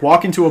abuser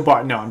walk into a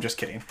bar. No, I'm just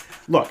kidding.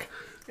 Look,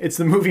 it's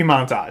the movie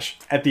montage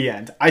at the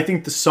end. I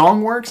think the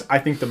song works. I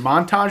think the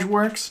montage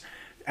works,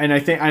 and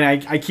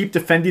I keep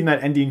defending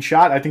that ending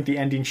shot. I think the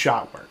ending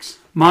shot works.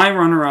 My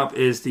runner-up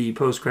is the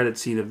post-credit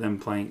scene of him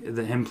playing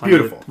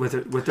Beautiful.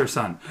 with their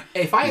son.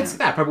 If I had seen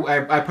that,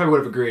 I probably would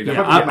have agreed.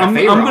 I'm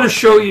going to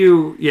show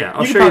you. Yeah,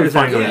 I'll You show can you probably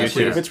find the it on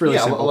thing. YouTube. yeah. It's really Yeah,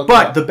 I'll simple. look it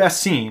But up. the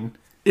best scene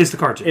Is the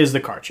car chase. Is the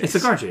car chase. It's the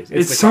car chase. It's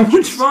It's the so car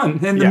much chase. fun,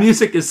 and the Yeah.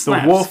 music is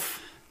slaps. The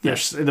wolf.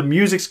 Yes. The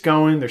music's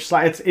going.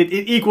 It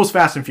equals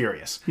Fast and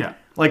Furious. Yeah.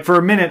 Like for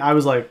a minute, I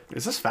was like,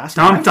 "Is this Fast?"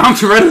 Dom 5?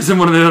 Toretto's in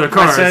one of the other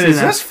cars. I said, you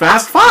 "Is know. this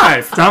Fast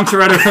 5?" Dom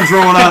Toretto comes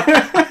rolling up.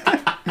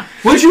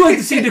 Would you like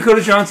to see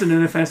Dakota Johnson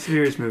in a Fast and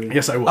Furious movie?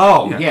 Yes, I would.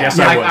 Oh, Yeah. yeah. Yes,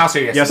 yeah, I would. I'll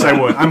say yes. Yes, I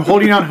would. I'm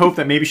holding out hope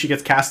that maybe she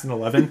gets cast in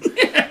 11.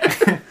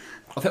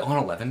 Are they on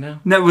 11 now?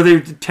 No,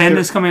 well, 10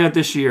 is coming out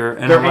this year,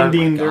 and They're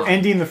 11,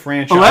 ending the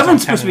franchise. 11's on 10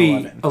 supposed to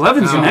and be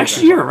 11. 11's Oh, next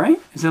okay. year, right?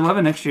 Is it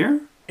 11 next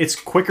year? It's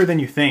quicker than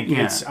you think.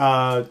 Yeah. It's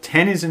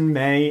 10 is in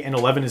May and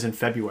 11 is in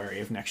February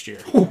of next year.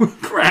 Holy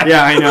crap!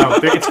 Yeah, I know.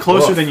 It's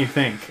closer than you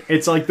think.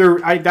 It's like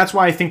that's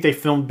why I think they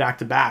filmed back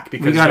to back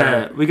because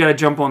we gotta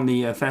jump on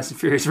the Fast and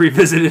Furious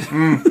Revisited.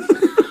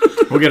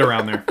 we'll get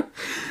around there.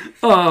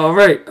 All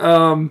right.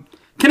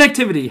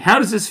 Connectivity. How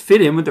does this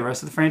fit in with the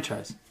rest of the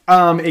franchise?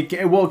 It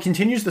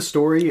continues the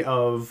story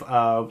of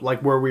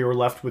like where we were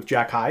left with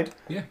Jack Hyde.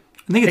 Yeah.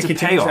 I think it's It a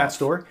continues payoff. that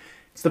story.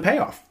 It's the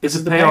payoff. It's This a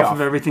is the payoff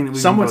of everything that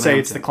we've Some been would say building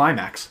it's up the to.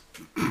 climax.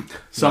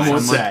 Some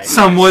would say.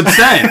 Some would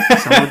say.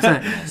 Some would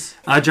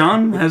say.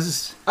 John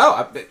has.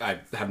 Oh, I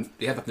haven't.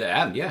 Yeah, nothing to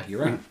add. Yeah,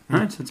 you're right. All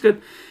right, that's good.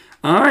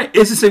 All right,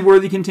 is this a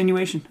worthy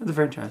continuation of the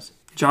franchise?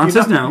 John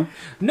says no.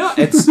 No,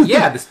 it's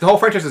the whole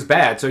franchise is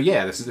bad. So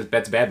yeah, it's a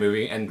bad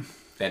movie and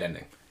bad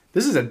ending.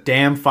 This is a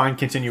damn fine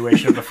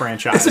continuation of the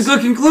franchise. It's a good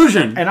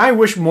conclusion. And I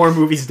wish more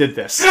movies did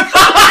this.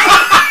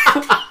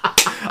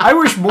 I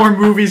wish more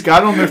movies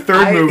got on their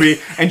third movie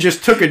and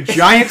just took a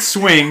giant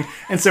swing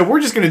and said,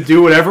 we're just going to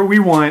do whatever we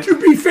want. To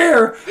be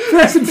fair,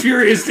 Fast and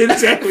Furious did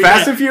exactly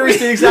Fast that. and Furious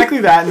did exactly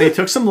that, and they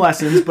took some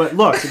lessons. But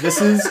look, this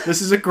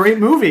is a great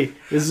movie.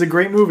 This is a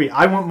great movie.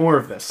 I want more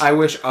of this. I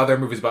wish other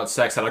movies about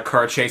sex had a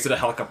car chase and a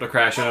helicopter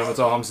crash in them. That's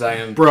all I'm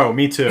saying. Bro,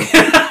 me too.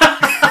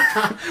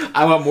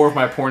 I want more of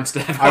my porn to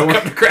have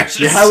helicopter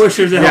crashes. I wish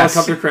there was a Yes.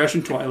 helicopter crash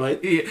in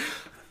Twilight. Yeah,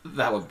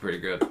 that would be pretty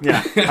good. Yeah,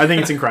 I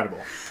think it's incredible.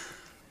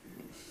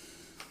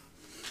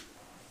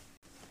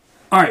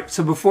 All right,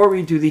 so before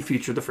we do the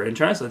future of the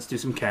franchise, let's do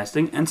some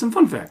casting and some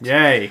fun facts.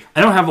 Yay.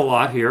 I don't have a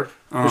lot here.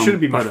 There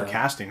shouldn't be much but, for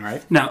casting,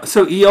 right? No,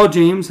 so E.L.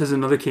 James has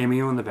another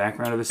cameo in the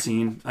background of a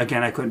scene.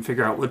 Again, I couldn't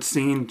figure out what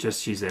scene,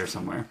 just she's there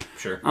somewhere.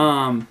 Sure.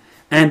 And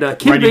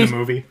Kim Writing Bas- the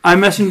movie. I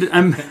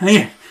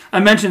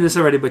mentioned this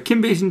already, but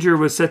Kim Basinger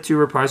was set to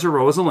reprise her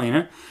role as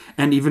Elena,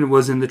 and even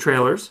was in the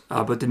trailers,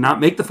 but did not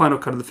make the final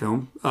cut of the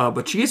film.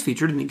 But she is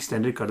featured in the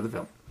extended cut of the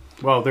film.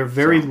 Well, they're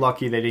very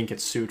lucky they didn't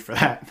get sued for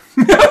that.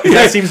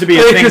 That seems to be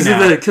a thing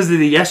now. Because of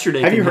the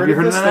Yesterday. Have thing. you heard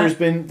of this? that? There's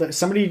been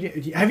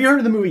somebody. Have you heard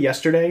of the movie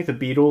Yesterday, the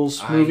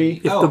Beatles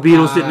movie? If the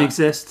Beatles didn't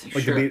exist.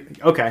 Like Sure.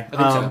 okay.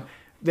 I think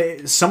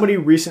so. Somebody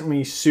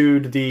recently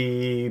sued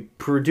the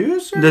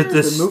producer,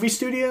 the movie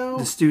studio.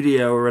 The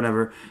studio or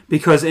whatever,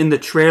 because in the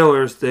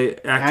trailers the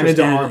actress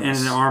Ana de Ana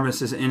de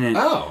Armas is in it,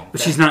 Oh, but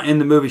okay. she's not in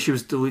the movie. She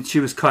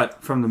was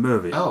cut from the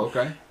movie. Oh,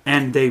 okay.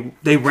 And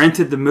they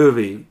rented the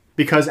movie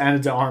Because Ana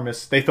de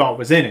Armas, they thought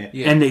was in it.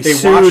 Yeah. and they They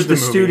sued watched the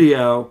the movie.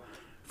 studio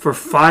for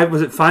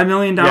 $5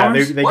 million? Yeah,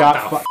 they What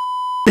got the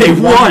they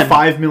They won won.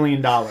 $5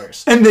 million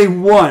and they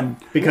won.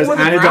 because What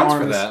were the Ana de grounds for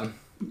Armas. that?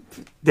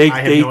 They I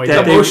have no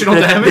idea. Emotional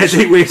damage? that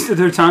they wasted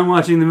their time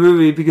watching the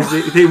movie because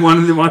they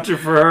wanted to watch it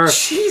for her.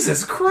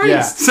 Jesus Christ!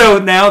 Yeah. So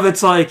now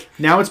that's like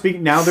Now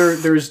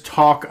there's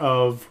talk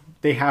of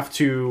they have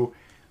to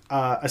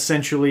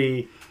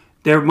essentially.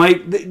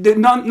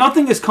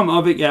 nothing has come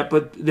of it yet,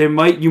 but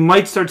you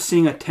might start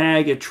seeing a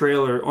tag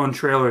on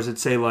trailers that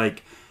say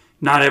like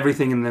not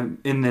everything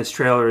in this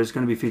trailer is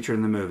going to be featured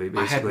in the movie.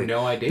 Basically, I had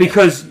no idea.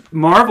 because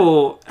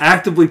Marvel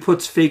actively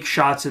puts fake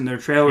shots in their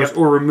trailers Yep.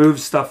 or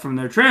removes stuff from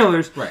their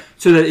trailers, Right.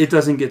 so that it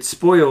doesn't get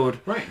spoiled.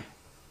 Right.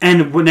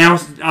 And now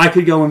I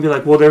could go and be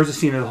like, well, there was a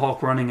scene of the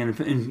Hulk running in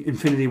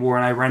Infinity War,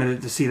 and I rented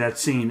it to see that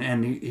scene,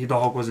 and the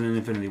Hulk wasn't in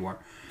Infinity War.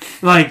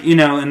 Like,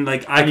 and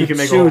like I You could can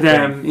make a sue whole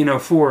them,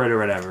 for it or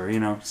whatever,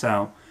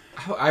 so.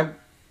 I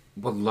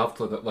would love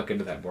to look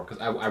into that more because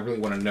I really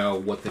want to know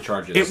what the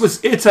charge is.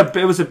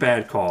 It was a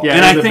bad call. Yeah,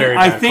 and it was a very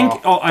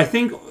bad call. I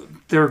think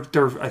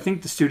I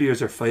think the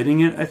studios are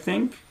fighting it, I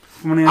think.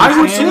 From what I would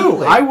understand.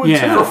 too. I would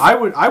Yeah. too.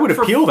 I would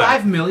for appeal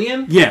that. $5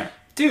 million, Yeah.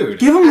 dude.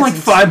 Give them like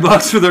that's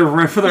 $5 for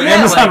their Yeah,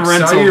 Amazon like,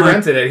 rental. So you Like,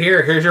 rented it.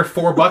 Here's your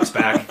 $4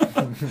 back.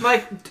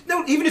 Like,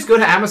 don't even just go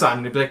to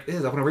Amazon and be like, I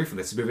want to read for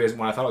this. This movie isn't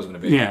what I thought it was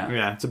going to be. yeah.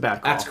 Yeah, it's a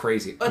bad call. That's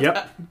crazy.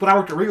 Yep. When I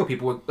worked at Regal,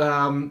 people,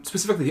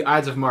 specifically the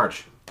Ides of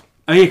March,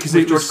 Oh yeah, because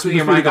with it George was Clooney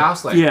and Ryan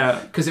Gosling. Yeah.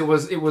 because it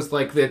was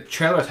like the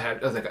trailers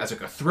had as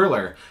like a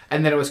thriller,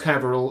 and then it was kind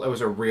of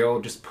a real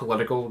just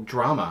political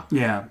drama.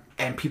 Yeah.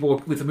 And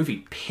people with the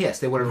movie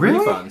pissed. They wanted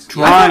Really? refunds.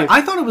 Drive.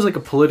 I thought it was like a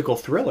political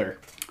thriller.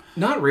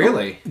 Not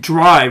really.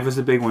 Drive was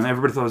a big one.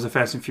 Everybody thought it was a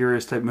Fast and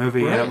Furious type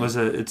movie, and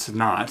Right. it's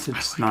not.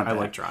 It's not. I that.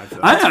 like Drive though.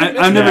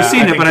 I've never Yeah,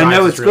 seen it, think but I know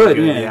Drive it's is really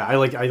good. Yeah. Yeah, I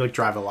like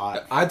Drive a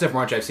lot. Ides of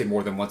March I've seen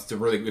more than once. It's a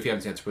really, if you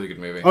haven't seen it, it's a really good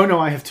movie. Oh no,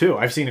 I have too.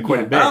 I've seen it quite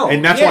Yeah. a bit, Oh,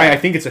 and that's yeah. why I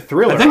think it's a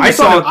thriller. I think I we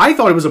saw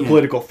thought it was a yeah.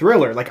 political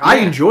thriller. Like I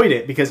Yeah. enjoyed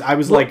it because I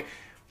was like,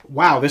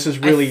 wow, this is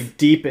really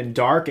deep and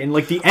dark, and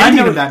like the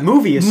ending of that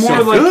movie is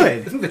so like- good.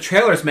 I think the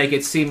trailers make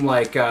it seem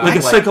like like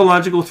a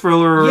psychological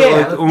thriller,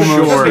 like almost.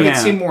 sure. Make Yeah.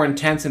 it seem more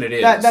intense than it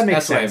is. That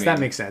makes That's what I sense. mean. That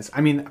makes sense.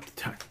 I mean,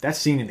 that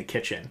scene in the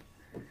kitchen,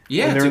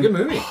 Yeah, when it's a they're- good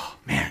movie.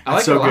 man, I like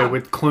that's it a so good. lot.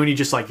 With Clooney,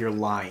 just like you're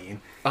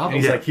lying. Oh,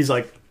 And he's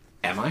like,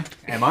 am I?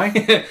 am I?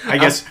 I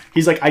guess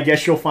he's like, I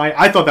guess you'll find.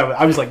 I thought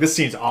I was like, this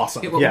scene's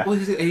awesome. Yeah,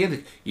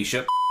 You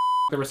should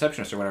the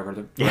receptionist or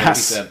whatever.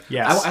 Yes, He said.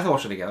 yes. I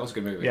watched it again. That was a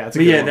good movie. yeah, it's a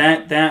But good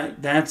yeah,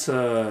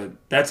 one.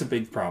 that's a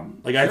big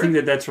problem. Like I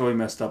think that's really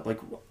messed up. Like,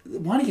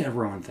 why do you gotta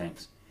ruin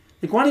things?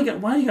 Like why do you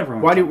gotta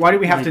ruin? Why do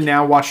we have like, to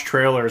now watch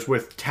trailers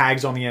with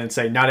tags on the end and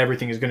say not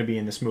everything is going to be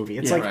in this movie?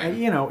 It's Yeah, like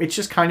right. it's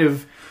just kind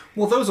of.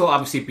 Well, those will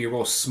obviously be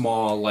real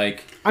small.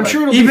 Like I'm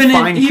sure it'll Even be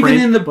fine in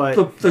print, the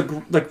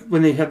but like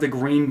when they have the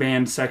green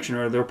band section,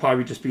 or there'll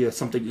probably just be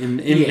something in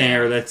Yeah.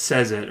 there that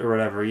says it or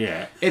whatever.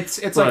 Yeah. it's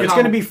But like it's how-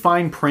 going to be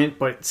fine print,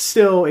 but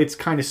still, it's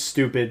kind of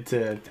stupid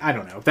to. I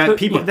don't know that But,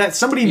 people yeah. that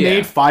somebody Yeah.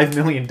 made $5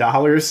 million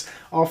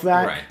off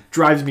that Right.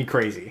 drives me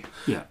crazy.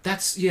 Yeah.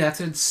 That's an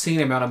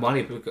insane amount of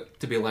money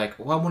to be like,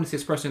 well, I want to see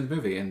this person in the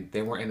movie, and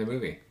they weren't in the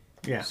movie.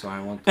 Yeah. So I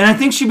want. And I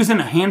think she was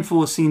in a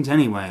handful of scenes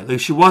anyway. Like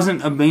she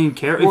wasn't a main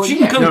character. Well, If she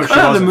yeah. can No, cut she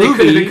out of the wasn't.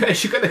 movie.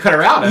 She couldn't have cut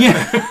her out.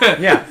 Yeah.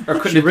 Yeah, Or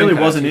couldn't she have really been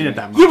cut, wasn't in excuse it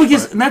that much. Yeah,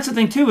 because but- and that's the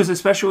thing too. Is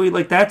especially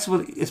like that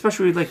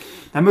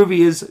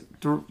movie is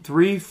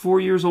 3-4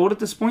 years old at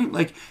this point.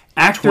 Like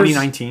actors,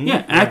 2019? Yeah,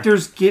 Yeah.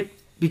 actors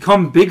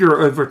become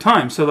bigger over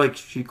time. So like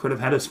she could have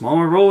had a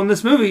smaller role in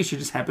this movie. She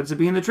just happens to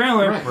be in the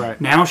trailer. Right.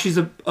 Now she's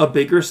a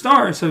bigger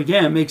star. So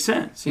yeah, it makes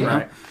sense. You know.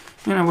 Right.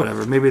 You know,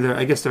 whatever. Maybe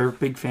I guess they're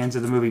big fans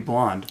of the movie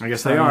Blonde. I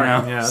guess So, they are. you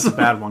know. Yeah, that's a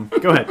bad one.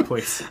 Go ahead,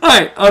 please. All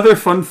right. Other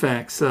fun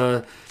facts.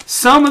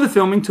 Some of the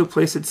filming took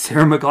place at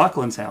Sarah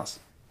McLachlan's house.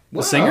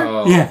 The singer?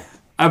 Whoa. Yeah,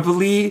 I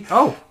believe.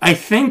 Oh. I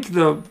think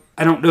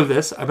I don't know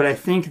this, but I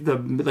think the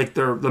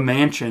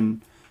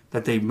mansion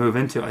that they move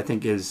into, I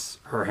think is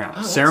her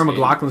house. Sarah neat.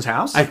 McLachlan's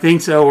house? I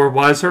think so, or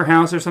was her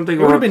house or something.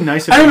 It would have been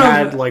nice if I they don't know.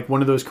 had like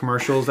one of those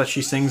commercials that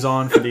she sings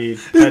on for the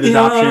pet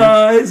adoption. The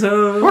eyes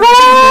of- But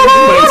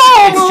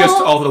it's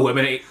just all the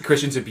women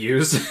Christians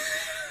abused.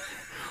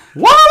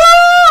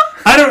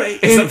 I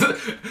don't.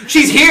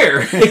 She's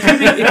here.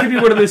 It could be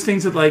one of those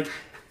things that like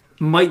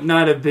might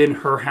not have been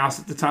her house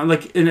at the time.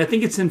 Like, and I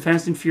think it's in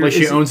Fast and Like Furious.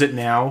 she owns it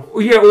now.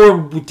 Yeah,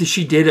 or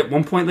she did at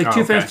one point. Like Oh, Too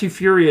okay. Fast, Too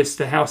Furious,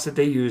 the house that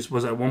they used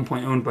was at one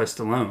point owned by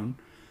Stallone.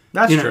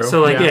 That's You know, true.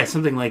 so like yeah,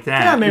 something like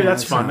that. Yeah, maybe you know,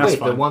 that's fun. so- That's Wait,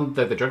 the fun. one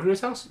the drug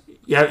dealer's house?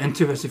 Yeah, and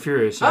Too Fast, Too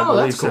Furious. I Oh,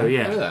 believe that's cool. so. I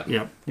Yeah. knew that.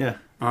 Yep. Yeah.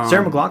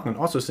 Sarah McLachlan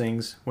also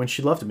sings "When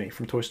She Loved Me"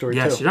 from Toy Story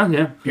Yeah, 2. she does.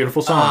 Yeah.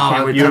 Beautiful song.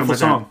 can't wait to Beautiful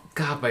talk about song.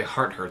 God, my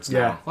heart hurts now.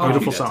 Yeah, Why would you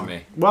beautiful do that song. to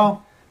me?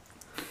 Well,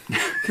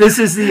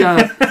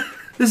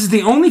 This is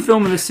the only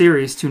film in the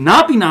series to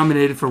not be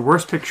nominated for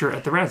Worst Picture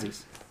at the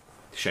Razzies.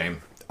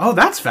 Shame. oh,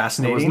 that's It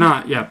fascinating. was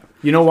not. Yeah.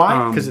 You know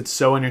why? Because it's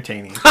so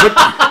entertaining.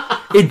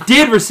 It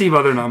did receive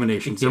other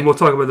nominations, and we'll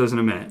talk about those in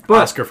a minute. But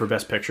Oscar for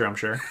Best Picture, I'm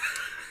sure.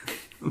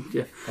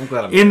 yeah. I'm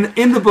glad I'm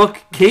In the book,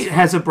 Kate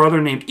has a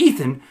brother named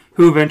Ethan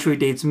who eventually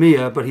dates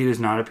Mia, but he does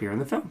not appear in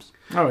the films.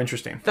 Oh,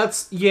 interesting. that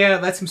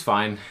seems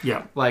fine.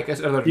 Yeah. Like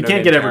You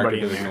can't get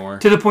everybody in there. ignore.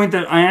 To the point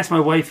that I asked my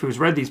wife, who's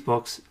read these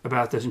books,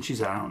 about this, and she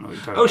said, "I don't know what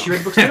you're talking Oh, about." she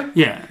read books too?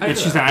 Yeah, I and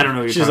knew she's that. like, "I don't know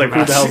what you're She's talking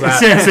like, about." "Who the hell's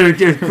that?" So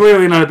it's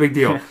clearly not a big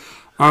deal.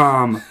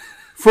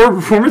 For her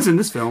performance in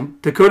this film,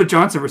 Dakota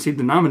Johnson received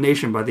the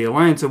nomination by the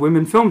Alliance of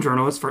Women Film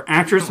Journalists for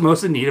Actress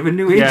Most in Need of a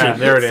New Agent. Yeah,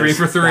 there it is. 3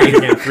 for 3.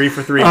 Again, 3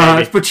 for 3,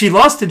 baby. But she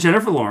lost to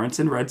Jennifer Lawrence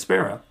in Red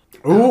Sparrow.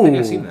 Ooh, think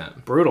I've seen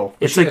that. brutal.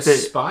 It's she like a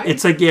spy?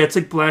 It's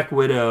like Black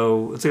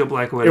Widow. It's like a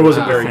Black Widow. It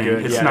wasn't very thing.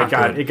 good. It's Yeah, not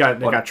good. it got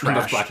That's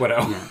trashed. Black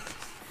Widow.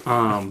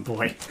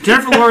 Boy.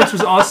 Jennifer Lawrence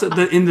was also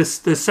in the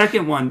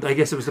second one. I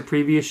guess it was the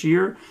previous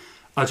year.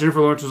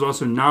 Jennifer Lawrence was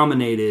also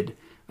nominated,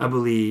 I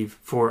believe,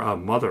 for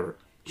Mother.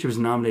 She was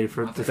nominated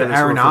for The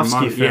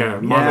Aronofsky film. Yeah,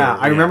 Mother. Yeah,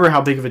 I remember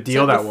how big of a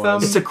deal that with,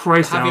 was. It's a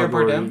Christ Javier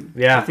allegory. Bardem?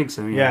 Yeah, I think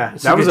so. Yeah, Yeah,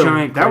 It's that like was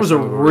giant that was a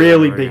Christ allegory, really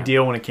whatever, big yeah.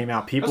 deal when it came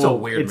out. People, That's a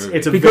weird movie.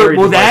 It's a Because very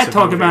well, that divisive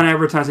talk movie. about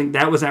advertising.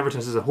 That was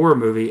advertised as a horror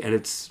movie, and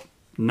it's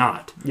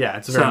not. Yeah,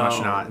 it's very So, much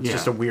not. It's yeah.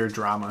 just a weird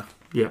drama.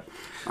 Yeah.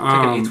 It's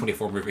like an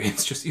A24 movie.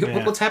 It's just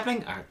what's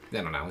happening? I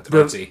don't know. It's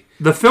hard to see.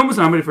 The film was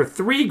nominated for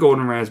 3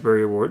 Golden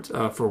Raspberry Awards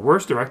for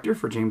Worst Director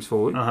for James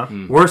Foley,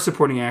 Worst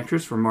Supporting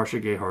Actress for Marcia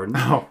Gay Harden,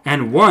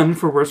 and 1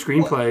 for Worst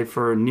Screenplay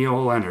for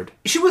Neil Leonard.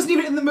 She wasn't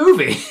even in the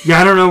movie.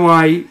 Yeah, I don't know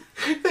why.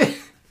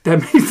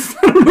 That means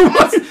I don't know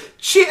why.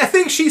 I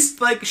think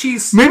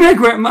she's Maybe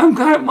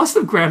I must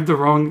have grabbed the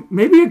wrong.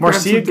 Maybe I grabbed Marcia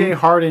something- Gay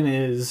Harden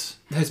is.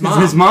 his It's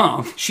mom. his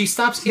mom. She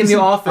stops in the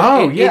office.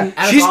 Oh at yeah,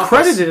 his she's office.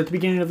 credited at the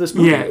beginning of this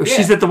movie. Yeah,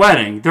 she's at the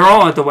wedding. They're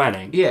all at the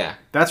wedding. Yeah,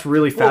 That's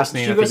really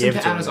fascinating she that goes they gave it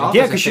into to Anna's her. office,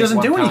 Yeah, I because she think,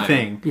 doesn't do one time.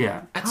 anything.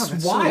 Yeah,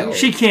 that's so wild.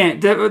 she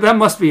can't. That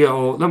must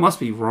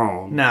be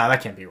wrong. Nah,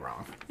 that can't be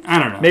wrong. I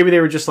don't know. Maybe they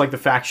were just like the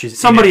fact she's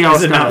Somebody in it else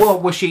is enough. knows. Well,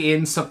 was she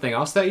in something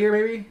else that year?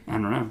 Maybe. I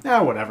don't know.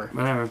 Yeah, whatever.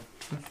 Whatever.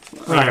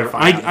 gonna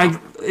find out.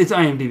 It's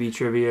IMDb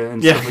trivia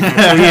and Yeah. stuff like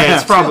that. So yeah,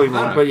 it's probably Still,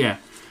 I wrong, don't but yeah.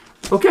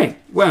 Okay,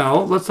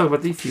 well, let's talk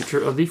about the future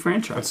of the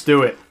franchise. Let's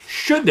do it.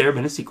 Should there have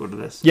been a sequel to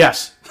this?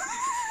 Yes.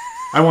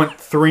 I want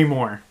 3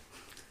 more.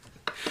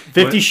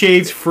 50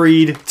 Shades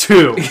Freed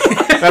 2.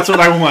 That's what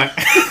I want.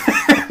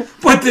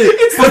 But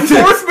It's the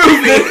fourth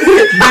movie.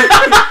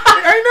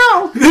 I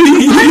know.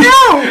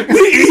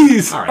 The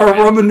E's All right, are man.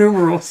 Roman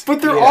numerals.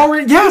 But they're Yeah.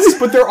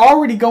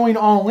 already going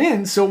all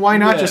in. So why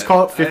not Yeah, just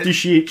call it 50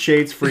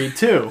 Shades Freed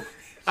 2?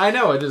 I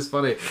know, it is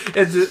funny.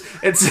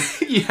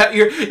 It's yeah,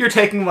 you're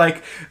taking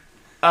like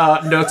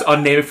notes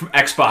on Name It from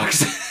Xbox.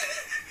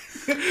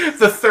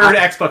 The third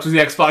Xbox was the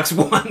Xbox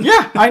One.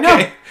 Yeah, I know.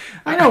 Okay.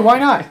 I know. Why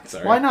not?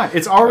 Sorry. Why not?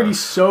 It's already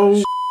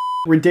so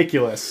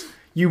ridiculous.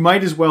 You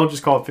might as well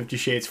just call it 50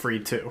 Shades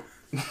Freed 2.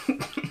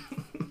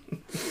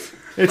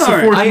 It's the All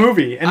right, fourth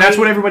movie, and that's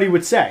what everybody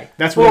would say.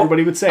 That's what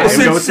everybody would say. They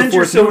would go, it's the Since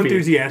you're fourth so movie.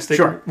 enthusiastic,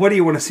 Sure. what do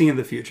you want to see in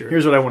the future?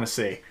 Here's what I want to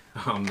see.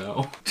 Oh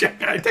no. Take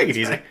it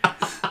easy.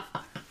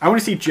 I want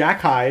to see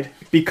Jack Hyde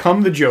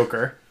become the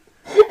Joker.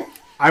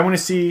 I want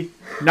to see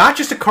not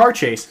just a car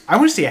chase. I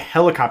want to see a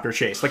helicopter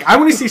chase. Like, I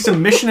want to see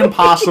some Mission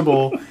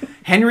Impossible,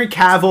 Henry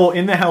Cavill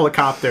in the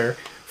helicopter,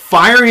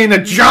 firing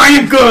a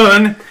giant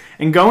gun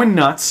and going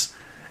nuts.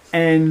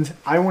 And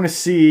I want to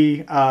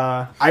see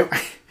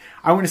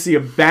I want to see a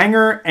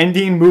banger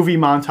ending movie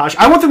montage.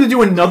 I want them to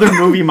do another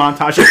movie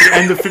montage at the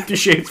end of 50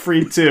 Shades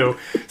Freed 2.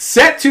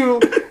 Set to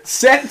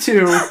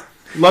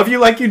Love You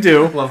Like You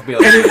Do. Love Me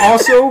And Like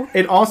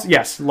it also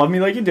yes, Love Me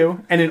Like You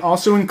Do. And it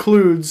also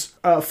includes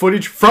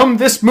footage from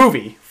this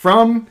movie,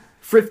 from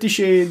 50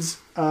 Shades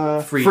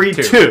Freed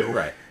 2.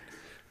 Right.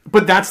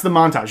 But that's the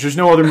montage. There's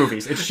no other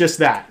movies. It's just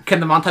that.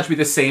 Can the montage be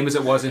the same as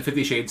it was in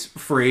 50 Shades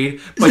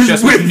Freed, but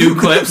just with new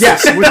clips?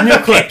 Yes, with new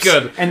clips.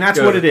 Good. And that's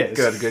Good. what it is.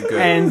 Good.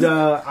 And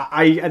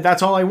I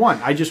that's all I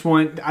want. I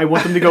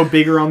want them to go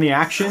bigger on the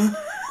action,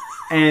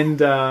 and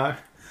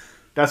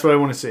that's what I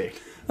want to see.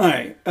 All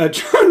right,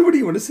 John, what do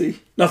you want to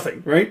see?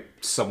 Nothing, right?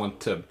 Someone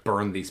to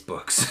burn these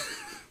books.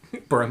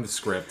 Burn the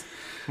script.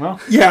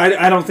 Well, Yeah,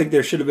 I don't think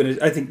there should have been.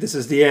 I think this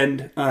is the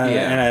end,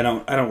 and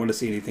I don't want to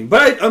see anything.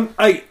 But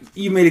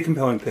you made a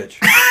compelling pitch.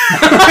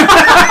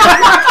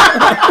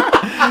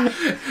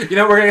 You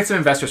know, we're gonna get some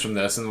investors from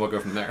this, and we'll go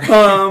from there.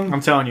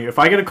 I'm telling you, if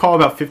I get a call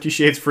about 50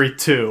 Shades Freed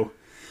 2,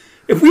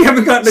 If we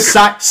haven't gotten a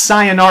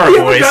sayonara, we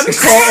haven't boys. gotten a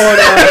call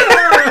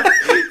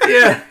on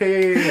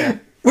yeah.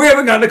 we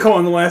haven't gotten a call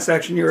on the Last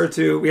Action Hero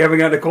 2. We haven't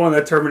gotten a call on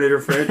that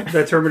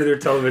Terminator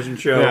television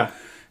show. Yeah.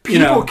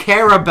 People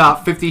care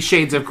about 50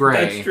 Shades of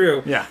Grey. That's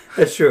true. Yeah.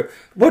 That's true.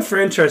 What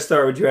franchise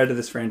star would you add to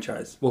this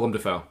franchise? Willem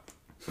Dafoe.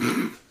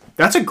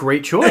 That's a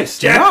great choice.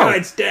 Jack No.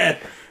 Hyde's dead.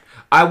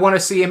 I want to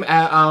see him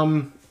at,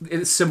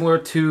 it's similar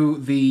to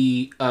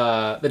the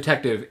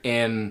detective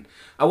in...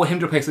 I want him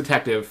to replace the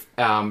detective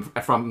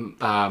from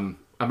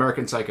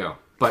American Psycho,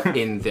 but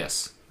in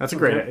this. That's a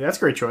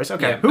great choice.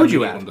 Okay. Yeah, Who would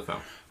you Willem add? Dafoe.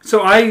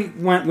 So I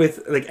went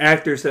with like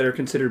actors that are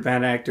considered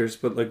bad actors,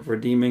 but like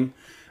redeeming.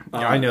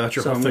 I know that's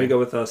your So whole I'm going thing.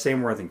 to go with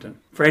Sam Worthington,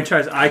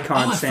 franchise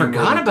icon. Oh, I Sam forgot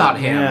Worthington. about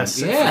him.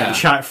 Yes.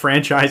 Yeah.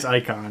 Franchise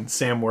icon,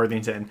 Sam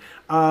Worthington.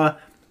 I'm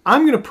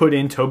going to put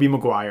in Tobey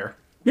Maguire.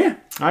 Yeah,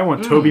 I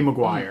want Tobey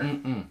Maguire.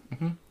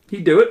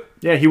 he'd do it.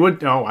 Yeah, he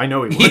would. Oh, I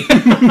know he would.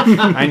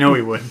 I know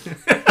he would.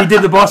 He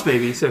did the Boss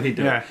Baby, so he'd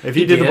do Yeah, it. if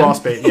he did the did? Boss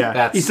Baby, yeah.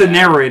 That's He's the sad.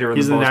 narrator. Of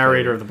He's the the Boss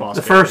narrator Baby. of the Boss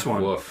The Baby. first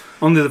one. Woof.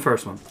 Only the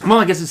first one. Well,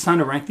 I guess it's time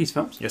to rank these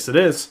films. Yes, it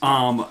is.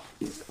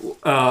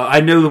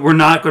 I know that we're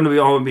not going to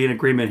all be in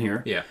agreement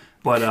here. Yeah.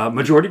 But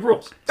majority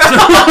rules.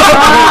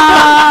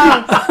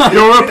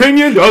 Your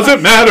opinion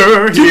doesn't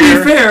matter To here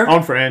be fair,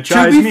 on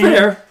Franchise to be Me.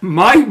 fair,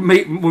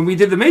 when we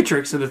did the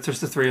Matrix, and it's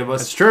just the three of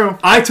us, That's true.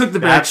 I took the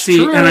back That's seat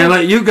true. and I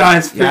let you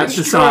guys That's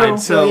decide. true.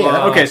 So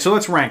Yeah. Okay, so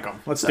let's rank them.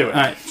 Let's do it.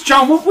 all right,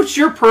 John, what's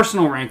your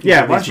personal ranking?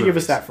 Yeah, for why these don't you give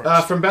us movies? that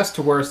first? From best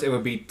to worst, it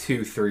would be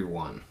 2, 3,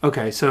 1.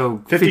 Okay, so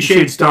 50 50 Shades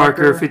Shades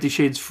Darker, Darker. 50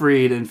 Shades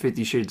Freed, and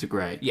 50 Shades of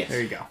Grey. Yes.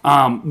 There you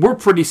go. We're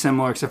pretty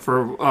similar, except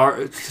for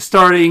our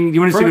starting.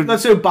 You want to see?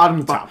 Let's do bottom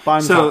to top.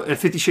 Bottom to So top. at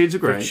 50 Shades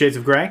of Grey, 50 Shades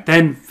of Grey?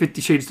 then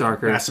 50 Shades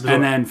Darker, Yes,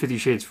 and then 50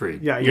 Shades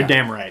Freed. Yeah, you're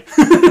damn right.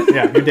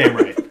 Yeah, you're damn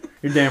right.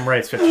 You're damn right.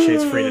 It's 50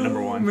 Shades Freed at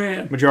number 1.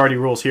 man. Majority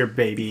rules here,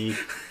 baby.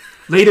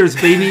 Later's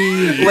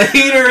baby.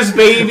 Laters,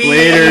 baby!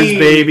 Laters,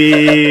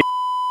 baby.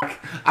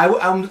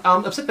 I'm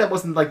upset that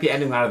wasn't like the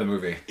ending line of the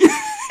movie. He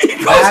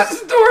goes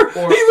to the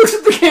door. He looks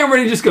at the camera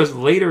and he just goes,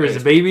 "Later is a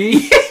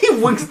baby." He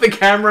winks at the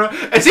camera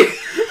as he...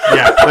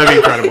 Yeah, that'd be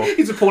incredible.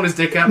 He's pulling his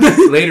dick out.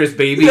 Laters,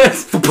 baby.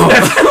 That's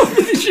how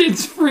 50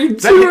 Shades Freed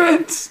to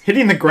it.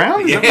 Hitting the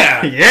ground? Is that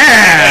Yeah. what-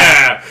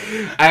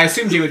 Yeah. I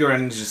assume Jamie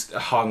Dornan just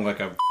hung like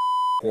a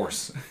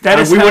horse. That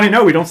is We how- wouldn't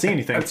know. We don't see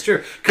anything. That's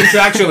true.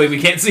 Contractually, we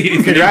can't see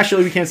anything.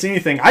 Contractually, we can't see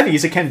anything. I think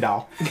he's a Ken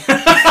doll.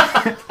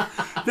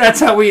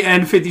 That's how we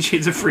end 50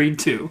 Shades of Freed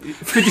 2.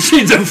 50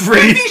 Shades of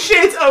Freed. 50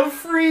 Shades of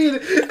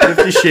Freed.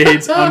 50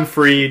 Shades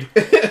Unfreed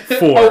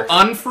 4.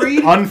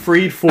 Unfreed?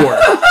 Unfreed 4.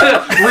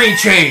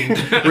 Rechained.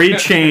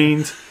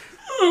 Rechained.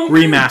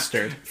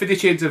 Remastered. 50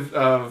 Shades of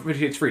 50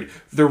 Shades Freed.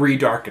 The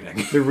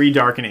redarkening. The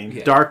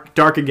redarkening.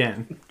 Dark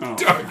again.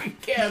 Dark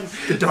again.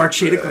 The Dark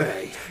Shade of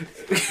Grey.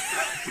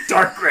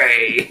 Dark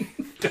Grey.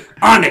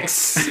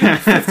 Onyx.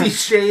 50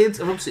 Shades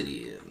of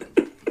Obsidian.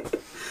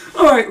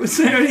 All right. Was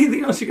there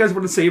anything else you guys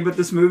want to say about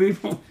this movie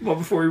well,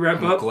 before we wrap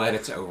I'm up? glad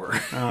it's over.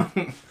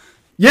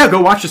 Yeah,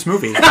 go watch this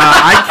movie.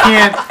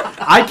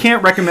 I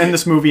can't recommend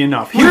this movie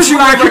enough. Here's you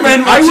what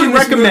recommend I watching would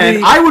this recommend.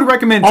 movie I would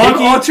recommend taking.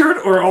 Unaltered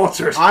or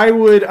altered? I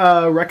would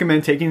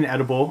recommend taking an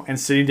edible and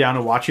sitting down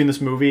and watching this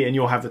movie, and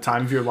you'll have the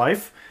time of your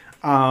life.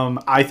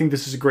 I think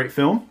this is a great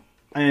film,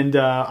 and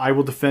I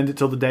will defend it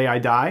till the day I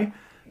die.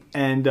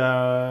 And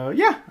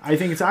yeah, I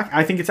think it's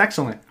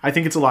excellent. I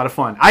think it's a lot of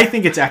fun. I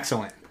think it's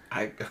excellent.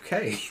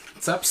 Okay.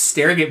 Stop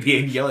staring at me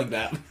and yelling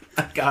that.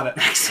 I got it.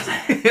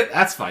 Excellent.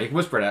 That's fine. You can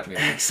whisper it at me.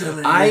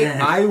 Excellent.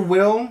 I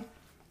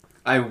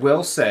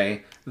will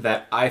say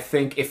that I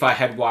think if I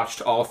had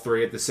watched all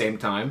three at the same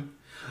time,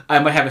 I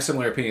might have a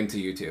similar opinion to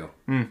you two.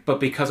 But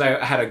because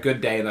I had a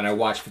good day and then I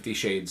watched 50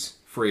 Shades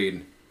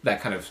Freed,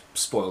 that kind of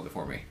spoiled it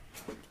for me.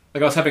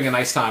 Like I was having a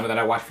nice time and then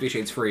I watched 50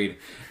 Shades Freed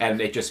and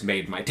it just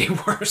made my day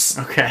worse.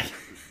 Okay.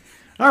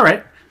 All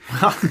right.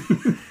 Well,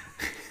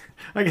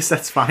 I guess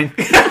that's fine.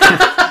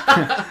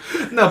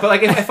 No, but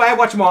like if I had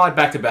watched them all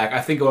back to back,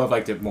 I think I would have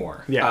liked it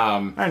more. Yeah,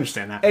 I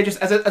understand that. It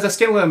just as a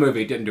standalone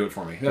movie, it didn't do it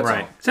for me. That's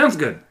Right. all. Sounds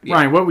good.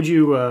 Ryan, what would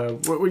you?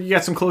 You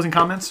got some closing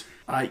comments?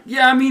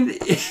 Yeah, I mean,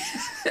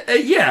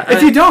 yeah.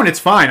 If you don't, it's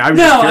fine. I was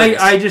no, just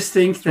curious. I just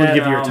think that want to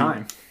give you your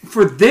time.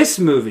 for this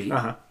movie,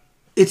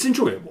 it's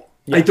enjoyable.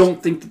 I Yes.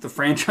 don't think that the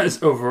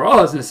franchise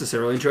overall is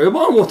necessarily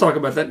enjoyable, and we'll talk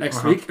about that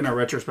next week in our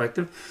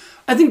retrospective.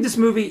 I think this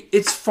movie,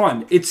 it's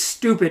fun. It's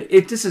stupid.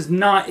 This is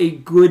not a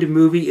good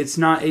movie. It's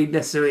not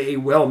necessarily a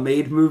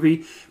well-made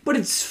movie, but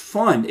it's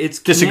fun. It's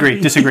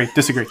Disagree.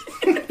 campy.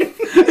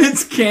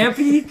 It's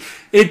campy.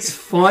 It's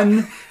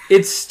fun.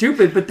 It's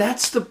stupid, but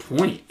that's the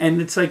point.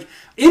 And it's like,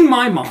 in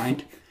my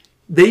mind,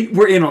 they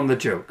were in on the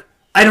joke.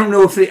 I don't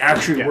know if they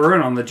actually were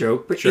in on the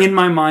joke, but in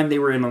my mind, they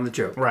were in on the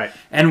joke. Right.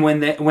 And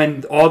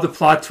when all the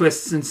plot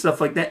twists and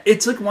stuff like that,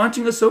 it's like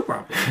watching a soap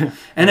opera.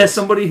 And as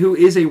somebody who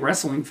is a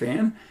wrestling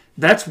fan,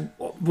 that's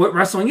what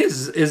wrestling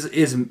is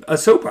a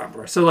soap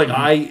opera. So like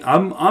I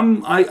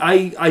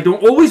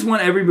don't always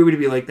want every movie to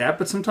be like that,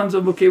 but sometimes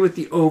I'm okay with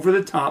the over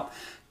the top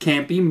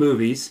campy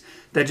movies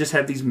that just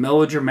have these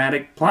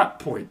melodramatic plot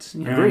points.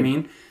 You know what I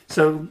mean?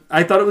 So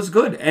I thought it was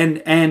good.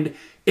 And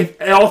if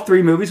all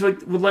three movies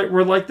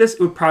were like this,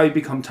 it would probably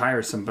become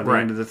tiresome by the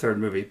end of the third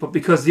movie. But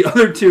because the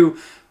other two,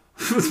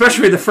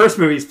 especially the first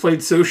movie, is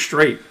played so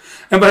straight,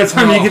 and by the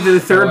time you get to the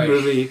third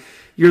movie,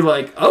 you're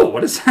like, oh,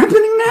 what is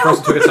happening now?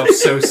 Person took itself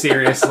so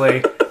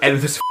seriously, and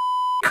this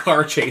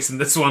car chase in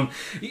this one.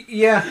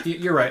 Yeah,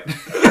 you're right.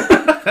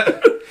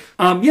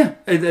 Yeah,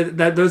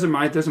 those are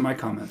my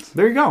comments.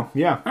 There you go.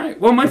 Yeah. All right.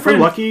 Well, my If we're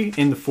friend, lucky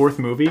in the fourth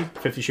movie,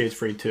 50 Shades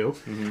Freed 2,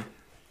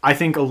 I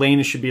think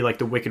Elena should be like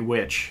the Wicked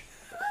Witch.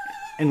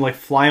 And like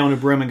fly on a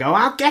broom and go,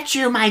 I'll get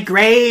you, my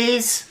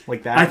Greys.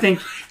 Like that. I think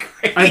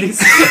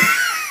there's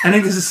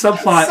a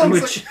subplot in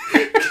which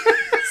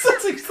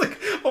Sounds like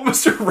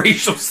almost a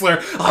racial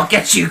slur. I'll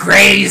get you,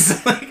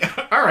 Greys. Like,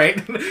 all right.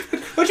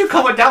 What'd you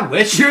call it down,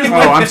 witch? Oh,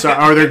 I'm sorry.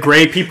 Are there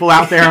gray people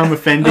out there I'm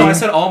offending? No, I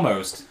said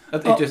almost.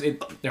 Never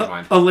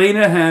mind.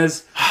 Elena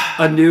has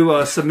a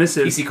new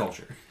submissive. PC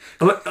culture.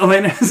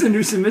 Elena has a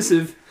new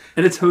submissive,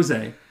 and it's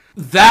Jose.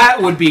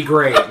 That would be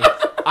great.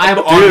 I'm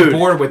on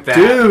board with that.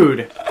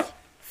 Dude.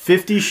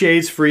 50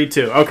 Shades Freed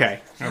 2.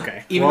 Okay.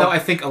 Even though I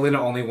think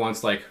Elena only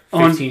wants like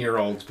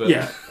 15-year-olds, but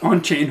Yeah,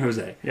 on-chain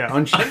Jose. Yeah,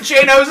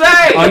 Unchained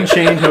Jose.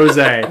 Unchained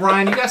Jose.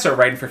 Ryan, you guys are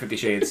writing for 50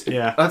 Shades.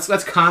 Yeah.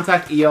 Let's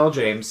contact E.L.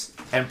 James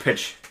and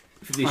pitch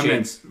 50 I'm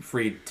Shades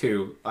Freed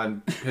 2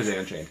 on Jose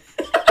Unchained.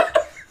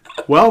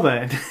 Well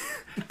then,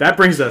 that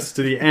brings us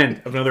to the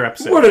end of another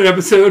episode. What an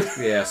episode!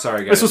 Yeah,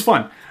 sorry guys. This was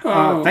fun.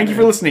 Thank you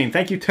for listening.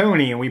 Thank you,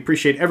 Tony, and we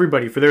appreciate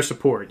everybody for their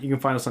support. You can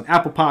find us on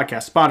Apple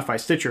Podcasts, Spotify,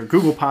 Stitcher,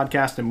 Google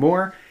Podcasts, and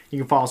more. You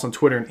can follow us on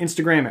Twitter and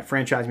Instagram at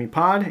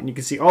FranchiseMePod, and you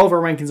can see all of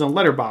our rankings on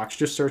Letterboxd.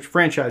 Just search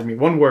Franchise Me,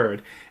 one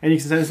word. And you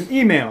can send us an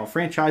email,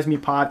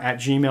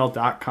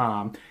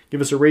 franchisemepod@gmail.com.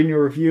 Give us a rating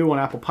or review on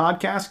Apple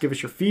Podcasts. Give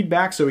us your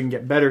feedback so we can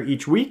get better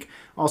each week.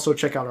 Also,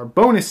 check out our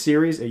bonus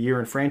series, A Year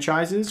in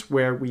Franchises,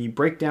 where we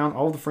break down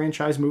all the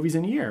franchise movies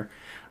in a year.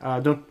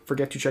 Don't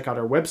forget to check out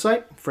our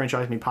website,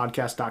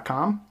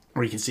 franchisemepodcast.com,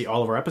 where you can see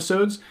all of our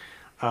episodes.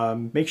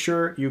 Make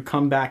sure you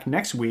come back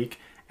next week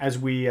as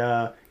we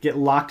get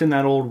locked in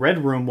that old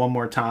red room one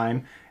more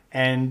time,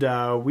 and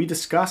we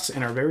discuss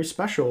in our very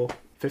special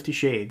 50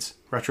 Shades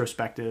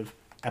retrospective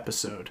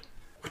episode.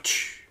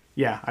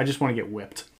 Yeah, I just want to get whipped.